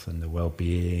wealth and the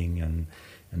well-being and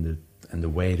the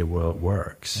way the world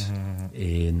works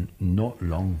in not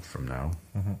long from now,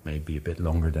 maybe a bit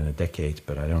longer than a decade,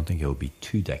 but I don't think it'll be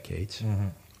 2 decades.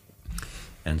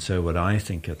 And so what I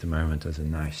think at the moment as a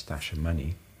nice stash of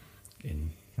money,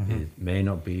 it may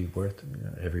not be worth,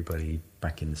 everybody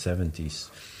back in the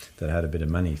 70s that had a bit of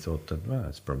money thought that, well,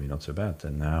 it's probably not so bad.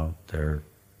 And now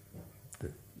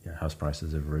house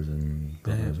prices have risen,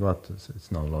 God knows what.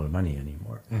 It's not a lot of money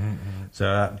anymore.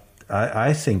 So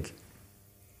I think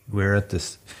we're at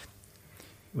this.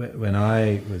 When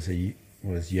I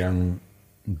was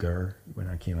younger, when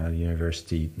I came out of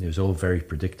university, it was all very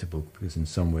predictable, because in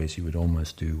some ways you would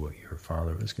almost do what your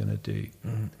father was going to do.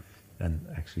 And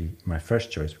actually, my first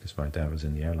choice, because my dad was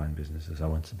in the airline business, is I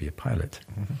wanted to be a pilot.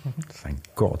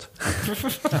 Thank God.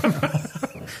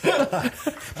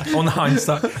 On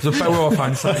hindsight, the power of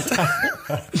hindsight.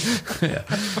 Yeah.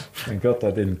 Thank God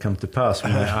that didn't come to pass.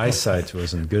 My eyesight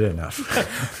wasn't good enough.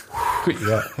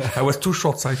 Yeah. I was too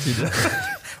short-sighted.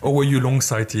 Or were you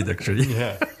long-sighted, actually?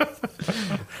 Yeah.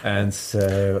 And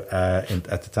so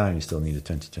at the time, you still needed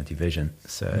 20/20 vision,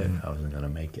 so I wasn't going to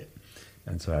make it.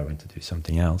 And so I went to do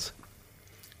something else.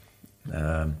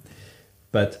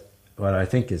 But what I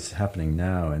think is happening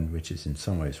now, and which is in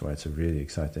some ways why it's a really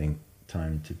exciting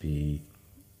time to be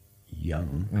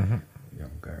younger,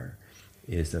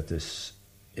 is that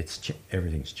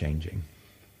everything's changing.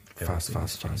 Fast.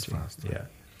 Yeah.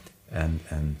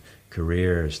 And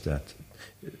careers that,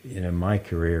 my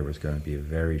career was going to be a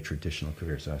very traditional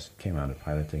career. So I came out of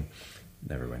piloting,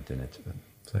 never went in it.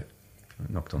 So I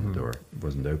knocked on the door, it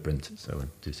wasn't opened, so I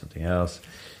went to do something else.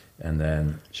 And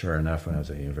then, sure enough, when I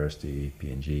was at university,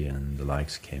 P&G and the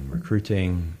likes came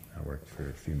recruiting. I worked for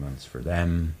a few months for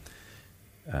them,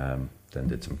 then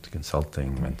did some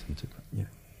consulting, went into,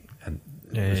 and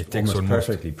it was almost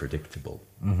perfectly predictable,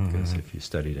 because if you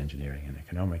studied engineering and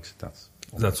economics, that's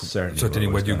certainly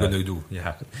what you're going to do.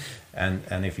 Yeah.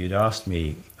 And if you'd asked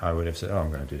me, I would have said,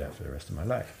 I'm going to do that for the rest of my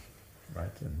life.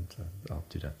 Right, and I'll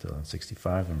do that till I'm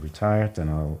 65 and retired, and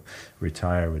I'll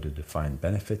retire with a defined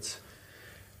benefits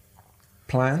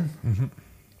plan.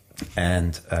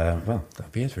 And well,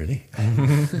 that'll be it, really.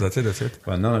 That's it.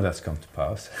 Well, none of that's come to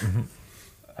pass.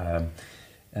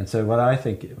 And so what I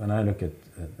think, when I look at,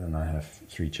 and I have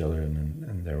 3 children,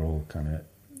 and they're all kind of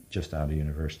just out of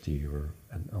university or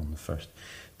on the first,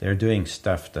 they're doing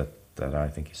stuff that I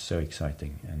think is so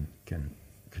exciting and can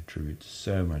contribute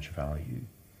so much value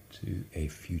to a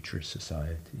future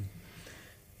society,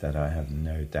 that I have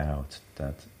no doubt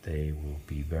that they will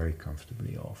be very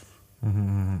comfortably off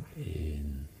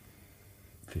in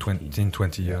 15.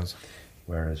 20 years.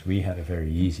 Whereas we had a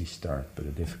very easy start, but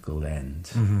a difficult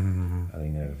end. I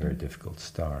think they had a very difficult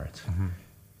start.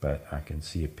 But I can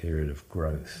see a period of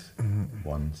growth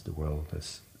once the world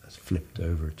has flipped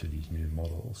over to these new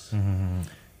models,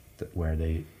 where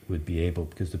they would be able,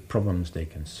 because the problems they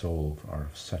can solve are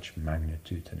of such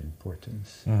magnitude and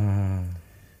importance,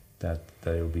 that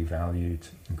they will be valued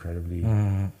incredibly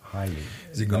highly.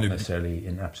 Not necessarily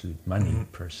in absolute money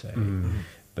per se,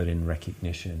 but in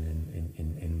recognition,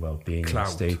 in well-being, and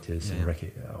status, and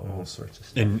all sorts of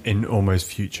stuff. In almost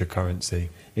future currency.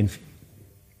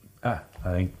 I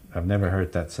think I've never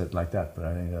heard that said like that, but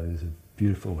I think that is a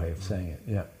beautiful way of saying it.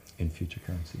 Yeah, in future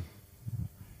currency.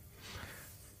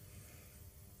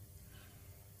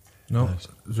 No,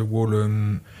 the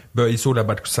whole, but it's all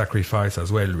about sacrifice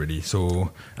as well, really.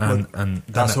 So, and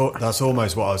that's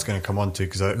almost what I was going to come on to,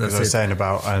 because I was saying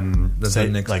about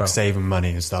saving money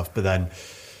and stuff. But then,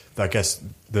 I guess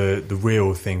the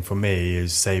real thing for me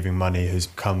is saving money has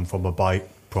come from a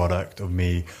byproduct of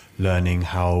me learning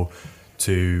how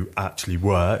to actually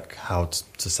work, how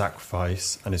to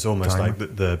sacrifice, and it's almost like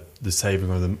the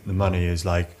saving of the money is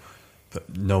like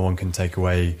that no one can take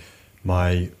away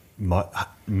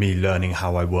me learning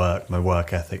how I work, my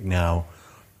work ethic now,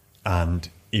 and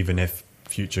even if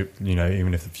the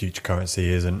future currency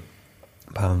isn't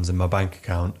pounds in my bank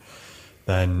account,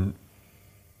 then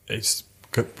it's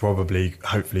probably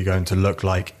hopefully going to look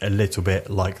like a little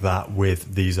bit like that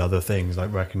with these other things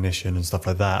like recognition and stuff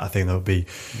like that. I think that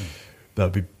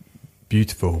would be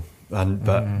beautiful,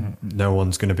 but no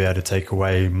one's going to be able to take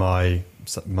away my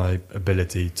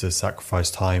ability to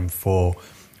sacrifice time for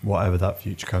whatever that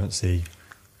future currency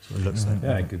sort of looks like.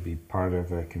 Yeah, it could be part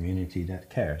of a community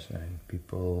that cares. I mean,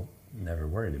 people never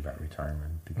worried about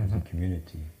retirement because the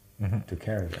community took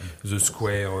care of them. The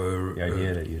square. The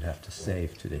idea that you'd have to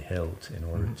save to the hilt in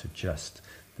order to just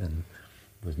then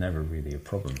was never really a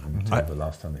problem until the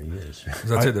last 100 years.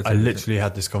 I literally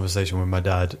had this conversation with my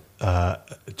dad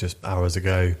just hours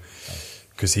ago,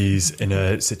 because he's in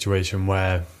a situation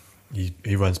where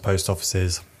he runs post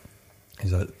offices.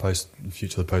 He's like, the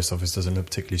future of the post office doesn't look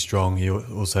particularly strong. He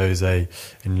also is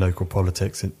in local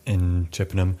politics in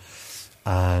Chippenham,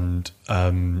 and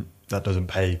that doesn't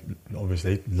pay,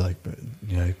 obviously,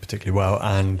 particularly well.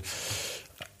 And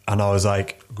I was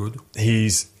like, good.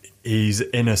 He's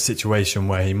in a situation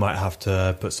where he might have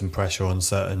to put some pressure on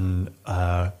certain,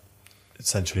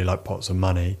 essentially like pots of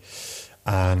money,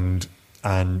 but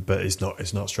it's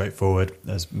not straightforward,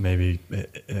 as maybe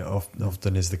it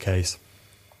often is the case.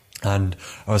 And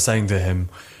I was saying to him,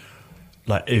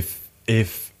 like,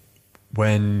 if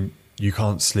when you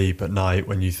can't sleep at night,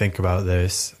 when you think about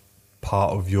this,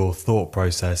 part of your thought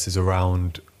process is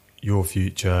around your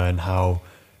future and how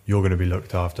you're going to be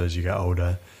looked after as you get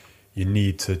older, you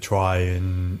need to try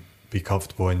and be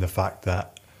comfortable in the fact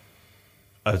that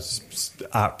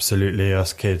absolutely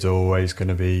us kids are always going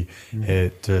to be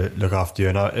here to look after you.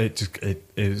 And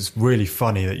it's really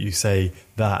funny that you say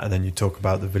that, and then you talk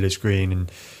about the village green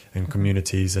and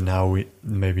communities and how we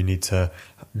maybe need to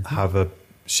have a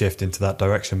shift into that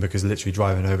direction, because literally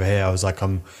driving over here, I was like,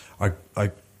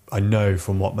 I know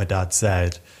from what my dad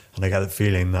said, and I get the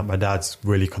feeling that my dad's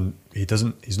really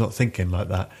he's not thinking like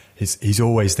that. He's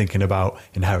always thinking about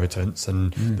inheritance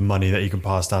and the money that he can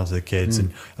pass down to the kids.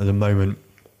 And at the moment,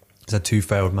 he's had 2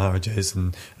 failed marriages,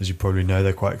 and as you probably know,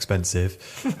 they're quite expensive.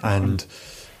 And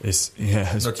it's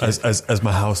as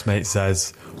my housemate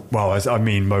says. Well,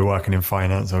 by working in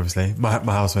finance, obviously, my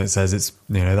housemate says it's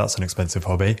that's an expensive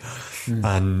hobby,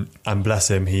 and bless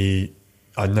him,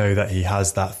 I know that he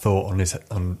has that thought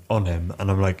on him, and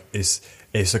I'm like, it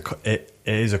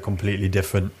is a completely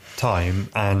different time,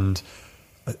 and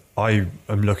I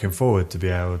am looking forward to be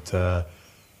able to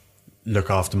look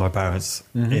after my parents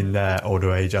in their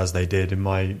older age as they did in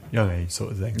my young age,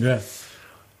 sort of thing. Yeah.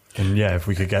 And if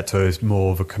we could get to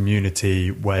more of a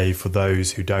community way for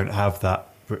those who don't have that,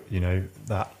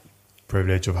 that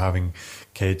privilege of having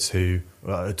kids who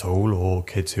at all, or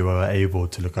kids who are able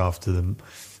to look after them,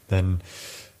 then,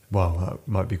 that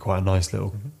might be quite a nice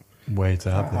little way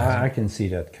to have that. I can see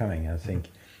that coming. I think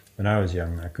when I was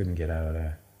young, I couldn't get out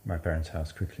of my parents'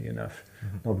 house quickly enough.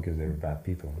 Not because they were bad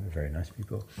people, they were very nice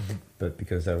people, but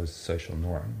because that was a social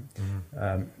norm.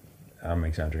 I'm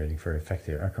exaggerating for effect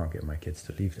here. I can't get my kids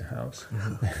to leave the house.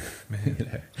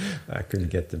 I couldn't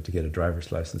get them to get a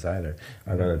driver's license either.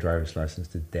 I got a driver's license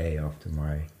the day after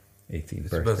my 18th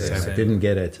birthday. I didn't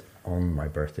get it on my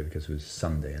birthday because it was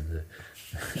Sunday, and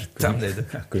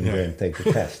I couldn't go and take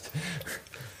the test.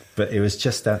 But it was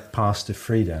just that path to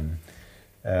freedom.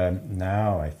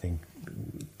 Now I think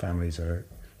families are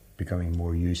becoming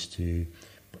more used to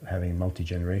having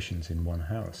multi-generations in one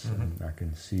house. And I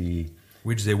can see...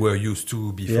 Which they were used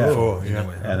to before. Yeah.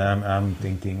 And I'm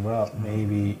thinking, well,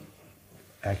 maybe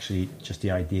actually just the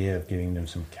idea of giving them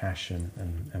some cash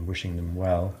and wishing them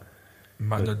well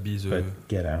might not be the... But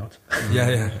get out.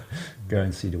 Yeah. Go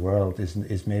and see the world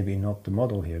is maybe not the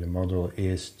model here. The model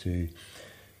is to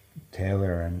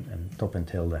tailor and top and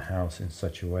tail the house in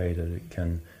such a way that it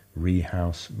can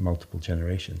rehouse multiple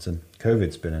generations. And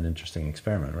COVID's been an interesting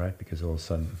experiment, right? Because all of a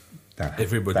sudden that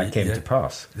came to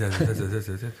pass. That's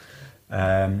it.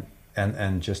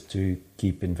 And just to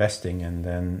keep investing, and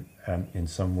then in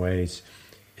some ways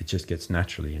it just gets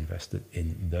naturally invested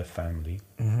in the family,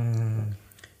 and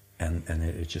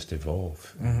it just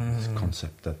evolved. This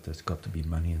concept that there's got to be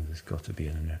money and there's got to be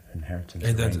an inheritance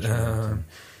arrangement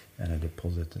and a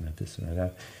deposit and a this and a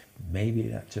that. Maybe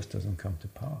that just doesn't come to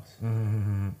pass.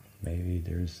 Maybe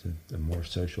there's a more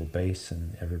social base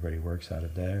and everybody works out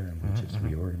of there, and we just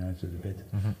reorganize it a bit.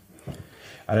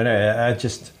 I don't know.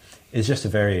 It's just a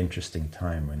very interesting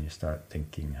time when you start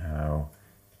thinking how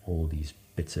all these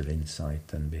bits of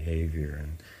insight and behavior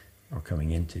are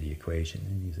coming into the equation,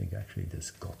 and you think actually there's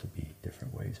got to be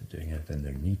different ways of doing it, and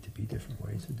there need to be different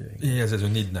ways of doing it. Yes, there's a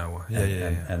need now.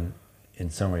 And in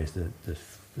some ways, the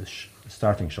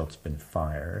starting shot's been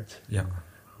fired. Yeah,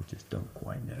 we just don't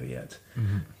quite know yet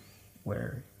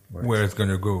where it's going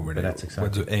to go. Really. But that's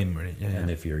exactly what's the aim, really. And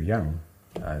if you're young,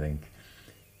 I think,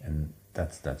 and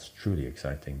that's truly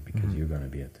exciting because you're going to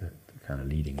be at the kind of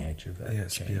leading edge of that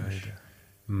change.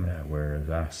 Whereas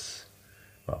us,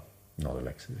 well, not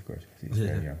Alexis, of course, because he's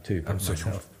very young too. But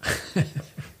myself,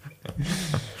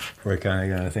 we're kind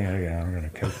of going to think, okay, I'm going to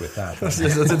cope with that.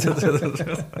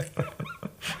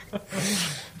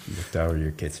 You look down on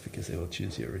your kids because they will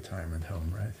choose your retirement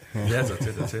home, right? Yes,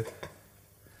 that's it.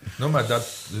 No, my dad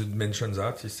mentioned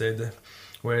that. He said,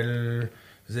 well,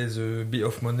 there's a bit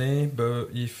of money, but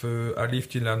if I live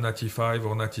till I'm 95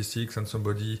 or 96 and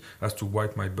somebody has to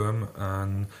wipe my bum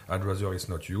and I'd rather it's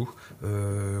not you,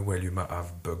 well, you might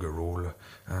have bugger all.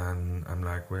 And I'm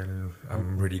like, well,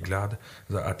 I'm really glad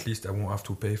that at least I won't have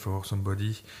to pay for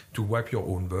somebody to wipe your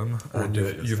own bum. And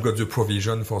you've got the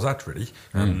provision for that, really.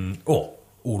 And,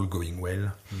 all going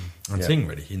well. And thing,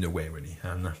 really, in a way, really.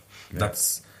 And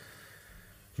that's...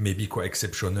 maybe quite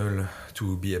exceptional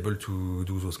to be able to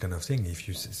do those kind of things. If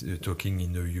you're talking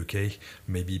in the UK,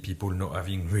 maybe people not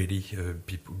having really,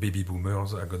 baby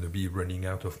boomers are going to be running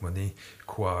out of money.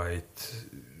 Quite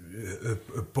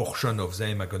a portion of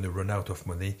them are going to run out of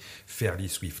money fairly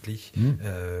swiftly.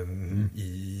 And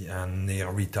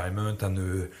their retirement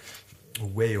and a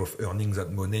way of earning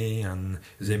that money, and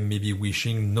them maybe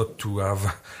wishing not to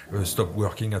have stopped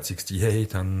working at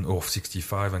 68 or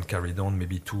 65 and carried on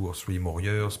maybe 2 or 3 more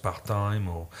years part-time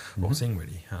or thing,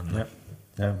 really. And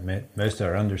most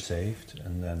are undersaved,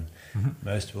 and then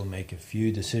most will make a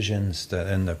few decisions that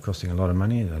end up costing a lot of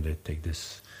money. They take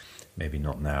this, maybe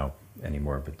not now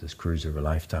anymore, but this cruise of a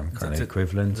lifetime kind of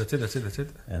equivalent. That's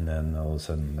it. And then all of a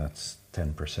sudden that's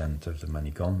 10% of the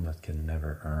money gone that can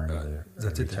never earn a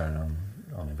return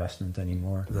on investment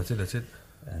anymore. That's it.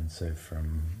 And so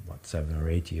from 7 or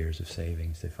 8 years of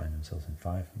savings, they find themselves in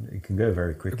 5. It can go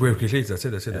very quickly. That's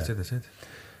it.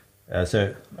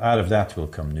 So out of that will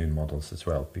come new models as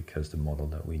well, because the model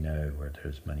that we know, where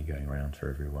there's money going around for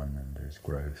everyone and there's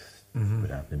growth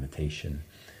without limitation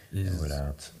and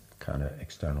without kind of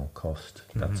external cost,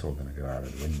 that's all going to go out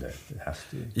of the window. It has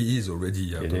to. It is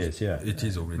already out. It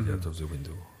is already out of the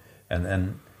window.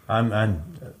 And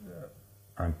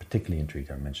I'm particularly intrigued.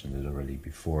 I mentioned it already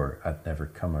before. I'd never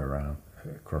come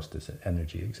across this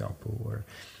energy example, where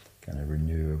kind of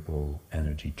renewable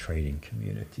energy trading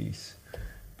communities.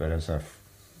 But as I've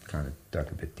kind of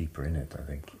dug a bit deeper in it, I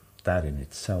think that in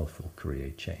itself will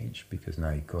create change, because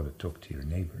now you've got to talk to your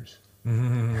neighbors.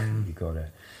 You've got to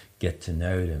get to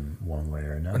know them one way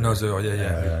or another.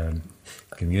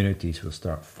 Communities will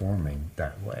start forming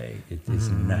that way. It is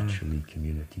naturally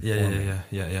community forming.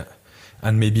 Yeah.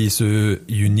 And maybe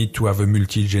you need to have a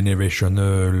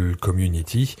multi-generational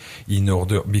community in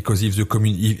order, because if the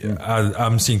community,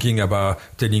 I'm thinking about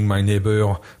telling my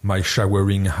neighbor my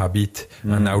showering habit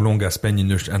and how long I spend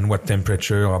and what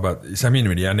temperature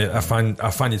really, and I find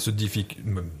it's a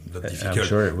difficult. I'm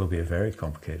sure it will be a very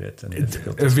complicated and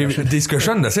difficult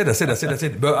discussion. That's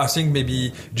it. But I think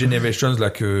maybe generations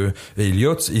like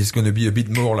Elliot's is going to be a bit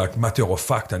more like matter of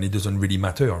fact, and it doesn't really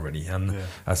matter really. And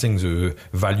I think the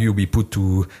value we put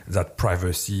to that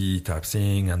privacy type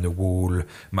thing and the whole,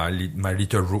 my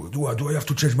little do I have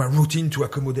to change my routine to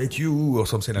accommodate you or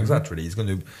something like that? Really, it's going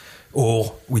to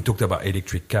Or we talked about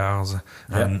electric cars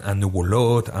and the whole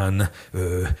lot, and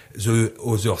the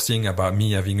other thing about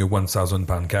me having a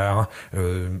 £1,000 car,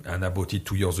 and I bought it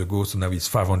 2 years ago, so now it's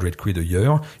 500 quid a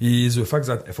year, is the fact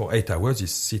that for 8 hours you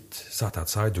sat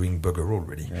outside doing bugger all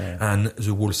really. Yeah. And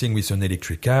the whole thing with an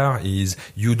electric car is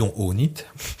you don't own it,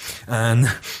 and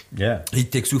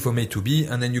it takes you from A to B,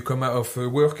 and then you come out of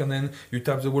work, and then you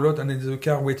tap the wallet, and then there's a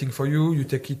car waiting for you, you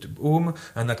take it home,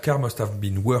 and that car must have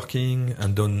been working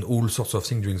and done all sorts of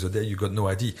things during the day, you got no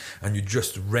idea, and you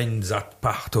just rent that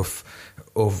part of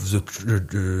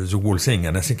the whole thing,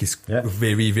 and I think it's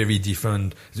very, very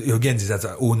different. Again, that's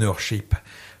ownership,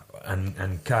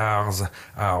 and cars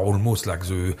are almost like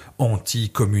the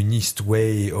anti-communist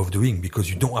way of doing, because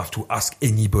you don't have to ask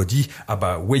anybody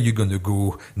about where you're going to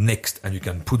go next, and you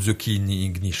can put the key in the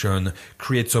ignition,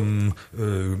 create some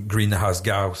greenhouse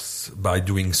gas by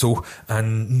doing so,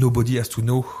 and nobody has to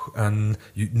know, and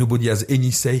nobody has any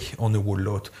say on the whole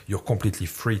lot. You're completely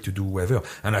free to do whatever,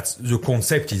 and that's the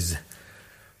concept is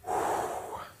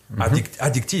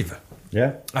addictive.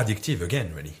 Yeah, addictive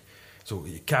again, really. So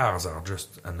cars are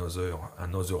just another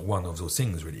one of those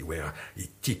things, really, where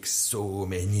it ticks so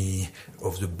many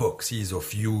of the boxes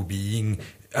of you being,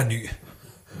 and you,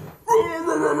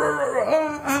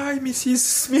 hi, Mrs.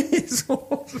 Smith.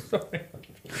 Sorry.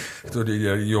 So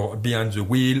you're behind the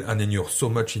wheel, and then you're so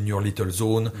much in your little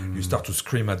zone, you start to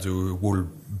scream at the whole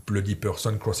bloody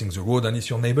person crossing the road, and it's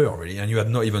your neighbor, really, and you had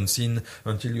not even seen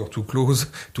until you're too close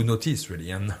to notice,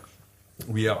 really. And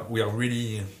we are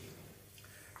really.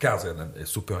 Cars are a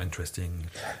super interesting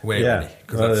way. Yeah, really,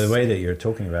 well, the way that you're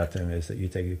talking about them is that you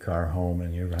take a car home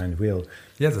and you're behind the wheel.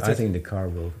 Yeah, that's I think the car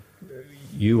will.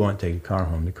 You won't take a car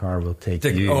home. The car will take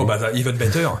you. Oh, but even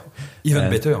better,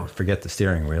 better. Forget the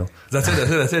steering wheel. That's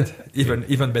it.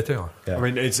 Even better. Yeah. I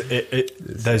mean,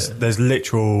 there's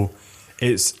literal.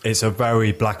 It's a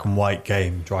very black and white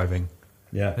game, driving.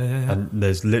 Yeah. And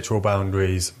there's literal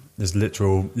boundaries. There's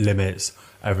literal limits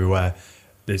everywhere.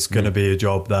 It's going to be a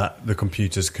job that the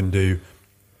computers can do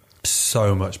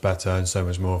so much better and so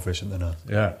much more efficient than us.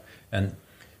 Yeah, and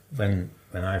when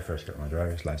I first got my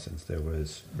driver's license, there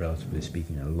was, relatively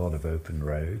speaking, a lot of open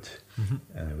road,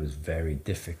 and it was very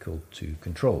difficult to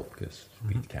control because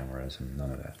speed cameras and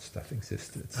none of that stuff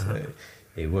existed. So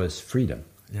it was freedom.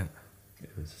 Yeah, it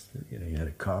was, you had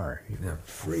a car, you were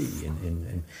free,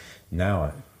 and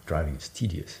now driving is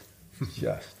tedious. It's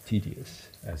just tedious,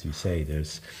 as you say.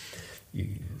 There's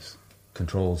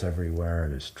controls everywhere,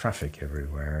 there's traffic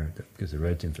everywhere, because the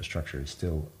road infrastructure is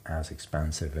still as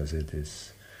expansive as it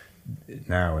is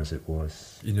now as it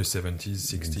was in the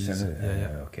 70s,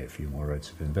 60s. Okay, a few more roads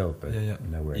have been built, but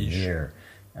nowhere near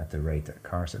at the rate that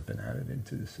cars have been added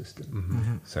into the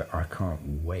system. So I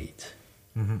can't wait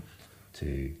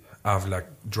to have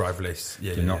driveless,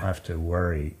 not have to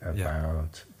worry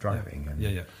about driving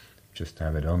and just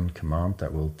have it on command.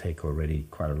 That will take already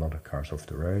quite a lot of cars off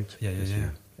the road.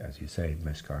 As you say,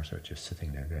 most cars are just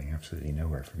sitting there going absolutely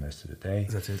nowhere for most of the day.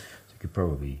 That's it. So you could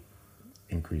probably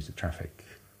increase the traffic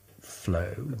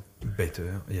flow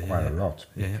better, quite a lot,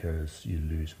 because you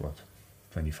lose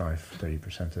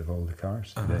 25-30% of all the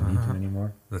cars. You don't need them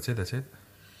anymore. That's it.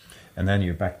 And then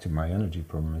you're back to my energy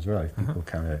problem as well. If people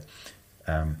kind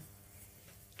of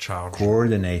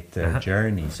coordinate their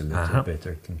journeys a little bit,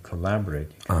 or can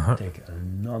collaborate, you can take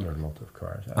another lot of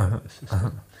cars out of the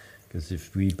system. Because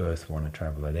if we both want to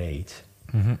travel at 8,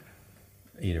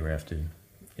 either we have to,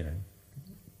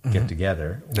 get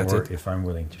together, or if I'm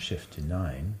willing to shift to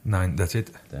 9, that's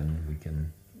it. Then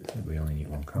we only need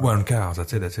one car. One car,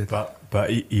 that's it. But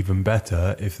even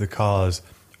better, if the cars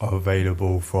are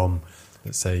available from,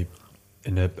 let's say,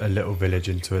 in a little village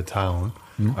into a town,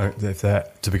 if they're,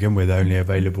 to begin with, only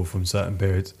available from certain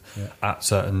periods at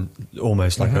certain,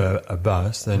 almost like a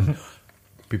bus, then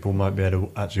people might be able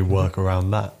to actually work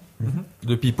around that.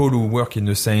 The people who work in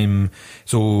the same...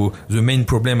 So the main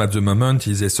problem at the moment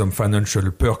is there's some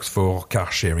financial perks for car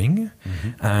sharing,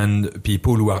 and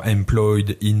people who are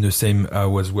employed in the same... I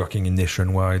was working in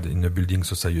Nationwide in a building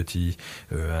society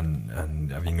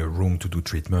and having a room to do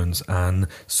treatments, and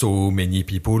so many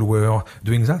people were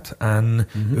doing that. And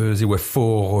there were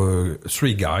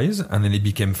 3 guys, and then it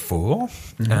became 4,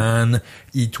 and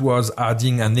it was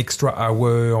adding an extra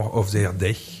hour of their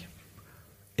day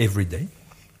every day,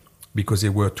 because they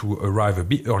were to arrive a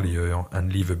bit earlier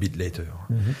and leave a bit later.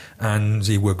 And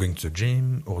they were going to the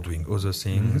gym or doing other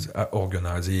things,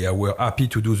 organized. They were happy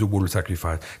to do the whole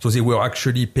sacrifice. So they were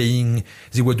actually paying,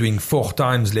 they were doing 4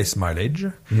 times less mileage.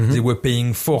 They were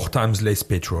paying 4 times less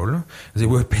petrol. They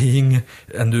were paying,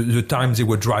 and the time they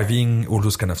were driving, all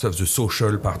those kind of stuff, the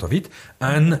social part of it.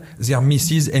 And their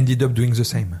missus ended up doing the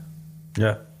same.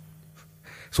 Yeah.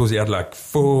 So they had like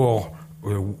 4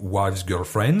 wives,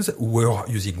 girlfriends who were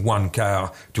using one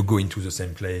car to go into the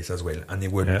same place as well, and they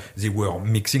were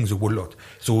mixing the whole lot.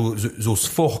 So those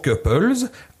 4 couples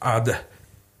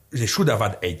they should have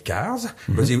had 8 cars,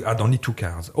 but they had only 2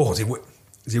 cars. Or they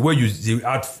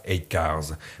had 8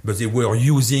 cars, but they were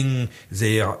using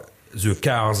the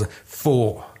cars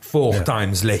 4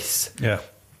 times less. Yeah.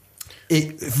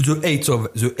 The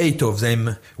 8 of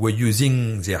them were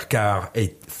using their car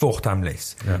 4 times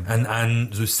less,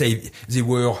 and they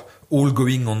were all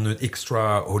going on an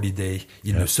extra holiday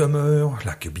in the summer,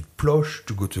 like a bit plush,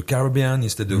 to go to the Caribbean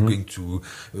instead of going to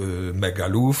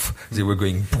Magaluf. They were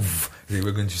going they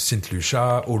were going to St.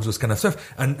 Lucia, all those kind of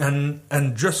stuff,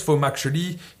 and just from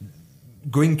actually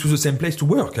going to the same place to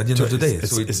work at the end of the day.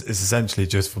 It's essentially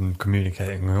just from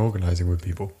communicating and organising with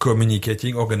people.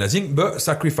 Communicating, organising, but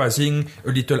sacrificing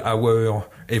a little hour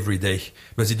every day.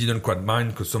 But they didn't quite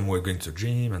mind because some were going to the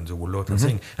gym and the whole lot of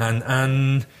things.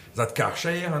 And that car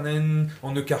share, and then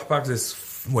on the car park there's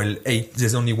 8.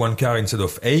 There's only 1 car instead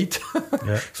of 8.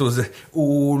 So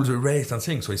all the rest and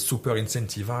things. So it's super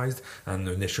incentivized.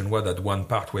 And Nationwide had one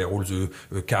part where all the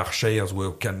car shares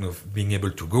were kind of being able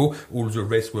to go. All the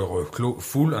rest were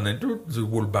full, and then the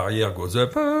whole barrier goes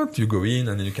up. You go in,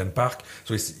 and then you can park.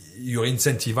 So you're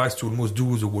incentivized to almost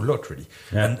do the whole lot, really.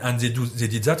 Yeah. And they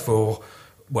did that for,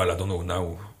 I don't know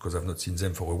now because I've not seen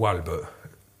them for a while, but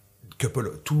couple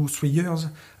 2-3 years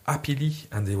happily,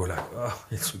 and they were like,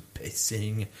 it's a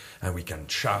pacing, and we can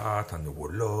chat and the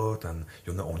whole lot, and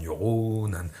you're not on your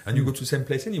own, and you go to the same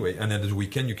place anyway, and then the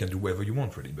weekend you can do whatever you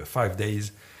want, really. But 5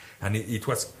 days, and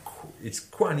it's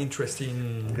quite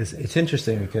interesting. It's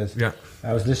interesting because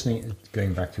I was listening,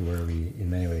 going back to where we in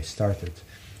many ways started.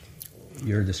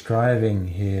 You're describing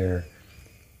here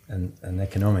an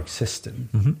economic system,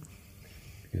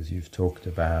 because you've talked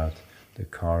about the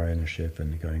car ownership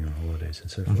and going on holidays and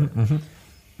so forth.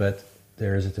 But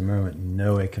there is at the moment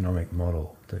no economic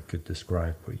model that could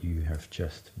describe what you have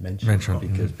just mentioned.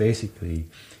 Because basically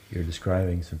you're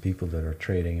describing some people that are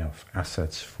trading off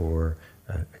assets for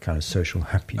a kind of social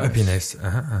happiness.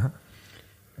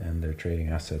 And they're trading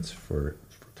assets for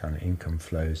kind of income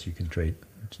flows. You can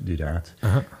do that.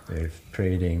 They're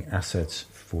trading assets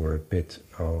for a bit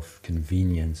of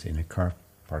convenience in a car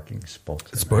parking spot.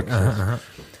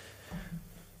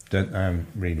 Don't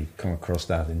really come across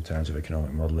that in terms of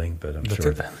economic modelling, but I'm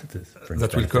sure that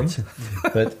will come.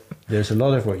 But there's a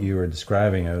lot of what you were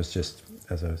describing. As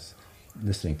I was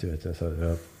listening to it, I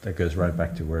thought, that goes right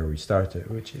back to where we started,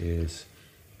 which is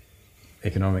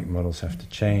economic models have to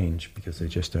change because they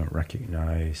just don't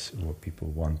recognise what people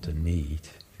want and need.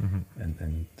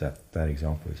 And that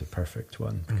example is a perfect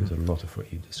one, because a lot of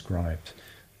what you described,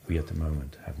 we at the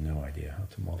moment have no idea how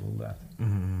to model that.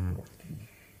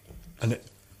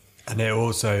 And it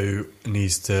also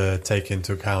needs to take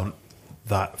into account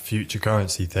that future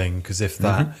currency thing, because if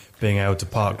that being able to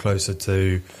park closer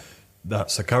to,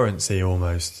 that's a currency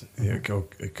almost. It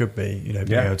could be,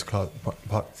 being able to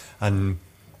park. And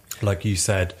like you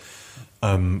said,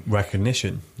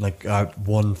 recognition. Like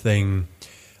one thing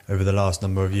over the last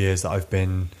number of years that I've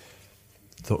been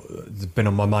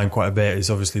on my mind quite a bit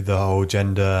is obviously the whole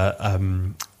gender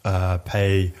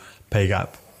pay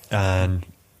gap. And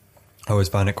I always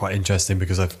found it quite interesting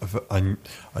because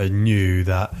I knew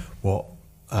that what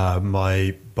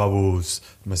my bubbles,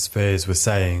 my spheres were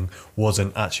saying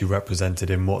wasn't actually represented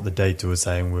in what the data was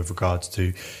saying with regards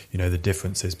to, the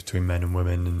differences between men and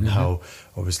women, and how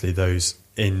obviously those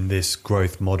in this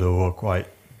growth model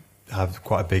have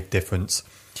quite a big difference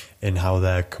in how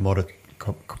they're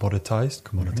commoditized,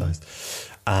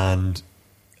 and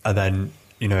then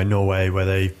in Norway, where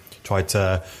they tried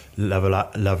to level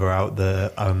out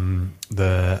the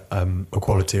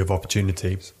equality of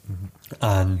opportunities,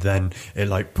 and then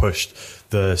it pushed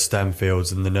the STEM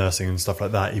fields and the nursing and stuff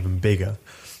like that even bigger,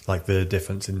 like the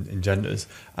difference in genders.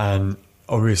 And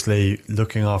obviously,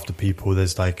 looking after people,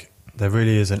 there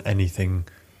really isn't anything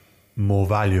more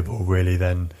valuable really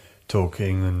than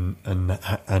talking and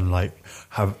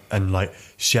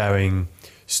sharing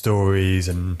stories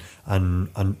and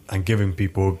giving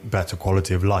people better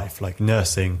quality of life, like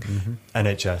nursing,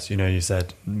 NHS. You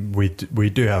said we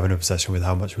do have an obsession with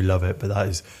how much we love it, but that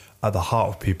is at the heart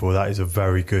of people. That is a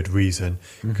very good reason,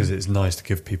 because it's nice to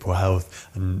give people health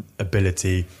and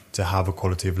ability to have a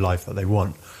quality of life that they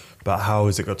want. But how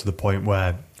has it got to the point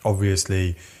where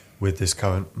obviously with this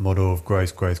current model of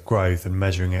growth and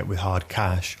measuring it with hard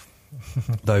cash,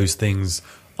 those things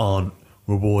aren't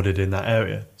rewarded in that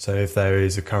area? So if there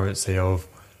is a currency of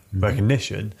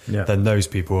recognition, then those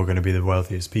people are going to be the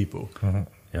wealthiest people.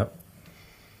 Yep.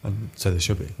 And so they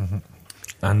should be.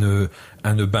 and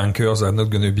the bankers are not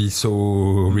going to be so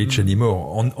rich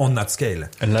anymore on that scale.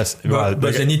 Unless, but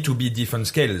they need to be different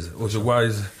scales.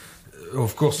 Otherwise,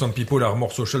 of course, some people are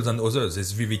more social than others.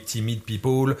 There's very timid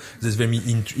people. There's very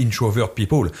introvert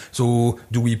people. So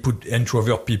do we put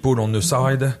introvert people on the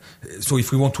side? So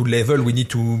if we want to level, we need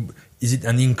to... Is it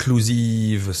an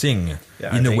inclusive thing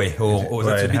in a way? Or well,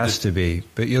 it has to be.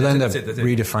 But you'll end up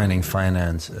redefining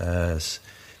finance as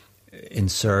in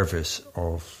service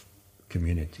of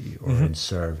community or in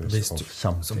service of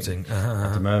something.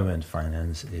 At the moment,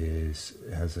 finance has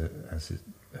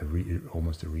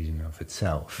almost a reason of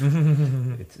itself.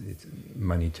 It's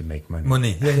money to make money.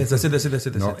 Money, that's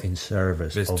it. Not in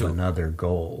service of another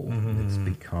goal. It's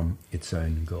become its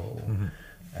own goal,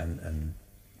 and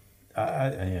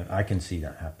I can see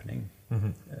that happening.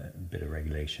 A bit of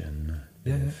regulation,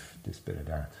 this bit of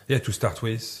that. Yeah, to start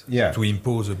with, to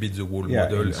impose a bit the whole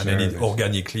model, and then it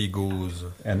organically goes.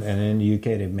 And in the UK,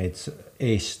 they've made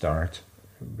a start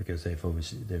because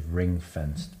they've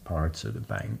ring-fenced parts of the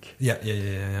bank.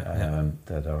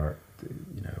 That are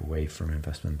away from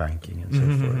investment banking and so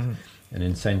forth. And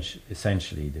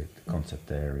essentially, the concept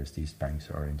there is these banks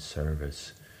are in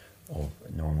service of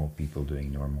normal people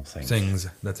doing normal things.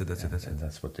 That's it. And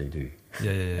that's what they do.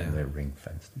 And they're ring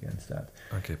fenced against that.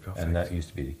 Okay, perfect. And that used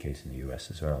to be the case in the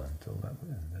US as well until that,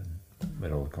 and then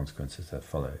with all the consequences that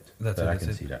followed. I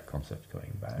can see that concept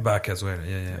going back. Back as well.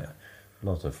 A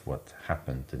lot of what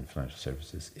happened in financial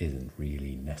services isn't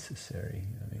really necessary.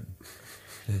 I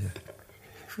mean,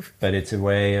 but it's a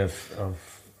way of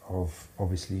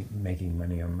obviously making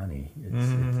money on money,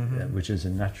 which is a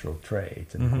natural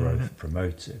trait, and growth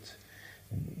promotes it.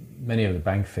 And many of the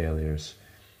bank failures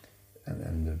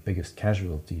and the biggest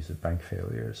casualties of bank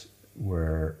failures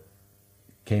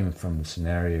came from the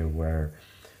scenario where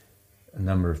a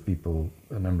number of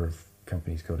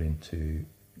companies got into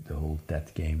the whole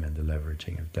debt game and the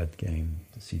leveraging of debt game,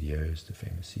 the CDOs, the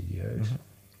famous CDOs.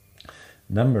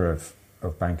 Number of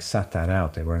banks sat that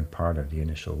out. They weren't part of the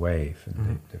initial wave,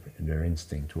 and their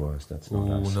instinct was that's not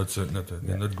us.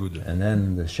 Not good. And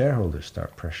then the shareholders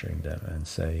start pressuring them and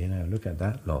say, look at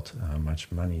that lot, how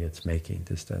much money it's making,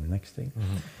 this, that, next thing.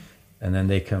 And then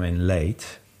they come in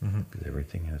late, because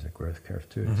everything has a growth curve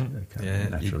to it, a kind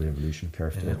of natural evolution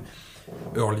curve to it.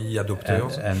 Early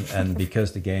adopters. And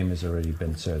because the game has already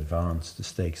been so advanced, the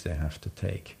stakes they have to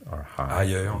take are high.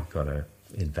 You've got to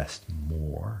invest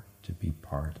more to be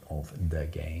part of the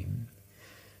game,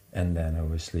 and then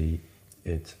obviously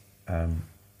it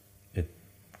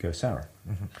goes sour.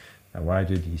 Now, why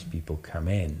do these people come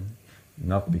in?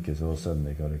 Not because all of a sudden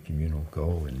they got a communal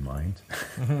goal in mind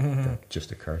that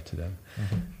just occurred to them,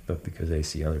 but because they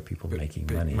see other people making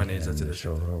money and the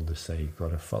shareholders say you've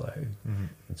got to follow.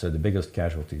 And so the biggest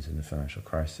casualties in the financial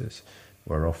crisis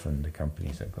were often the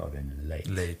companies that got in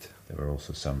late. There were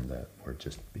also some that were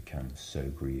just become so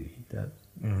greedy that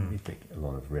you take a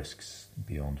lot of risks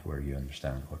beyond where you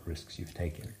understand what risks you've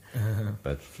taken.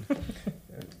 But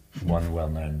one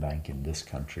well-known bank in this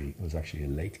country was actually a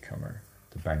latecomer.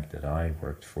 The bank that I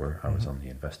worked for, I was on the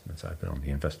investment side, but on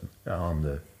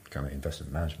the kind of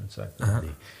investment management side,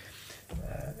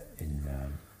 in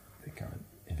the kind of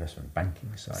investment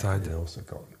banking side. They also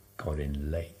got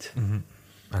in late.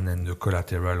 And then the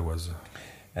collateral was...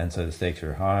 And so the stakes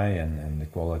were high, and the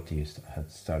quality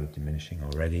had started diminishing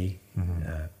already.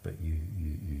 But you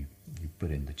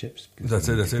put in the chips. That's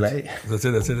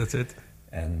it.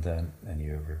 And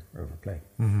you overplay.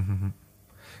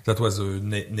 That was a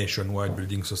nationwide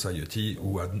building society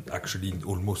who had actually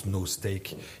almost no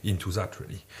stake into that,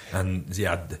 really. And they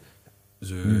had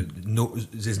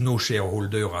there's no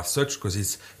shareholder as such, because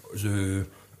it's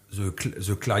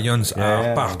the clients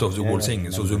are part of the whole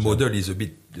thing. So the model is a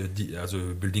bit as a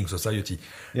building society.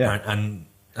 And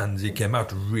they came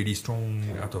out really strong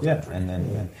out of that.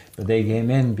 But they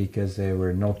came in because they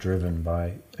were not driven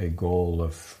by a goal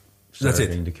of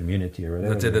serving the community or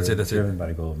whatever. That's it. Driven by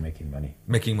the goal of making money.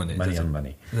 Money on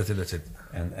money. That's it.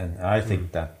 And I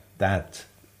think that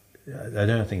I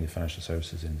don't think the financial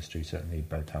services industry, certainly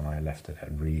by the time I left it,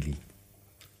 had really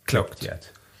clocked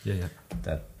yet.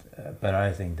 But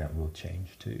I think that will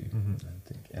change too. I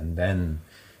think, and then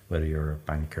whether you're a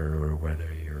banker or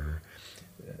whether you're,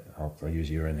 I'll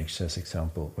use your NHS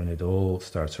example, when it all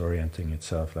starts orienting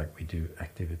itself like we do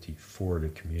activity for the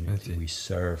community, we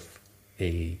serve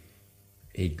a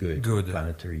good,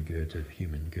 planetary good, a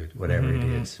human good, whatever it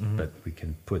is, but we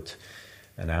can put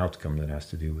an outcome that has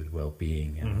to do with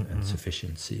well-being and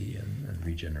sufficiency and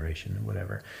regeneration and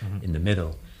whatever in the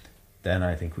middle, then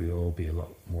I think we will all be a lot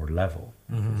more level.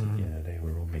 Because, they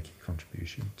were all making a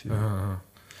contribution to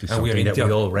something that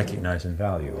we all recognize and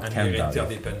value. And we're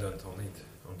interdependent on it.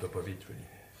 top of it, really.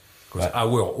 Because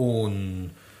our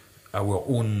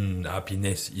own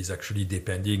happiness is actually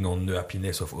depending on the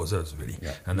happiness of others, really.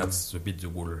 Yeah. And that's a bit the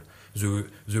whole...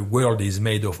 The world is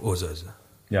made of others.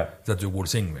 Yeah. That's the whole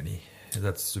thing, really.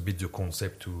 That's a bit the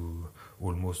concept to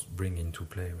almost bring into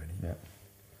play, really. Yeah.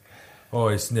 Oh,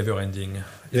 it's never ending.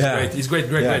 It's great.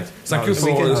 Thank you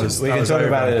for... We can talk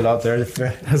about it a lot. There are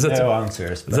no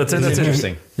answers. That's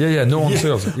interesting. Yeah, no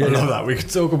answers. I love that. We could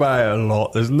talk about it a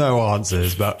lot. There's no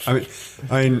answers. But I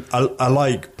mean, I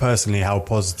like personally how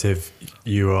positive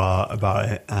you are about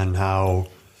it, and how,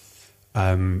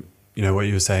 you know, what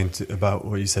you were saying about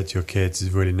what you said to your kids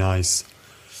is really nice.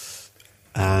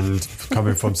 And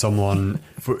coming from someone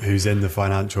who's in the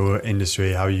financial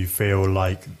industry, how you feel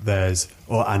like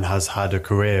and has had a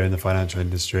career in the financial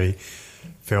industry,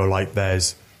 feel like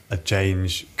there's a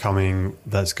change coming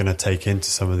that's going to take into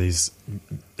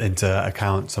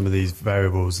account some of these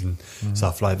variables and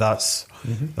stuff like that's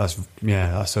a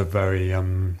very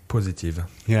positive.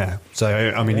 Yeah. So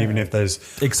I mean, even if there's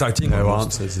exciting no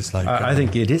answers, it's like I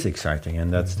think it is exciting,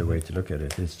 and that's the way to look at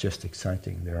it. It's just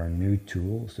exciting. There are new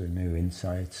tools, there are new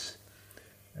insights,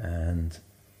 and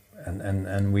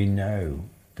we know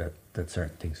that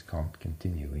certain things can't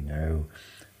continue. We know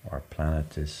our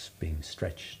planet is being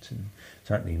stretched, and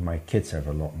certainly my kids have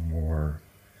a lot more,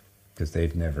 because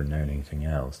they've never known anything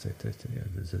else.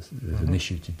 There's an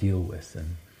issue to deal with,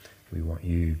 and we want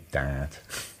you, Dad,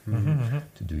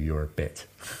 to do your bit.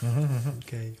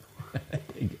 Okay.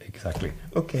 Exactly.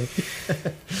 Okay.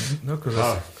 No,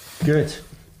 good.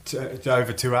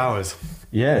 Over 2 hours.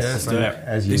 Yes.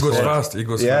 As you it goes said. fast. It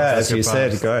goes fast. As you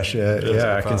said, gosh,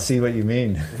 I can see what you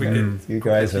mean. You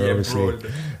guys are obviously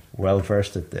well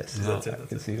versed at this. I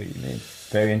can see what you mean.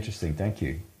 Very interesting. Thank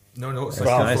you. No.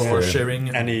 Thank you for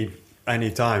sharing. Any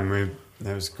time. It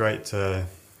was great to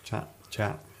chat.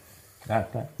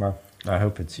 Well, I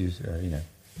hope it's used.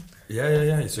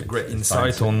 Yeah. It's a great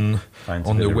insight on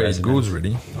the way it goes.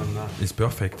 Really, it's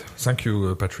perfect. Thank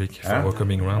you, Patrick, for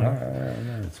coming around.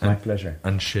 No, it's my pleasure.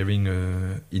 And sharing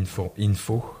info.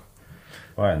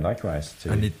 Well, and likewise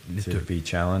to be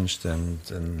challenged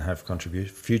and have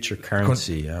contribution. Future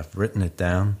currency. I've written it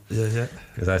down. Yeah.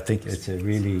 Because I think it's a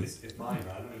really. It's mine,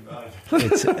 man.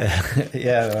 It's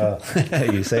well,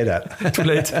 you say that. Too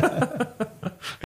late.